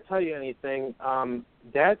 before I tell you anything,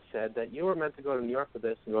 Dad said that you were meant to go to New York for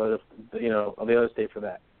this and go to the other state for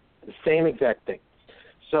that. The same exact thing.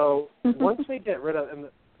 So once we get rid of, and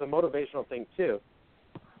the motivational thing too,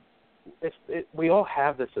 we all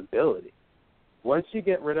have this ability. Once you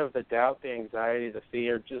get rid of the doubt, the anxiety, the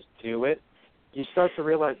fear, just do it. You start to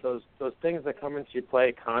realize those things that come into your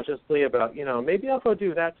play consciously about, maybe I'll go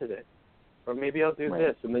do that today, or maybe I'll do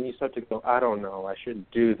this, and then you start to go, I don't know, I shouldn't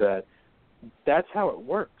do that. That's how it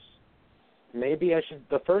works. Maybe I should.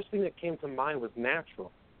 The first thing that came to mind was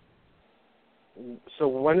natural. So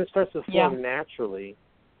when it starts to flow naturally,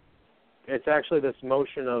 it's actually this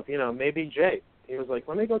motion of, maybe Jay. He was like,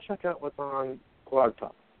 let me go check out what's on Blog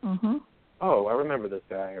Talk. Mm-hmm. Oh, I remember this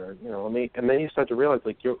guy, or and then you start to realize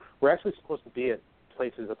we're actually supposed to be at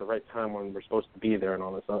places at the right time when we're supposed to be there, and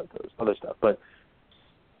all this other stuff. But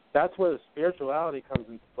that's where the spirituality comes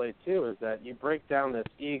into play too. Is that you break down this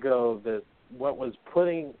ego, this what was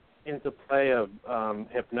putting into play of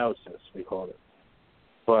hypnosis, we call it.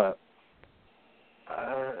 But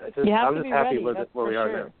I'm just happy with it where we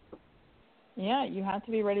are now. Yeah, you have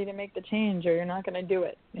to be ready to make the change, or you're not going to do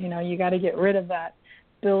it. You got to get rid of that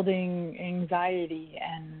building anxiety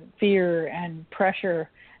and fear and pressure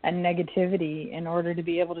and negativity in order to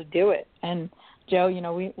be able to do it. And Joe,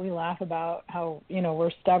 we laugh about how,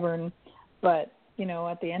 we're stubborn, but,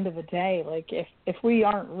 at the end of the day, like if we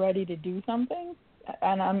aren't ready to do something,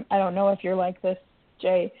 and I don't know if you're like this,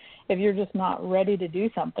 Jay, if you're just not ready to do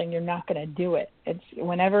something, you're not going to do it. It's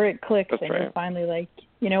whenever it clicks. That's and right. You're finally like,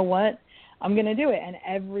 you know what, I'm going to do it. And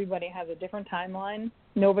everybody has a different timeline.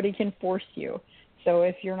 Nobody can force you. So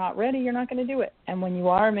if you're not ready, you're not going to do it. And when you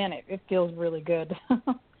are, man, it feels really good.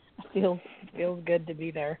 It feels good to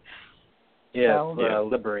be there. Yeah, so,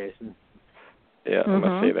 liberation. Yeah, I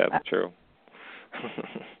must say that's true.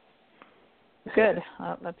 Good.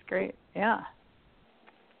 That's great. Yeah.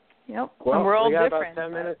 Yep. Well, and we're all we got different. About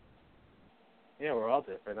 10 minutes. Yeah, we're all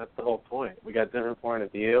different. That's the whole point. We got different point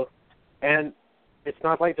of view. And it's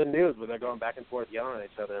not like the news where they're going back and forth yelling at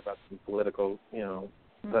each other about some political, I don't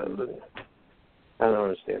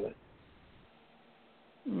understand that.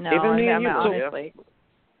 No, Even me and you, honestly.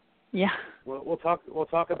 Yeah. We'll talk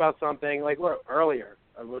about something like earlier.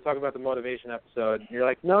 We'll talk about the motivation episode. You're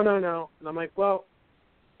like, no. And I'm like, well,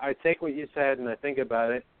 I take what you said and I think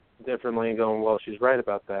about it differently and going, well, she's right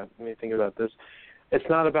about that. Let me think about this. It's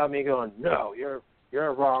not about me going, no, you're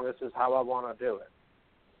wrong. This is how I want to do it.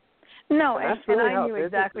 No, and really I knew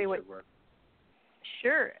exactly what. Work.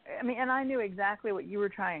 Sure, I mean, and I knew exactly what you were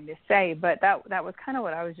trying to say, but that was kind of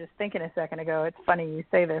what I was just thinking a second ago. It's funny you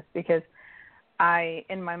say this because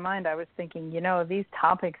in my mind, I was thinking, these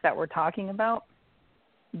topics that we're talking about,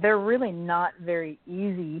 they're really not very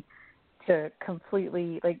easy to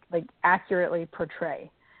completely like accurately portray.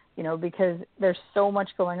 Because there's so much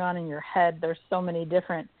going on in your head. There's so many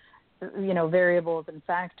different, variables and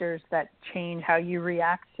factors that change how you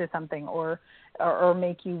react to something or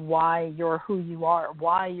make you why you're who you are,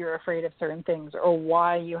 why you're afraid of certain things, or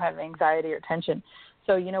why you have anxiety or tension.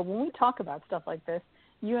 So, when we talk about stuff like this,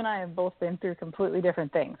 you and I have both been through completely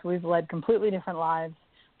different things. We've led completely different lives.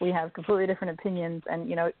 We have completely different opinions, and,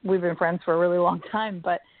 we've been friends for a really long time,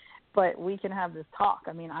 but we can have this talk.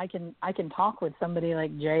 I mean, I can talk with somebody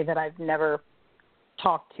like Jay that I've never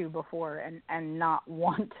talked to before and not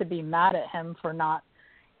want to be mad at him for not,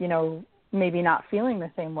 maybe not feeling the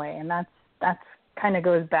same way. And that's kind of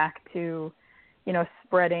goes back to,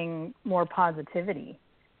 spreading more positivity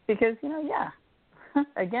because,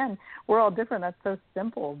 again, we're all different. That's so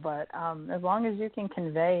simple. But as long as you can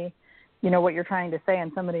convey, what you're trying to say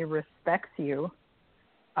and somebody respects you,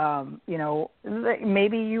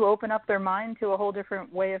 maybe you open up their mind to a whole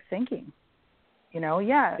different way of thinking.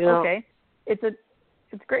 Okay.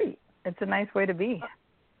 It's great. It's a nice way to be.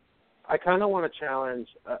 I kind of want to challenge,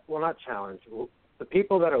 not challenge, the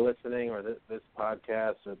people that are listening or this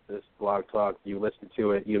podcast or this blog talk, you listened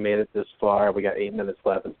to it, you made it this far, we got 8 minutes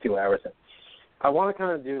left, it's 2 hours in. I want to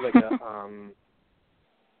kind of do like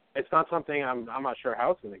it's not something I'm not sure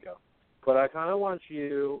how it's going to go, but I kind of want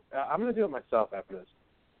you, I'm going to do it myself after this.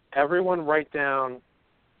 Everyone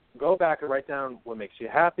go back and write down what makes you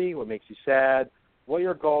happy, what makes you sad, what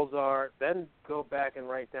your goals are, then go back and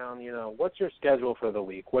write down, what's your schedule for the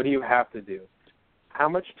week? What do you have to do? How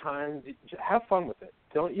much time? Have fun with it.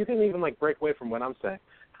 You can even break away from what I'm saying.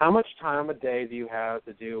 How much time a day do you have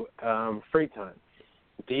to do free time?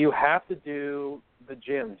 Do you have to do the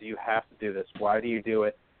gym? Do you have to do this? Why do you do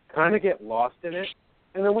it? Kind of get lost in it.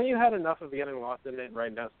 And then when you had enough of getting lost in it and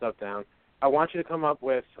writing that stuff down, I want you to come up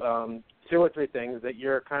with 2 or 3 things that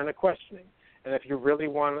you're kind of questioning. And if you really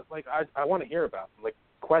want, I want to hear about them,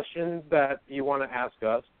 questions that you want to ask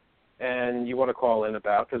us and you want to call in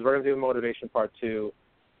about, because we're going to do motivation part 2.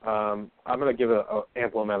 I'm going to give an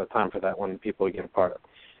ample amount of time for that when people get a part of it.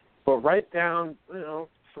 But write down,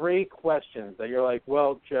 3 questions that you're like,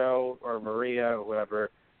 well, Joe or Maria or whoever,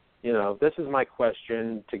 this is my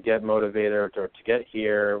question to get motivated or to get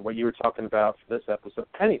here, what you were talking about for this episode,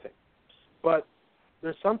 anything. But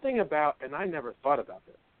there's something about, and I never thought about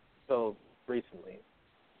this until recently,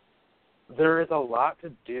 there is a lot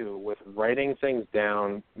to do with writing things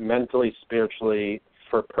down mentally, spiritually,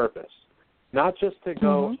 for purpose. Not just to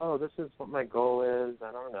go, oh, this is what my goal is,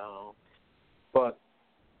 I don't know. But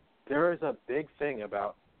there is a big thing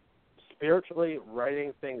about spiritually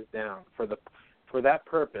writing things down for that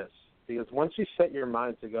purpose. Because once you set your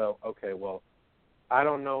mind to go, okay, well, I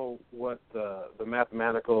don't know what the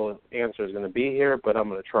mathematical answer is going to be here, but I'm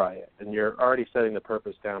going to try it. And you're already setting the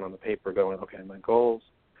purpose down on the paper going, okay, my goals,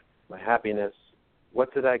 my happiness,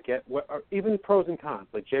 what did I get, even pros and cons,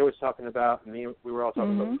 like Jay was talking about and we were all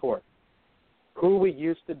talking about before. Who we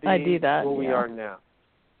used to be, I do that, who we are now.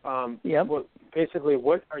 Basically,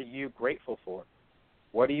 what are you grateful for?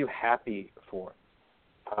 What are you happy for?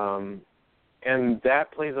 And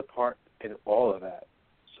that plays a part in all of that.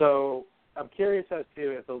 So I'm curious as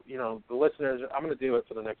to if the listeners. I'm going to do it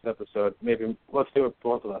for the next episode. Maybe let's do it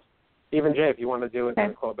both of us. Even Jay, if you want to do it,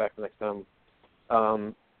 then call back the next time.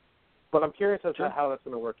 But I'm curious as to how that's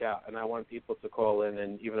going to work out, and I want people to call in,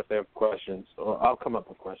 and even if they have questions, or I'll come up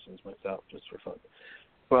with questions myself just for fun.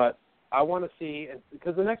 But I want to see,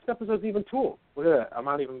 because the next episode is even Tool. Look at that. I'm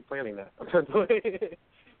not even planning that.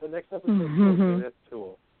 The next episode is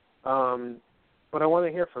Tool. But I want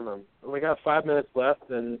to hear from them. We got 5 minutes left,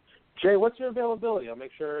 and Jay, what's your availability? I'll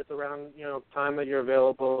make sure it's around time that you're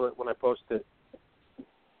available when I post it.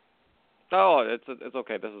 Oh, it's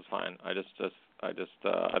okay. This is fine. I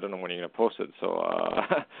don't know when you're gonna post it, so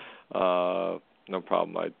no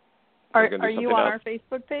problem. Are you on our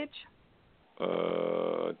Facebook page?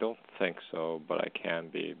 Don't think so, but I can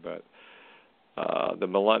be. But the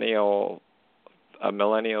Millennial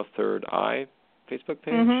Third Eye Facebook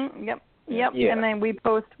page. Mm-hmm. Yep. Yep. Yeah. And then we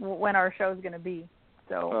post when our show's going to be.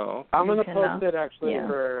 So I'm going to post it actually yeah.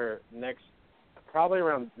 for probably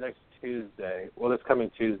around next Tuesday. Well, this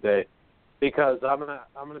coming Tuesday, because I'm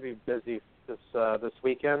gonna be busy this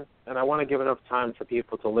weekend, and I want to give enough time for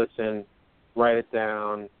people to listen, write it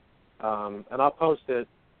down, and I'll post it.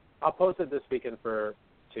 I'll post it this weekend for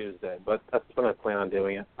Tuesday, but that's when I plan on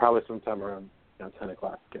doing it. Probably sometime around 10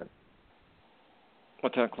 o'clock again.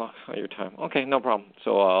 What 10 o'clock? Your time? Okay, no problem.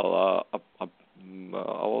 So I'll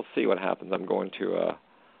we'll see what happens. I'm going to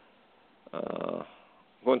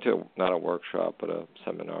not a workshop but a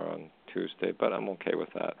seminar on Tuesday, but I'm okay with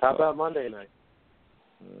that. How about Monday night?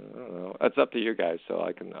 I don't know. It's up to you guys, so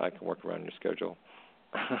I can work around your schedule.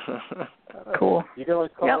 Cool. You can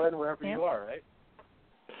always call Yep. in wherever Yep. you are, right?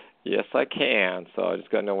 Yes, I can. So I just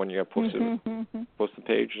gotta know when you're gonna post the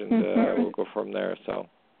page, and we'll go from there. So.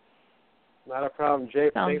 Not a problem, Jay.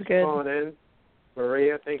 Sounds Thanks good. for calling in.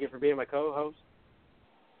 Maria, thank you for being my co-host.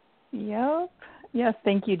 Yep. Yes,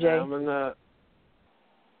 thank you, Jay. I'm gonna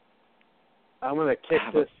kick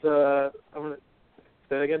this. I'm gonna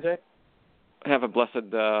say it again, Jay. Have a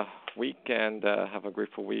blessed week, and have a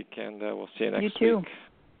grateful week, and we'll see you next week. You too.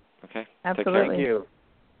 Okay. Absolutely. Take care. Thank you.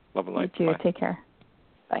 Love and light. You too. Bye. Take care.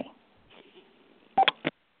 Bye.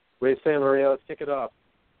 What do you say, Maria? Let's kick it off.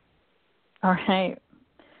 All right.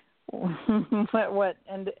 What?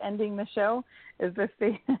 Ending the show? Is this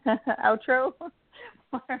the outro?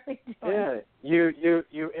 What are we doing? Yeah.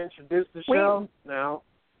 You introduced the show now.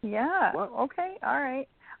 Yeah. What? Okay. All right.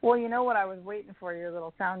 Well, you know what? I was waiting for your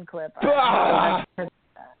little sound clip.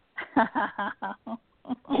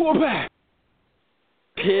 Pull back.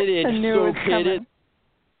 Pitted. I knew So it was coming. pitted.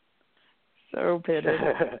 So pitted.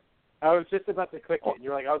 I was just about to click it.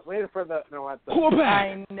 You're like, I was waiting for the. No, what? Pull back.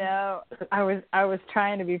 I know. I was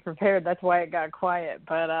trying to be prepared. That's why it got quiet.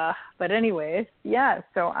 But anyways, yeah.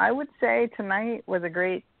 So I would say tonight was a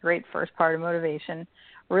great first part of motivation.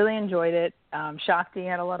 Really enjoyed it. Shakti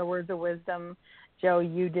had a lot of words of wisdom. Joe,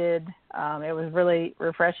 you did. It was really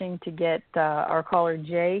refreshing to get our caller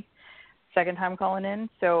Jay, second time calling in.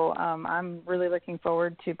 So I'm really looking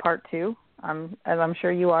forward to part 2, as I'm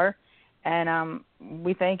sure you are. And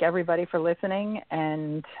we thank everybody for listening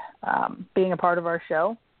and being a part of our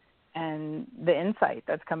show and the insight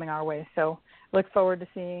that's coming our way. So look forward to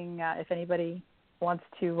seeing if anybody wants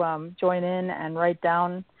to join in and write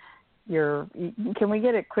down can we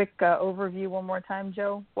get a quick overview one more time,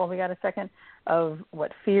 Joe, while we got a second, of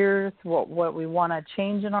what fears, what we want to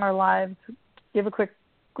change in our lives? Give a quick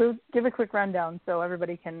rundown so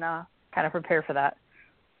everybody can kind of prepare for that.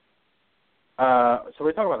 So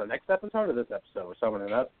we're talking about the next episode or this episode? We're summing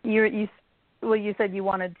it up. You said you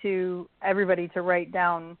wanted everybody to write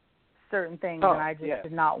down certain things, and I just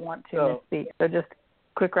did not want to misspeak. So just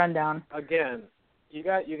quick rundown. Again, you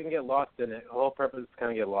can get lost in it. The whole purpose is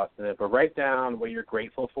kind of get lost in it. But write down what you're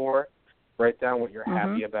grateful for. Write down what you're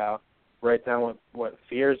happy about. Write down what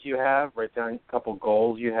fears you have. Write down a couple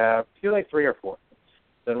goals you have. Do like 3 or 4.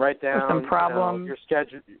 Then write down some problems. Your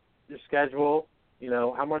schedule.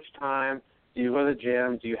 How much time. Do you go to the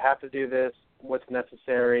gym? Do you have to do this? What's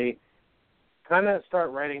necessary? Kind of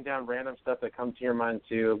start writing down random stuff that comes to your mind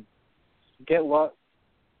too. Get lost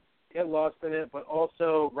in it, but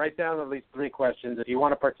also write down at least 3 questions. If you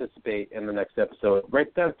want to participate in the next episode,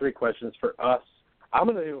 write down 3 questions for us. I'm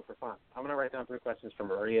going to do it for fun. I'm going to write down 3 questions for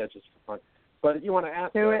Maria just for fun. But if you want to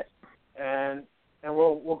ask us, and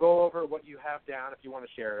we'll go over what you have down if you want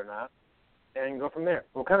to share it or not, and go from there.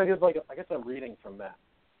 We'll kind of give a reading from that.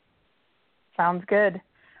 Sounds good.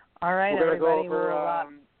 All right, we're everybody. Go over,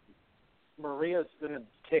 Maria's going to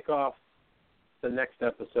kick off the next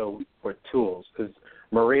episode with tools because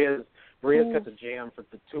Maria's got the jam for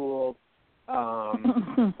the tools.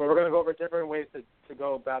 But we're going to go over different ways to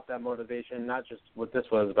go about that motivation, not just what this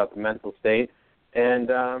was about the mental state, and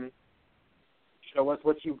show us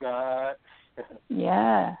what you got.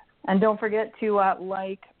 Yeah, and don't forget to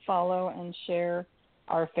like, follow, and share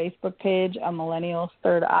our Facebook page, A Millennial's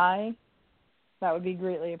Third Eye. That would be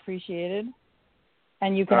greatly appreciated.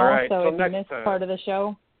 And you can also, if you missed part of the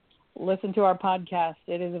show, listen to our podcast.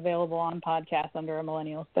 It is available on podcast under A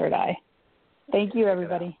Millennial's Third Eye. Thank you,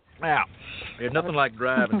 everybody. Now, there's nothing like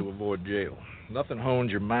driving to avoid jail. Nothing hones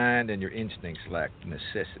your mind and your instincts like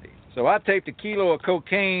necessity. So I taped a kilo of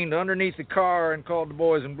cocaine underneath the car and called the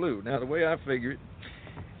boys in blue. Now, the way I figure it,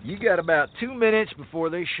 you got about 2 minutes before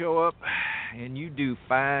they show up, and you do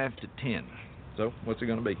 5 to 10. So what's it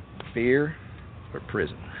going to be? Fear or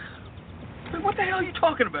prison? What the hell are you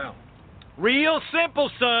talking about? Real simple,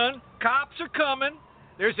 son. Cops are coming.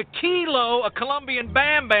 There's a kilo of Colombian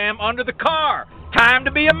Bam Bam under the car. Time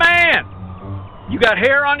to be a man. You got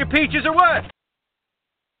hair on your peaches or what?